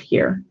stiff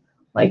here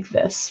like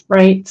this,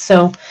 right?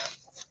 So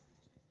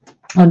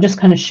I'll just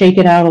kind of shake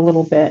it out a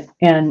little bit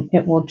and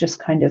it will just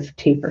kind of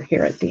taper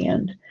here at the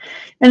end.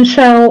 And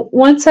so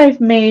once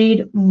I've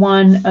made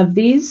one of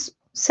these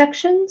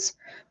sections,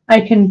 I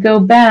can go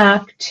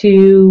back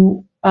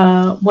to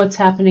what's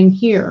happening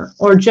here,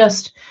 or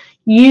just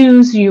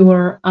use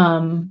your,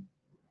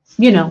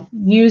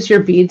 use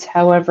your beads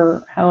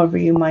however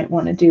you might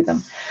want to do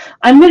them.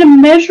 I'm going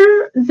to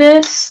measure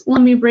this.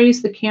 Let me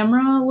raise the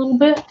camera a little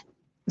bit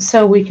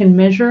so we can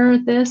measure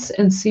this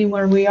and see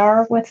where we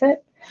are with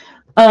it.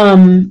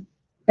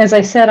 As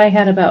I said, I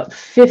had about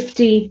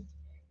 50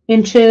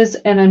 inches,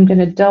 and I'm going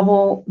to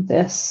double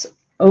this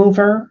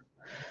over.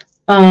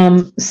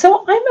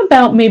 So I'm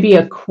about maybe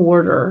a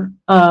quarter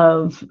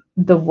of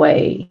the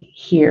way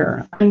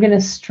here. I'm going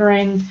to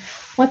string,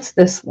 what's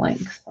this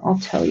length? I'll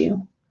tell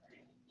you.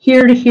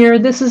 Here to here,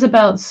 this is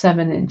about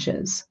 7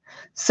 inches.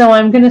 So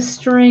I'm going to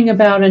string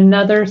about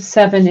another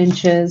 7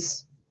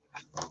 inches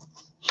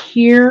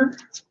here,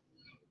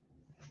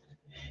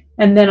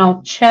 and then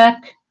I'll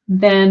check,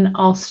 then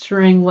I'll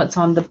string what's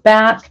on the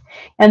back,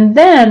 and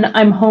then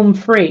I'm home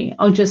free.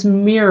 I'll just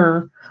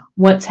mirror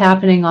what's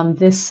happening on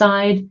this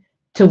side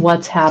to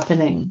what's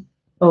happening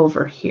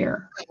over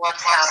here.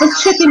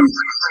 Let's check in.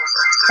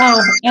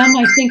 Oh, Em,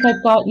 I think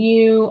I've got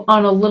you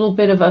on a little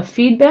bit of a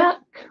feedback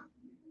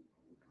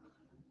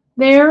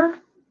there.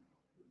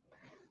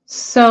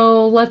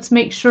 So let's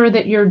make sure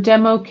that your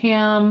demo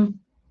cam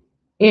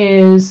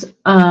is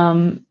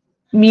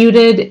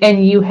muted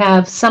and you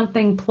have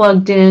something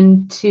plugged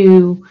in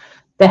to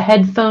the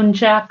headphone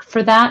jack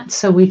for that,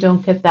 so we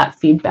don't get that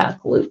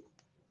feedback loop.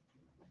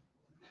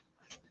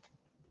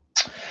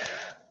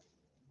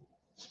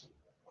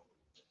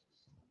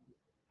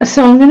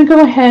 So I'm going to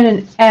go ahead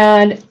and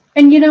add,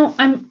 and you know,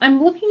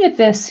 I'm looking at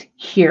this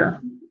here,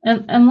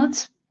 and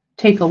let's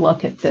take a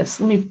look at this.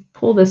 Let me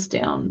pull this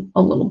down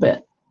a little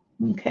bit.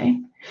 Okay.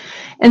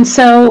 And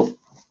so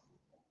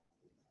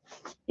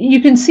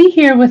you can see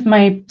here with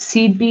my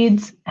seed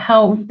beads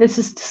how this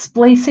is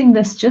displacing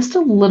this just a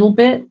little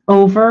bit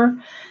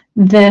over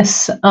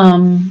this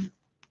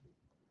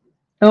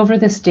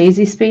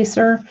daisy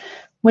spacer,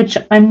 which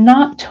I'm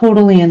not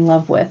totally in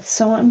love with.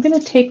 So I'm going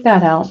to take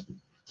that out,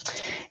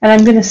 and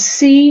I'm going to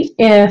see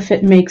if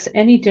it makes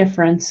any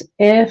difference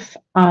if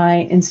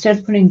I, instead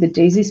of putting the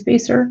daisy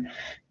spacer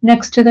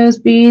next to those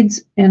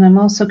beads, and I'm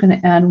also going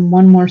to add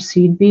one more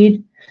seed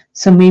bead,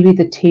 so maybe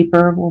the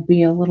taper will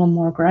be a little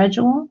more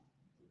gradual.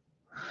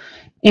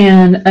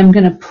 And I'm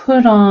going to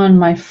put on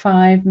my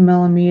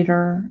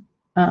 5mm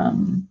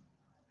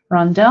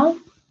rondelle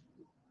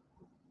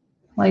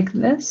like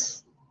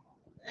this.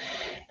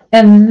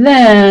 And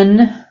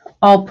then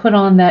I'll put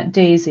on that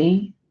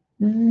daisy.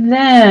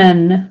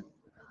 Then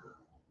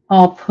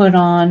I'll put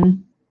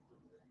on,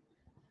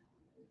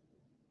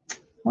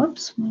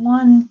 whoops,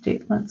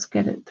 let's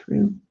get it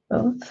through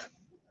both.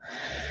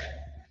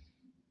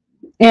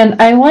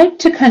 And I like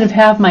to kind of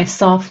have my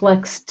soft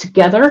flex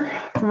together,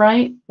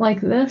 right,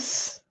 like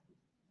this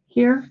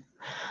here.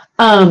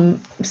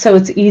 So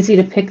it's easy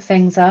to pick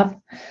things up.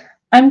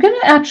 I'm going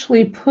to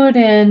actually put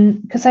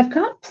in, because I've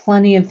got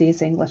plenty of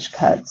these English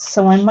cuts,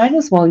 so I might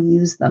as well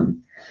use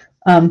them.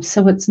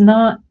 So it's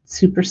not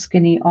super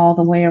skinny all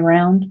the way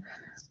around.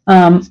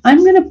 I'm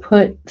going to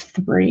put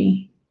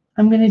 3.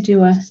 I'm going to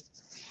do a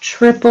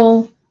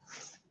triple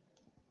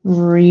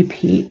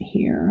repeat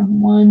here.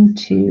 1,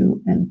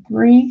 2, and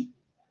 3.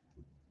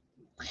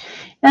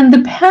 And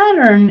the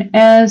pattern,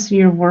 as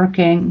you're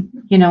working,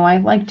 you know, I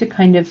like to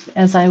kind of,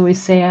 as I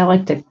always say, I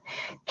like to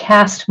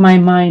cast my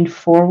mind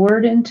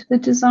forward into the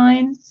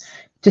design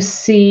to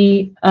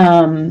see,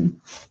 you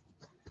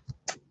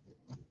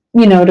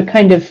know, to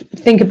kind of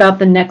think about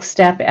the next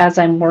step as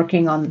I'm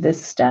working on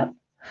this step.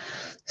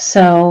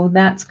 So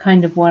that's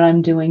kind of what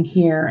I'm doing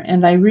here.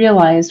 And I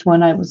realized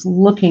when I was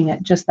looking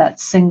at just that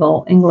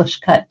single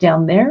English cut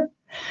down there,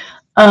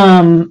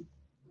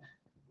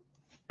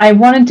 I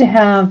wanted to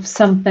have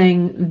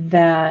something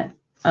that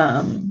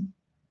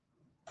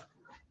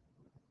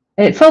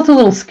it felt a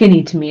little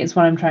skinny to me is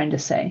what I'm trying to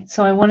say.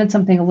 So I wanted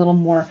something a little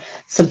more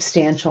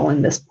substantial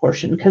in this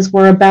portion because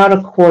we're about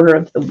a quarter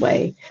of the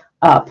way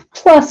up.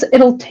 Plus,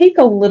 it'll take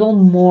a little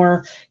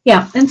more,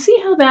 yeah, and see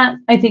how that,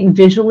 I think,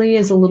 visually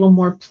is a little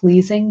more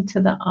pleasing to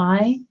the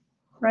eye,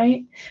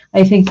 right?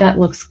 I think that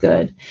looks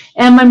good.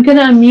 Em, I'm going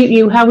to unmute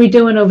you. How are we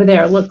doing over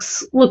there?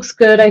 Looks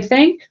good, I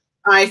think.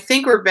 I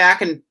think we're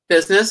back in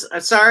business.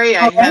 Sorry,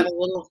 I had a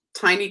little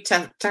tiny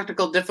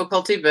technical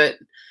difficulty, but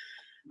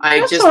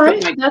I just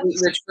put my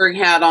Richburg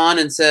hat on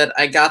and said,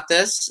 I got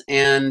this.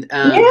 And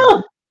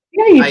yeah,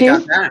 you do.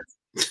 Got that.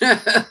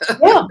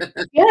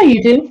 yeah,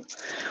 you do.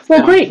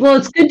 Well, great. Well,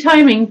 it's good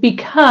timing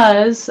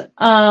because,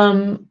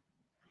 and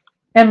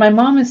my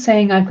mom is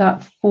saying I've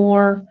got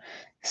 4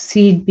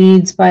 seed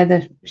beads by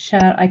the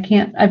shadow.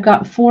 I've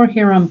got 4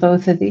 here on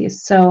both of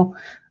these. So,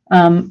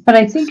 but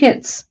I think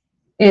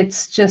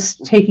it's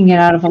just taking it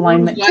out of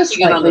alignment just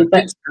slightly,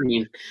 but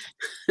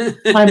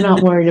I'm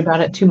not worried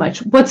about it too much.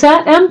 What's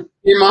that, Em?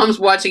 Your mom's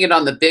watching it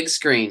on the big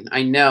screen.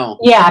 I know.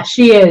 Yeah,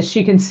 she is.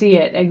 She can see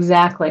it.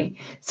 Exactly.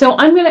 So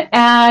I'm going to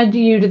add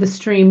you to the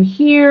stream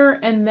here,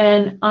 and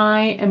then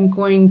I am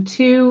going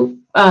to,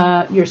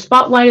 you're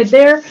spotlighted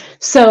there.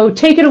 So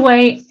take it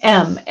away,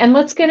 Em. And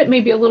let's get it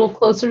maybe a little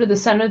closer to the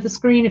center of the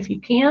screen if you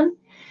can,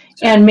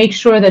 and make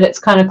sure that it's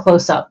kind of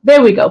close up.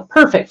 There we go.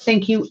 Perfect.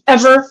 Thank you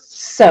ever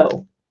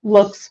so.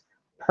 Looks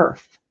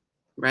perf.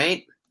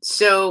 Right.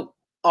 So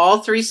all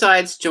 3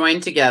 sides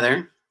join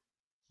together,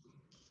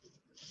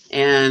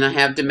 and I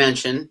have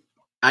dimension.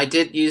 I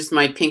did use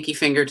my pinky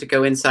finger to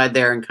go inside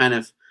there and kind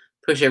of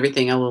push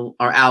everything a little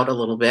or out a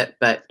little bit,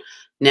 but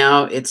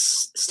now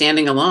it's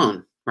standing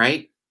alone,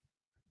 right?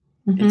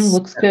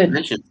 Looks good.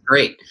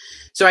 Great.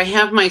 So I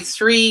have my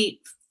 3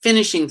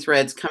 finishing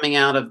threads coming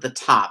out of the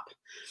top.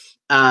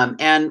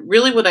 And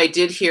really what I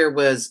did here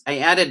was I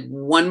added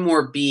one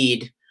more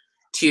bead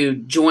to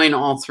join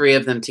all 3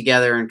 of them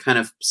together and kind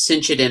of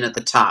cinch it in at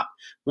the top.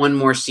 One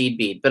more seed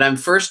bead. But I'm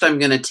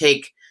going to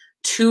take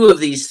 2 of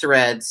these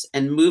threads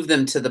and move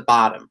them to the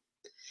bottom.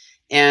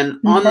 And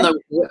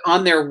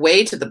on their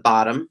way to the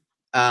bottom,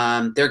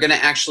 they're going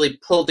to actually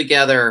pull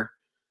together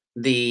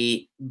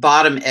the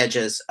bottom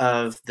edges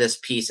of this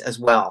piece as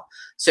well.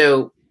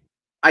 So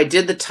I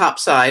did the top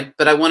side,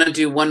 but I want to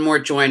do one more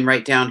join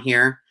right down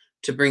here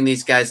to bring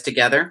these guys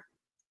together.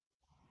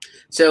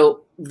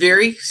 So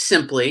very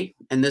simply,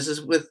 and this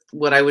is with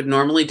what I would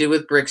normally do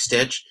with brick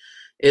stitch,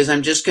 is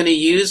I'm just going to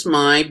use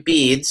my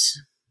beads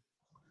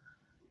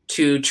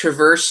to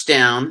traverse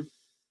down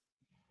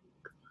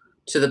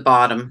to the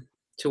bottom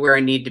to where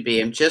I need to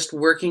be. I'm just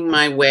working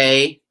my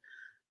way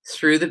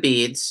through the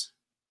beads.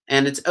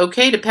 And it's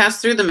okay to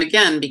pass through them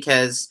again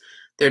because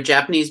they're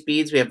Japanese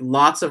beads. We have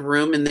lots of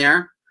room in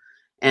there.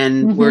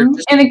 And we're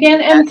just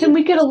and can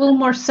we get a little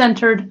more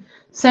center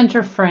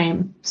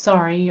frame?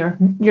 Sorry,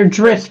 you're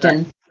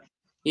drifting.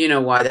 You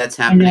know why that's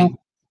happening.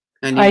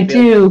 I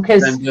do,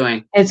 because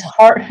it's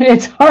hard.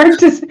 It's hard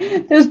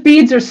to. Those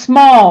beads are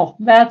small.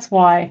 That's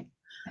why.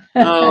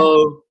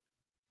 Oh,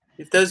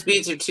 if those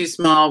beads are too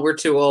small, we're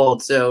too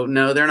old. So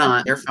no, they're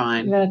not. They're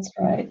fine. That's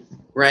right.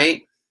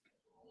 Right.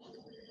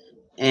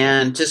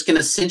 And just going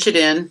to cinch it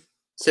in.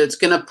 So it's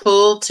going to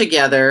pull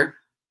together.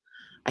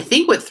 I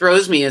think what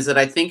throws me is that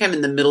I think I'm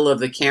in the middle of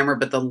the camera,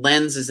 but the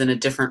lens is in a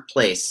different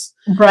place.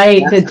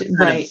 Right.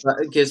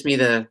 It gives me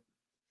the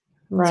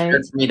right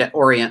for me to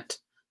orient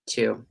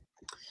to.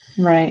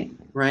 Right.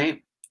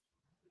 Right.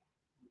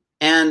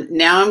 And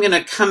now I'm going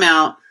to come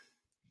out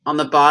on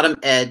the bottom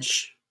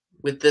edge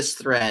with this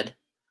thread,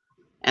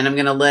 and I'm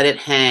going to let it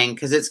hang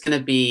because it's going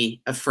to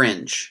be a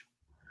fringe.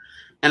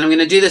 And I'm going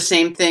to do the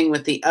same thing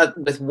with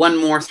with one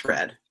more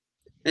thread.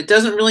 It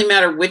doesn't really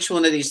matter which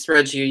one of these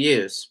threads you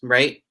use,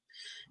 right?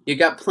 You've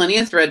got plenty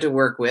of thread to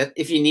work with.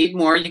 If you need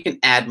more, you can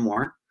add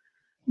more.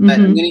 But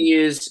I'm going to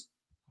use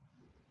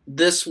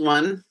this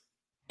one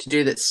to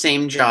do that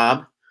same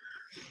job.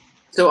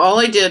 So all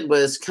I did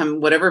was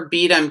whatever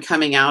bead I'm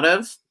coming out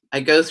of, I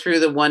go through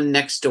the one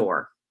next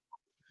door.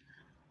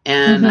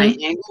 And I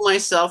angle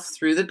myself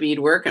through the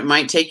beadwork. It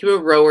might take you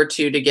a row or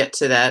two to get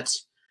to that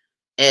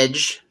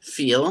edge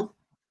feel.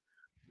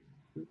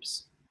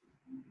 Oops.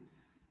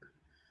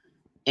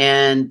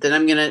 And then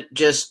I'm going to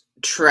just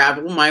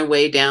travel my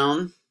way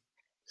down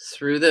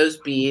through those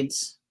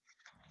beads,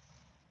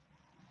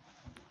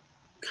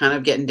 kind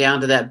of getting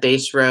down to that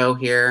base row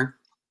here.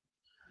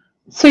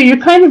 So you're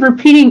kind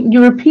of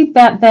you repeat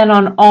that then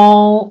on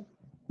all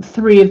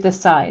 3 of the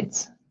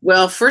sides.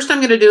 Well, first I'm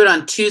going to do it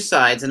on 2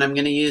 sides, and I'm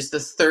going to use the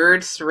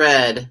 3rd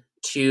thread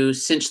to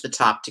cinch the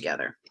top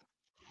together.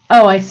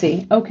 Oh, I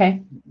see.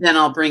 Okay. Then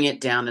I'll bring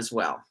it down as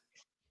well.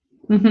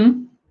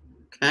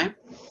 Okay.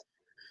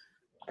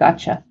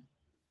 Gotcha.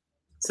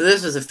 So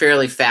this is a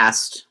fairly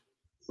fast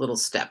little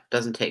step.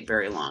 Doesn't take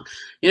very long.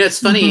 You know, it's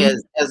funny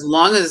is as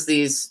long as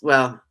these,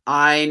 well,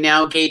 I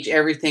now gauge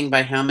everything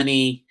by how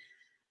many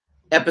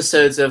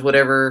episodes of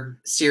whatever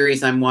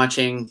series I'm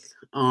watching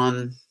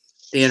on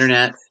the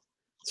internet.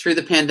 Through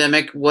the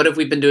pandemic, what have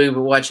we been doing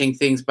but watching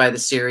things by the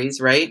series,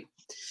 right?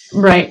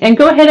 Right. And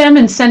go ahead, Em,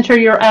 and center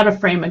your out of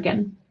frame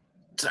again.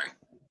 Sorry.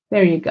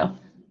 There you go.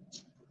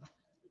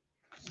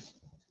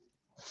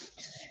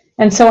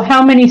 And so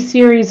how many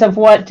series of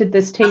what did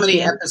this take you? How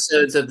many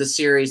episodes of the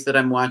series that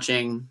I'm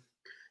watching?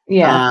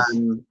 Yeah.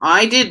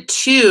 I did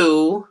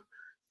 2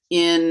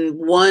 in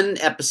one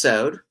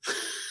episode.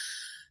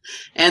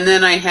 And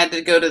then I had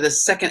to go to the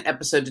 2nd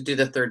episode to do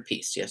the 3rd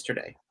piece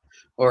yesterday.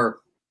 Or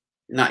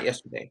not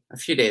yesterday, a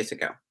few days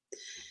ago,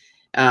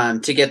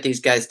 to get these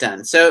guys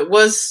done. So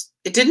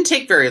it didn't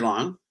take very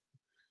long.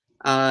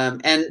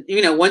 And,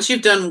 you know, once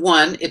you've done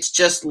one, it's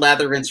just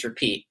lather, rinse,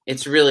 repeat.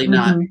 It's really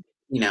not,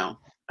 you know,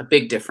 a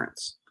big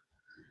difference.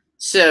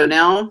 So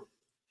now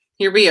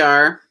here we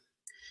are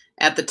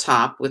at the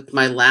top with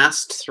my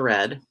last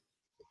thread.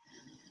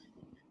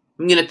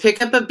 I'm going to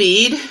pick up a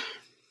bead.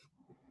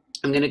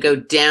 I'm going to go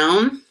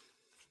down,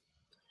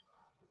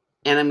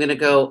 and I'm going to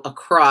go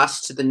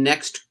across to the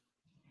next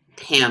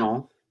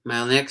panel,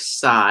 my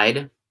next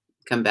side,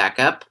 come back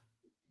up.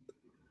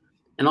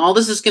 And all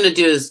this is going to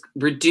do is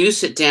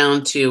reduce it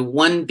down to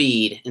 1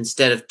 bead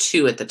instead of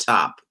 2 at the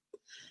top.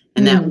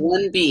 And that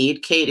 1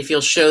 bead, Kate, if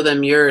you'll show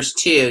them yours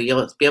too,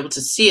 you'll be able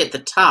to see at the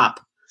top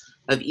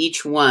of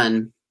each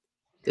one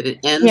that it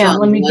ends on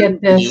let me 1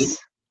 get this. bead.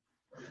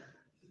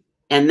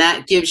 And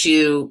that gives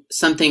you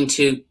something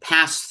to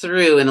pass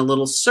through in a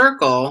little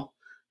circle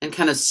and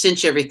kind of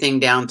cinch everything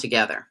down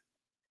together.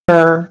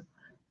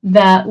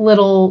 That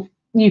little,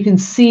 you can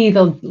see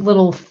the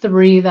little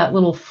 3, that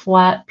little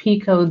flat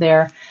picot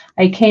there.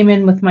 I came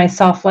in with my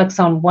soft flex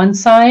on one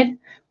side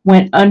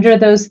went under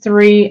those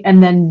 3,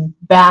 and then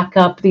back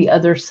up the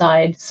other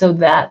side. So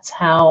that's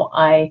how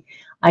I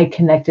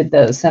connected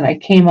those. And I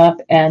came up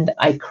and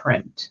I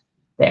crimped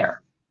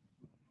there,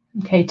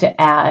 okay,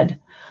 to add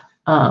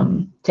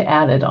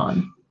it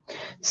on.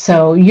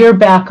 So you're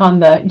back on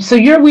the, so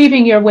you're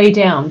weaving your way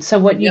down. So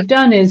what you've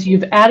done is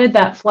you've added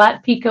that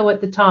flat picot at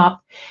the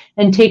top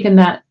and taken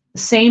that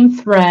same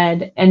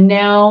thread, and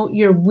now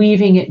you're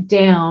weaving it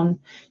down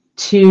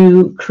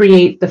to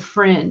create the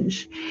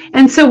fringe.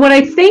 And so what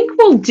I think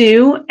we'll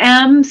do,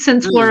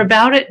 since we're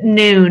about at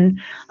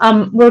noon,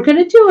 we're going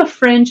to do a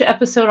fringe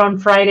episode on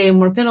Friday,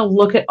 and we're going to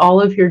look at all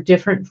of your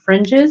different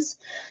fringes.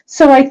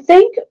 So I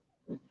think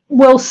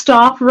we'll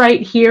stop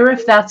right here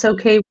if that's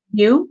okay with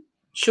you.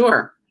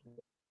 Sure.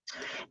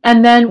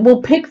 And then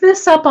we'll pick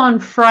this up on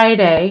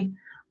Friday,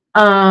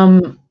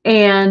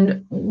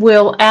 and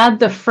we'll add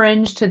the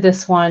fringe to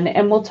this one,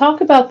 and we'll talk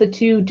about the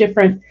 2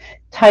 different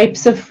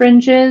types of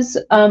fringes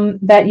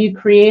that you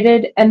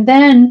created. And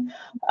then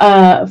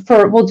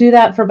we'll do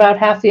that for about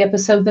half the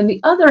episode. Then the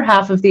other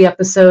half of the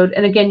episode,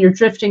 and again, you're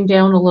drifting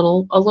down a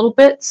little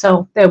bit,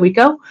 so there we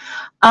go.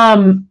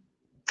 And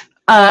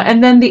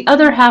then the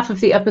other half of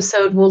the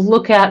episode, we'll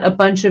look at a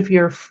bunch of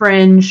your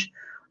fringe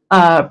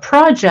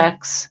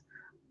projects,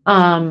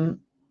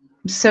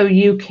 so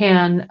you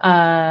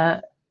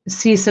can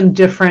see some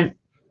different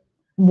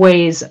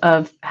ways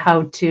of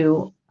how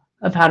to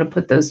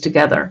put those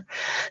together.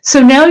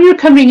 So now you're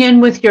coming in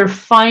with your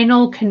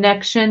final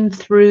connection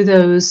through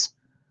those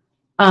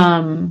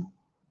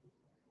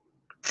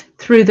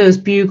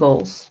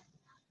bugles.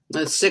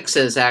 The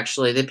 6s,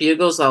 actually. The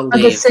bugles I'll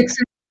leave. Oh, the 6s.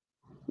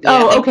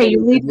 Yeah, oh, okay.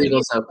 You leave the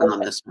bugles open on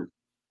this one.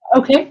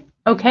 Okay.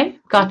 Okay.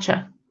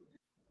 Gotcha.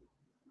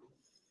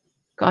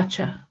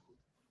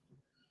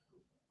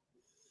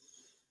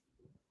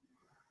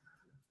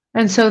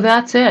 And so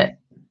that's it.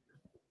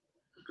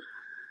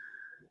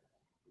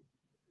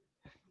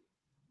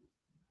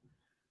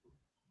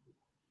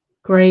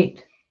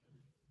 Great.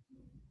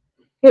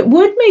 It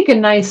would make a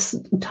nice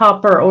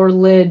topper or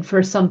lid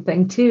for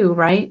something too,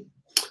 right?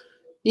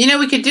 You know,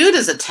 we could do it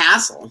as a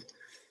tassel.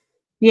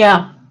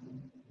 Yeah.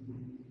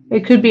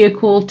 It could be a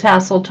cool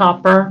tassel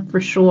topper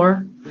for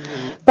sure.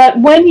 But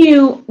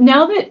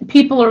now that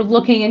people are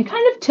looking, and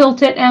kind of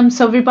tilt it,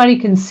 so everybody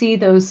can see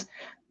those,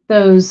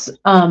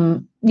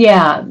 the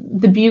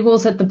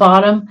bugles at the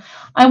bottom.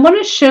 I want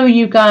to show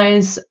you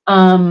guys,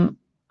 I'm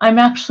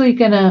actually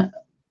going to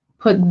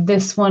put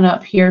this one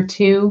up here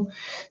too.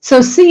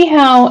 So see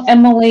how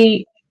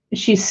Emily,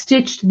 she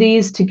stitched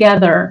these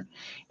together,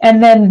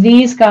 and then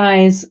these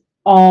guys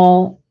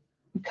all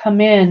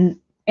come in,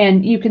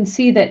 and you can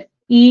see that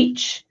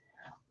each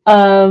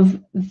of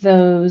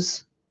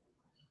those,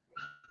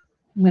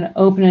 I'm going to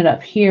open it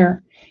up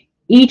here,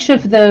 each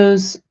of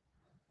those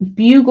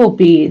bugle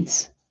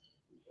beads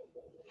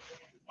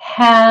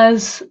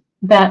has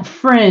that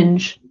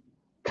fringe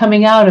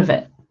coming out of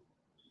it,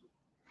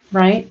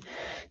 right?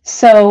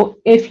 So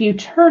if you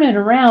turn it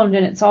around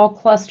and it's all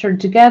clustered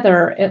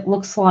together, it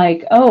looks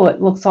like, oh,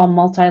 it looks all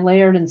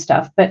multi-layered and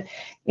stuff. But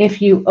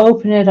if you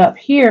open it up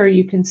here,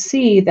 you can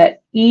see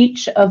that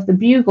each of the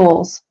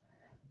bugles,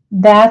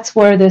 that's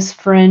where this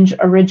fringe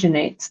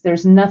originates.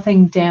 There's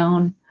nothing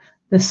down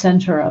the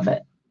center of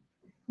it.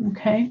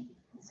 Okay.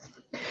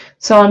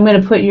 So I'm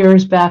going to put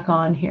yours back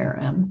on here,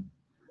 Em.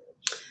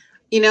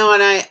 You know,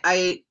 and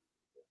I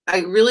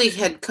really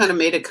had kind of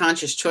made a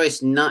conscious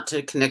choice not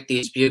to connect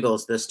these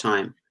bugles this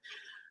time.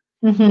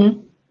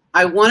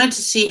 I wanted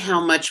to see how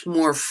much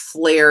more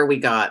flare we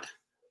got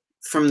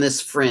from this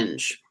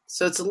fringe.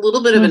 So it's a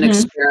little bit of an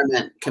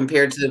experiment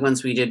compared to the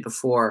ones we did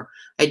before.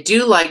 I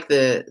do like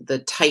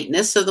the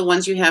tightness of the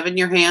ones you have in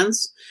your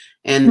hands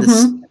and the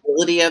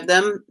stability of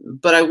them,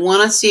 but I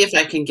want to see if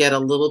I can get a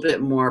little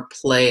bit more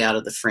play out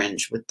of the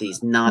fringe with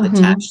these not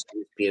attached to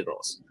these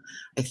bugles.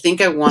 I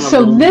think I want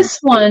So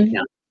this one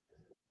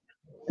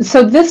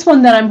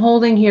that I'm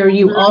holding here,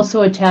 you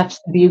also attach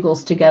the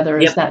bugles together.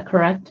 Is that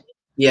correct?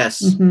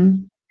 Yes.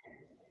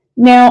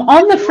 Now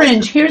on the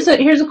fringe, here's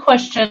a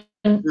question,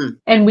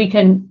 and we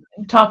can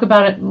talk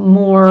about it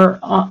more,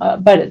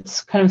 but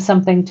it's kind of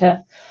something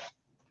to,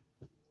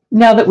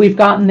 now that we've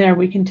gotten there,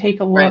 we can take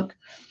a look. Right.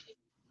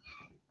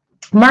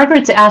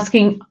 Margaret's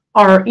asking,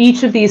 are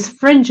each of these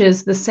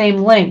fringes the same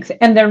length?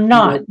 And they're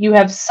not. You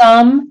have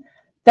some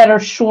that are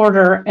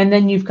shorter, and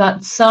then you've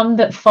got some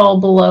that fall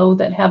below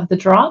that have the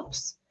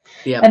drops.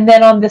 And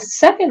then on the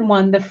second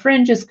one, the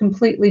fringe is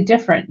completely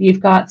different.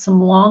 You've got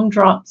some long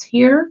drops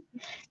here,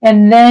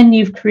 and then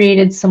you've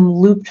created some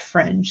looped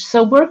fringe.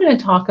 So we're going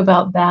to talk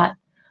about that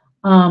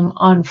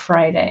on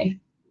Friday.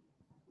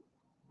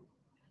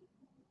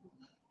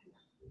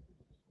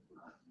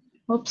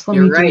 Oops, let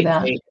me do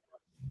that. Kate.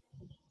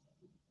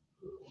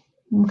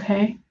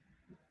 Okay.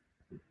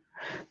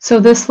 So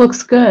this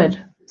looks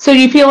good. So do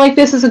you feel like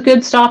this is a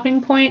good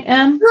stopping point,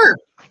 Em?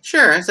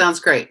 Sure. It sounds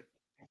great.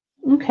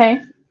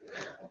 Okay.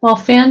 Well,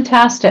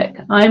 fantastic.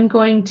 I'm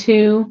going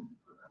to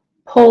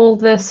pull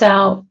this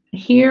out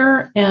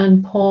here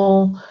and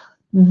pull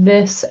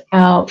this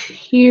out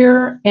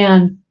here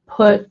and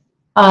put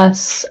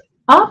us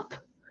up.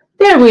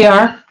 There we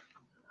are.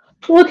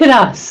 Look at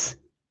us.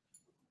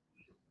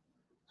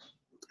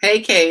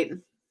 Hey, Kate.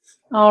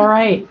 All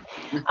right.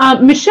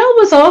 Michelle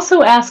was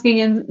also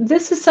asking, and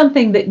this is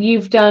something that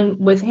you've done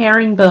with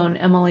herringbone,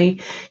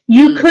 Emily.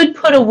 You could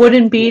put a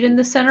wooden bead in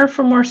the center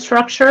for more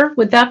structure.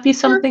 Would that be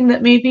something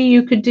that maybe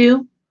you could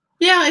do?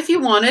 Yeah, if you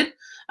wanted.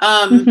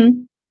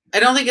 I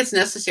don't think it's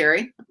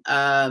necessary.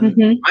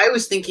 I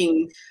was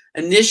thinking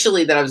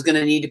initially that I was going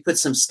to need to put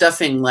some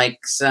stuffing, like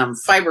some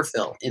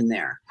fiberfill in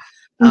there,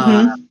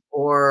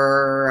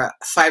 or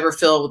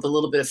fiberfill with a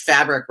little bit of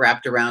fabric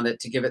wrapped around it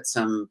to give it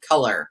some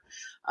color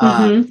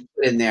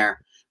in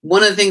there.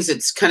 One of the things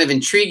that's kind of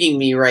intriguing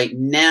me right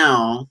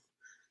now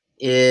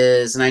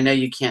is, and I know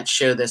you can't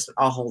show this, but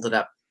I'll hold it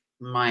up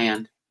on my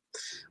end.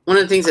 One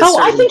of the things that's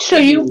I can show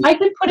you. I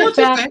can put it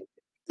back. Okay.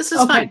 This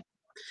is fine.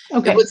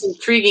 Okay. What's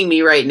intriguing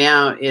me right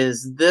now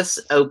is this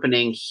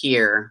opening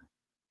here.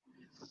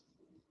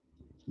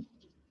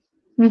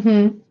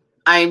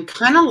 I'm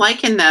kind of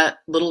liking that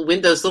little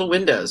windows.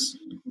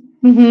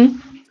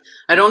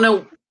 I don't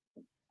know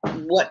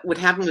what would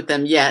happen with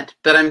them yet,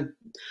 but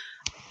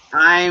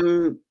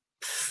I'm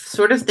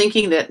sort of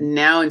thinking that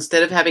now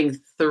instead of having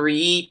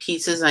 3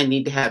 pieces, I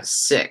need to have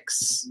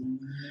 6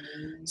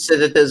 so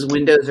that those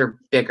windows are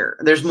bigger.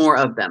 There's more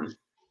of them.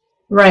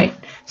 Right.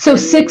 So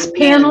 6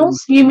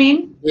 panels, you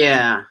mean?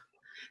 Yeah.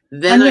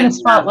 Then I'm going to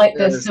spotlight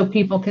this so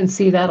people can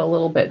see that a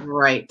little bit.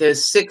 Right.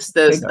 Those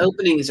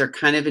openings are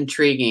kind of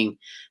intriguing.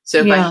 So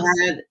if I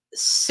had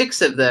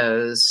 6 of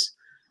those,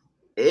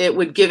 it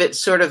would give it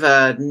sort of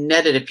a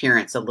netted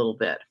appearance a little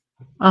bit.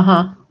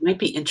 Might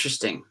be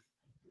interesting.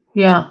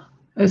 Yeah,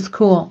 it's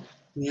cool.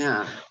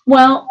 Yeah.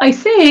 Well, I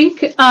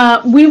think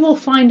we will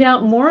find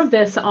out more of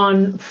this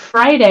on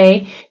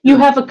Friday. You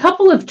have a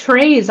couple of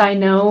trays, I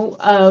know,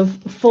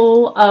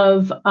 full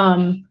of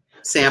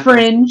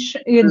fringe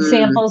and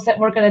samples that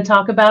we're going to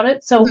talk about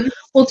it. So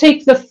we'll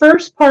take the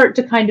first part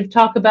to kind of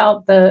talk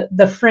about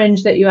the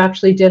fringe that you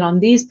actually did on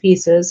these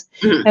pieces.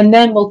 And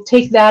then we'll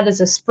take that as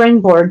a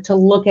springboard to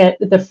look at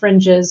the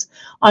fringes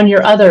on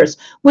your others.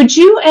 Would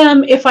you,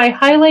 if I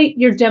highlight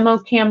your demo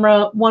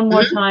camera one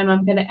more time,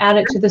 I'm going to add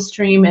it to the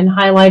stream and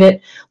highlight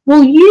it.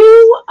 Will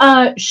you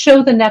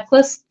show the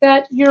necklace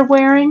that you're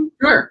wearing?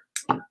 Sure.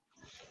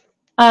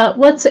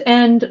 Let's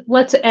end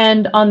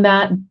on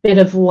that bit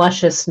of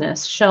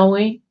lusciousness, shall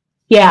we?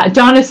 Yeah,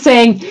 Donna's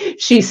saying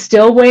she's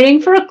still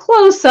waiting for a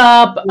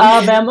close-up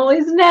of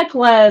Emily's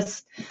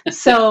necklace.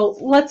 So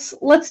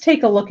let's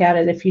take a look at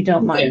it if you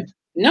don't mind.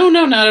 No,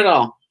 not at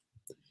all.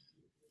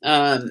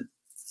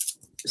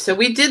 So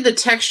we did the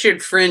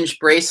textured fringe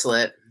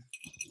bracelet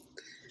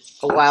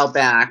a while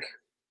back.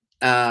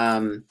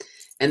 And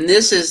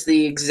this is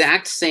the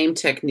exact same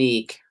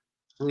technique.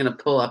 I'm going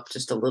to pull up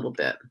just a little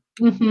bit.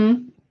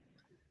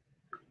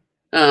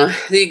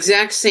 The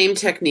exact same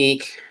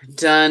technique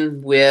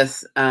done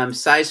with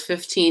size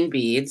 15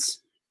 beads.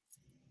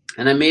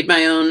 And I made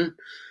my own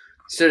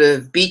sort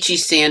of beachy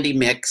sandy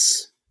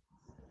mix.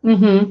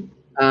 And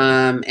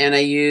I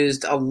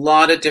used a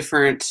lot of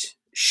different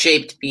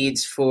shaped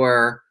beads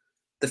for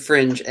the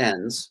fringe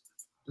ends.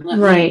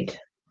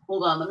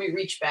 Hold on, let me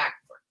reach back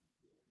for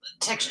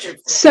the texture.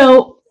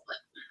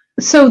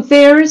 So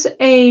there's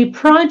a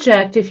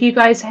project, if you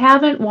guys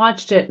haven't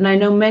watched it, and I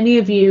know many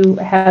of you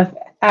have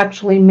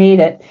actually made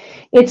it.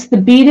 It's the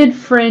beaded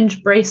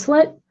fringe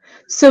bracelet.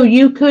 So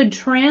you could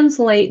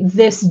translate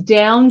this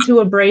down to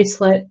a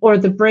bracelet or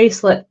the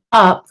bracelet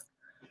up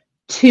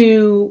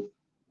to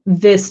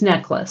this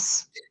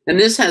necklace. And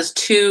this has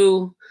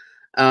 2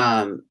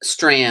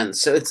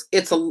 strands. So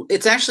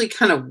it's actually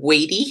kind of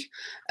weighty.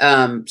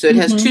 So it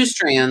has 2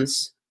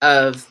 strands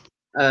of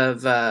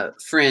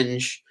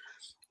fringe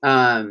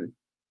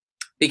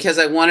because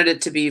I wanted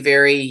it to be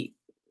very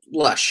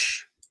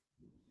lush.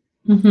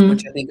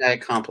 Which I think I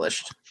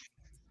accomplished.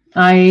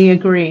 I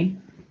agree.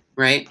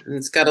 Right? And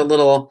it's got a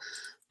little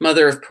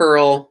mother of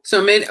pearl.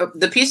 So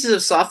the pieces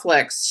of soft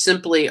flex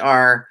simply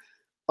are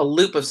a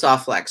loop of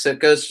soft flex. So it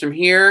goes from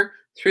here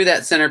through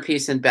that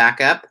centerpiece and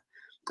back up.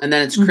 And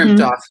then it's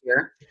crimped off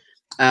here.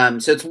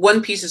 So it's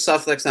 1 piece of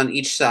soft flex on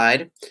each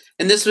side.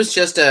 And this was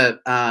just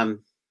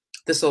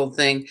this old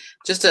thing,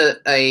 just a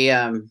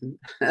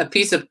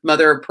piece of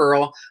mother of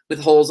pearl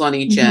with holes on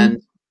each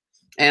end.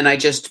 And I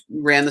just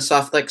ran the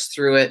soft flex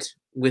through it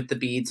with the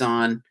beads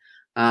on,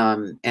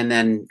 and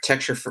then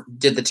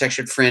did the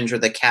textured fringe or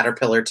the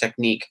caterpillar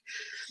technique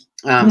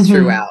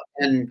throughout.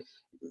 And,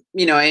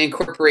 I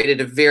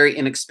incorporated a very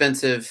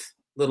inexpensive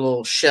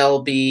little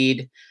shell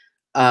bead,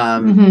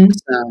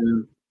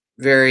 some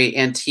very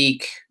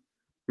antique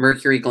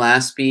mercury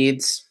glass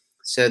beads.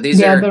 So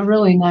they're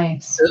really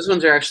nice. Those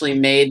ones are actually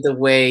made the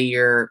way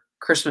your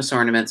Christmas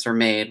ornaments are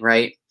made,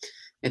 right?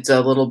 It's a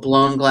little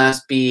blown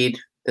glass bead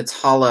that's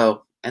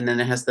hollow, and then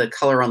it has the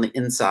color on the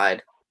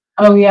inside.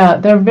 Oh, yeah,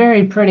 they're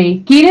very pretty.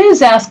 Gita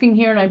is asking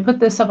here, and I put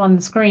this up on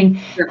the screen,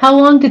 how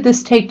long did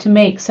this take to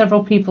make?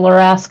 Several people are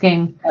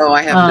asking. Oh,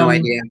 I have no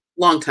idea.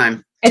 Long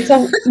time.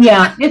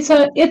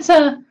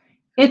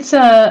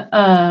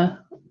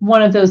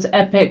 one of those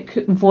epic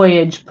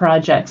voyage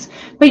projects.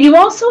 But you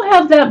also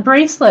have that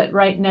bracelet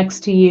right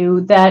next to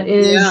you that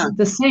is Yeah.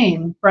 the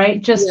same,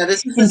 right? Just Yeah,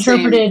 this is the same.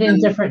 interpreted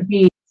in different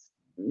beads.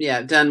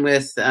 Yeah, done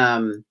with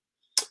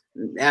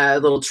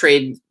little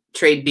trade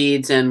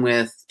beads, and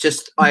with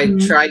just I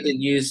tried to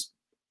use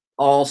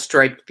all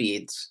striped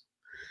beads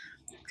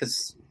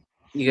because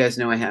you guys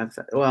know I have,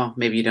 well,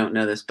 maybe you don't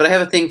know this, but I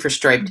have a thing for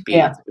striped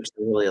beads, which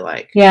I really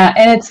like. Yeah,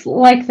 and it's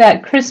like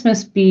that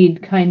Christmas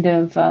bead kind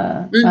of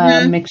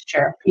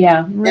mixture.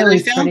 Yeah, really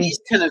and I found pretty. these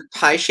kind of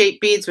pie-shaped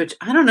beads, which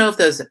I don't know if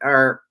those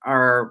are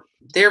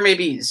they're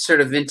maybe sort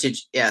of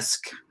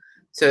vintage-esque.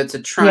 So it's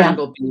a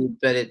triangle bead,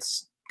 but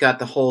it's got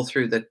the hole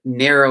through the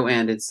narrow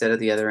end instead of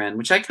the other end,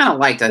 which I kind of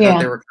liked. I thought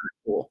they were kind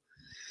of cool.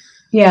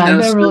 Yeah,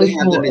 they're really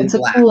cool. It's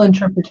a cool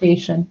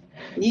interpretation.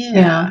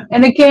 Yeah.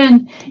 And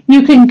again,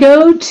 you can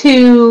go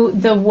to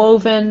the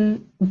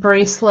woven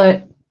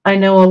bracelet. I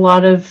know a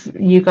lot of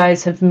you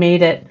guys have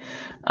made it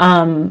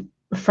from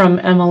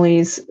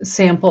Emily's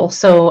sample.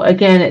 So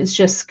again, it's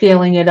just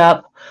scaling it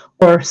up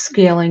or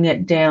scaling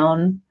it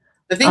down.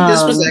 I think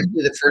this was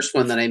actually the first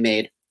one that I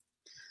made.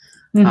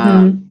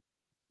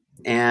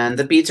 And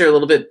the beads are a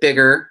little bit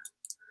bigger,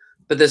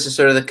 but this is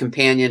sort of the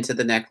companion to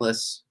the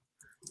necklace.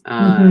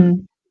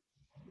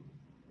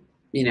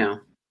 You know,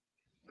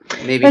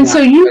 maybe. And so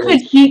you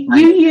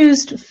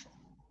used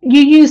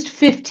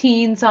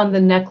 15s on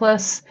the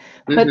necklace,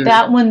 but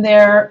that one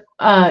there,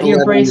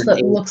 your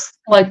bracelet looks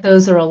like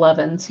those are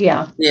 11s.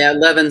 Yeah. Yeah,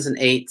 11s and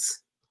 8s.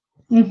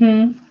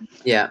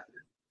 Yeah.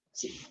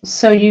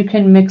 So you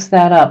can mix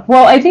that up.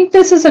 Well, I think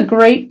this is a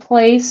great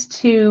place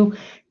to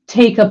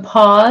take a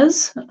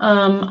pause.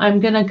 I'm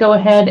going to go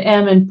ahead,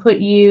 Em, and put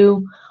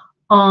you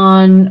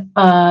on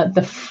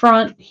the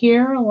front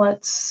here.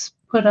 Let's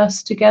put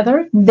us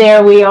together.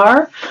 There we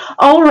are.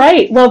 All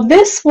right. Well,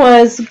 this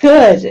was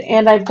good,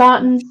 and I've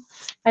gotten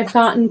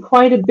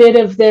quite a bit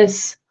of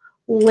this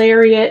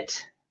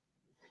lariat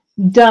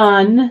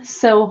done.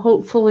 So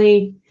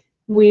hopefully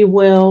we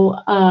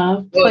will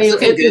play.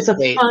 It was a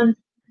fun.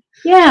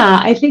 Yeah,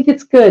 I think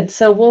it's good.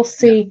 So we'll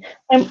see.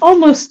 I'm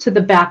almost to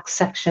the back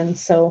section,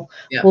 so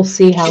we'll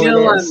see how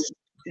it is.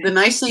 The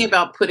nice thing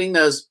about putting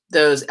those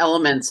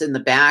elements in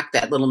the back,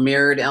 that little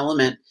mirrored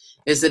element,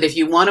 is that if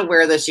you want to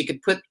wear this, you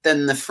could put them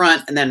in the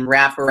front and then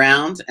wrap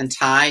around and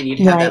tie, and you'd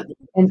have that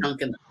little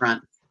chunk in the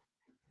front.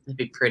 It'd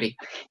be pretty.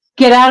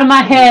 Get out of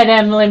my head,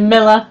 Emily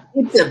Miller.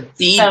 It's a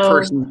bead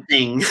person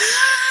thing.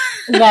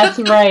 That's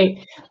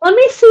right. Let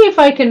me see if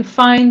I can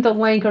find the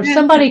link, or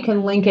somebody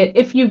can link it.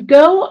 If you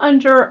go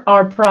under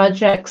our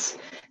projects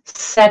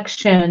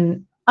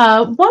section,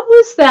 what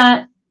was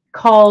that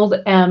called,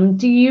 Em?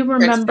 Do you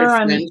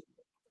remember?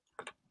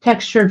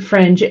 Textured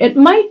fringe. It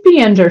might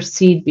be under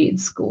Seed Bead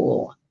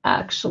School,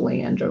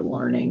 actually, under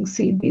Learning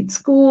Seed Bead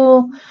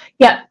School.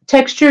 Yeah,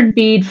 textured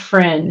bead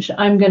fringe.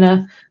 I'm going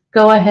to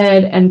go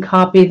ahead and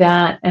copy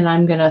that, and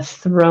I'm going to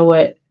throw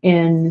it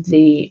in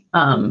the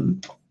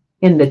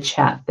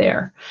chat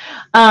there.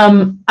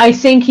 I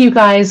think you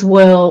guys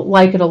will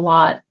like it a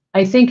lot.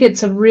 I think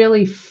it's a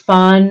really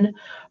fun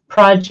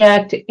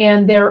project,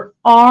 and there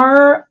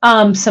are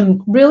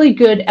some really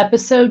good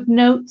episode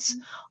notes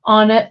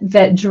on it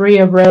that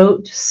Drea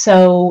wrote,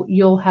 so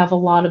you'll have a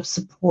lot of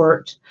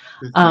support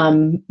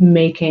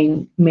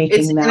making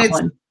that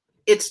one.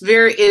 It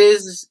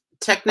is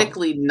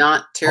technically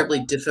not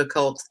terribly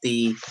difficult.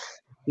 The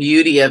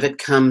beauty of it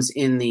comes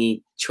in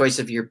the choice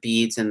of your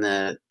beads and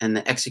the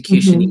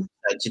execution you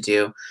decide to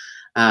do.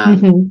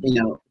 You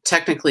know,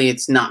 technically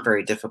it's not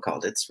very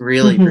difficult. It's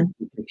really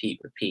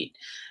repeat.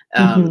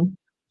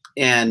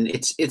 And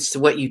it's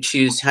what you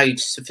choose, how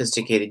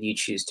sophisticated you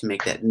choose to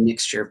make that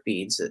mixture of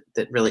beads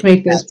that really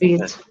make those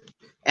beads.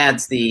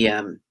 Adds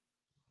the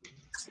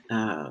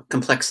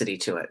complexity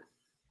to it.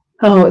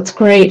 Oh, it's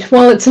great.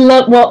 Well,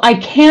 well, I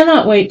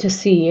cannot wait to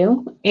see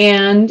you.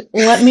 And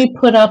let me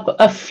put up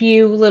a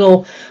few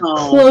little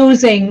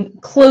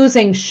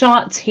closing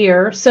shots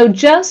here. So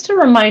just a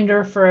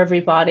reminder for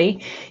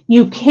everybody,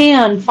 you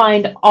can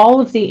find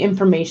all of the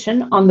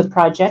information on the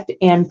project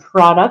and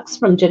products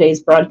from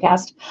today's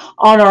broadcast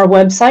on our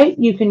website.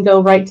 You can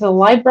go right to the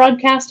live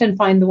broadcast and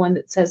find the one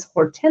that says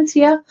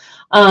Hortensia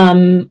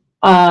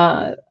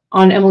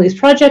on Emily's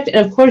project.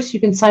 And of course, you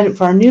can sign up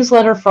for our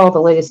newsletter for all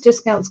the latest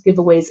discounts,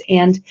 giveaways,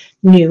 and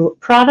new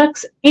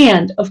products.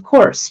 And of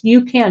course,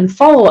 you can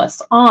follow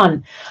us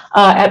on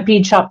at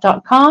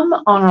beadshop.com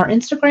on our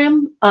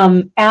Instagram,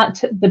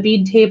 at the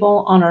Bead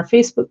Table on our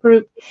Facebook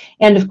group.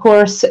 And of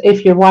course,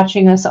 if you're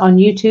watching us on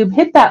YouTube,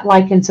 hit that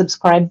like and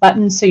subscribe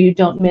button so you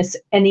don't miss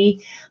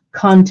any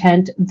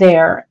content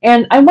there.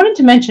 And I wanted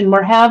to mention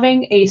we're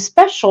having a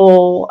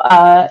special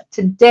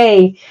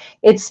today.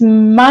 It's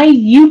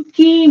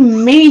Miyuki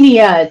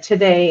Mania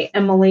today,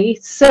 Emily.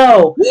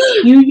 So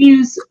you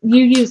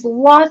use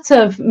lots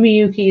of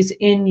Miyukis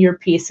in your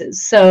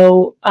pieces.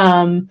 So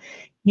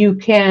you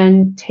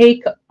can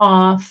take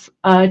off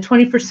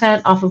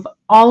 20% off of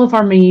all of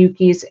our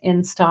Miyukis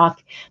in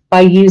stock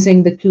by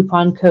using the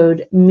coupon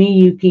code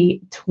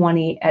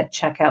Miyuki20 at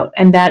checkout.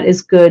 And that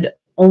is good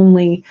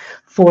only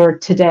for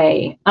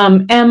today.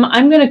 Em,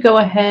 I'm going to go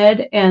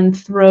ahead and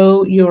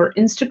throw your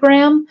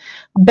Instagram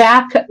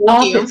back up.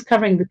 It's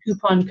covering the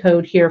coupon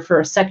code here for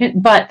a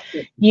second, but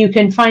you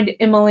can find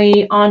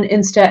Emily on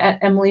Insta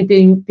at Emily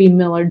B.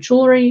 Miller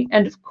Jewelry.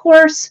 And of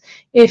course,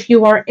 if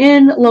you are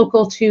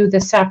local to the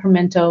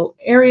Sacramento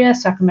area,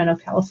 Sacramento,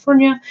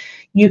 California,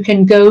 you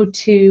can go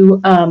to,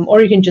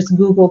 or you can just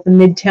Google the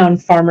Midtown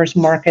Farmers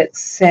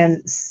Markets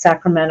in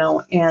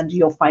Sacramento, and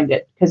you'll find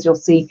it because you'll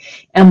see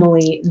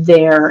Emily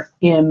there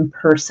in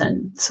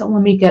person. So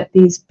let me get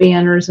these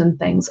banners and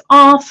things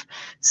off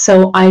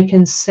so I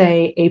can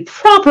say a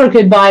proper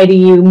goodbye to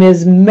you,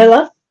 Ms.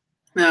 Miller.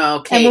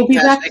 Okay. And we'll be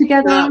back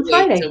together on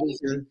Friday.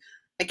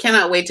 I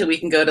cannot wait till we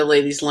can go to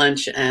ladies'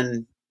 lunch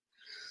and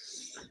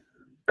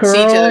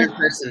see each other in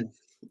person.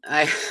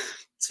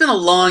 It's been a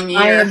long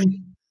year.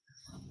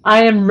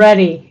 I am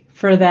ready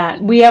for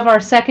that. We have our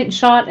second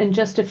shot in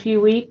just a few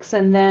weeks,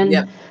 and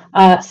then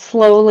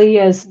slowly,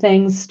 as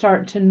things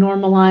start to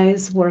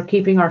normalize, we're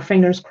keeping our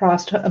fingers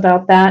crossed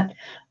about that.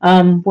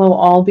 We'll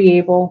all be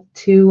able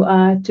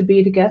to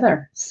be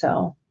together.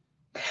 So,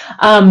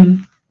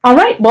 all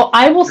right. Well,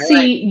 I will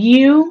see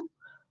you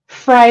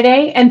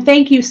Friday, and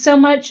thank you so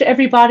much,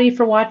 everybody,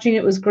 for watching.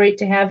 It was great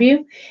to have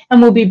you,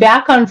 and we'll be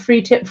back on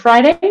Free Tip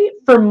Friday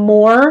for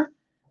more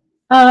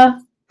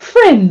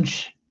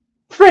Fringe.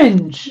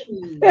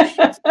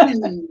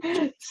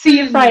 See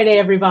you Friday,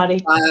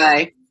 everybody.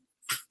 Bye.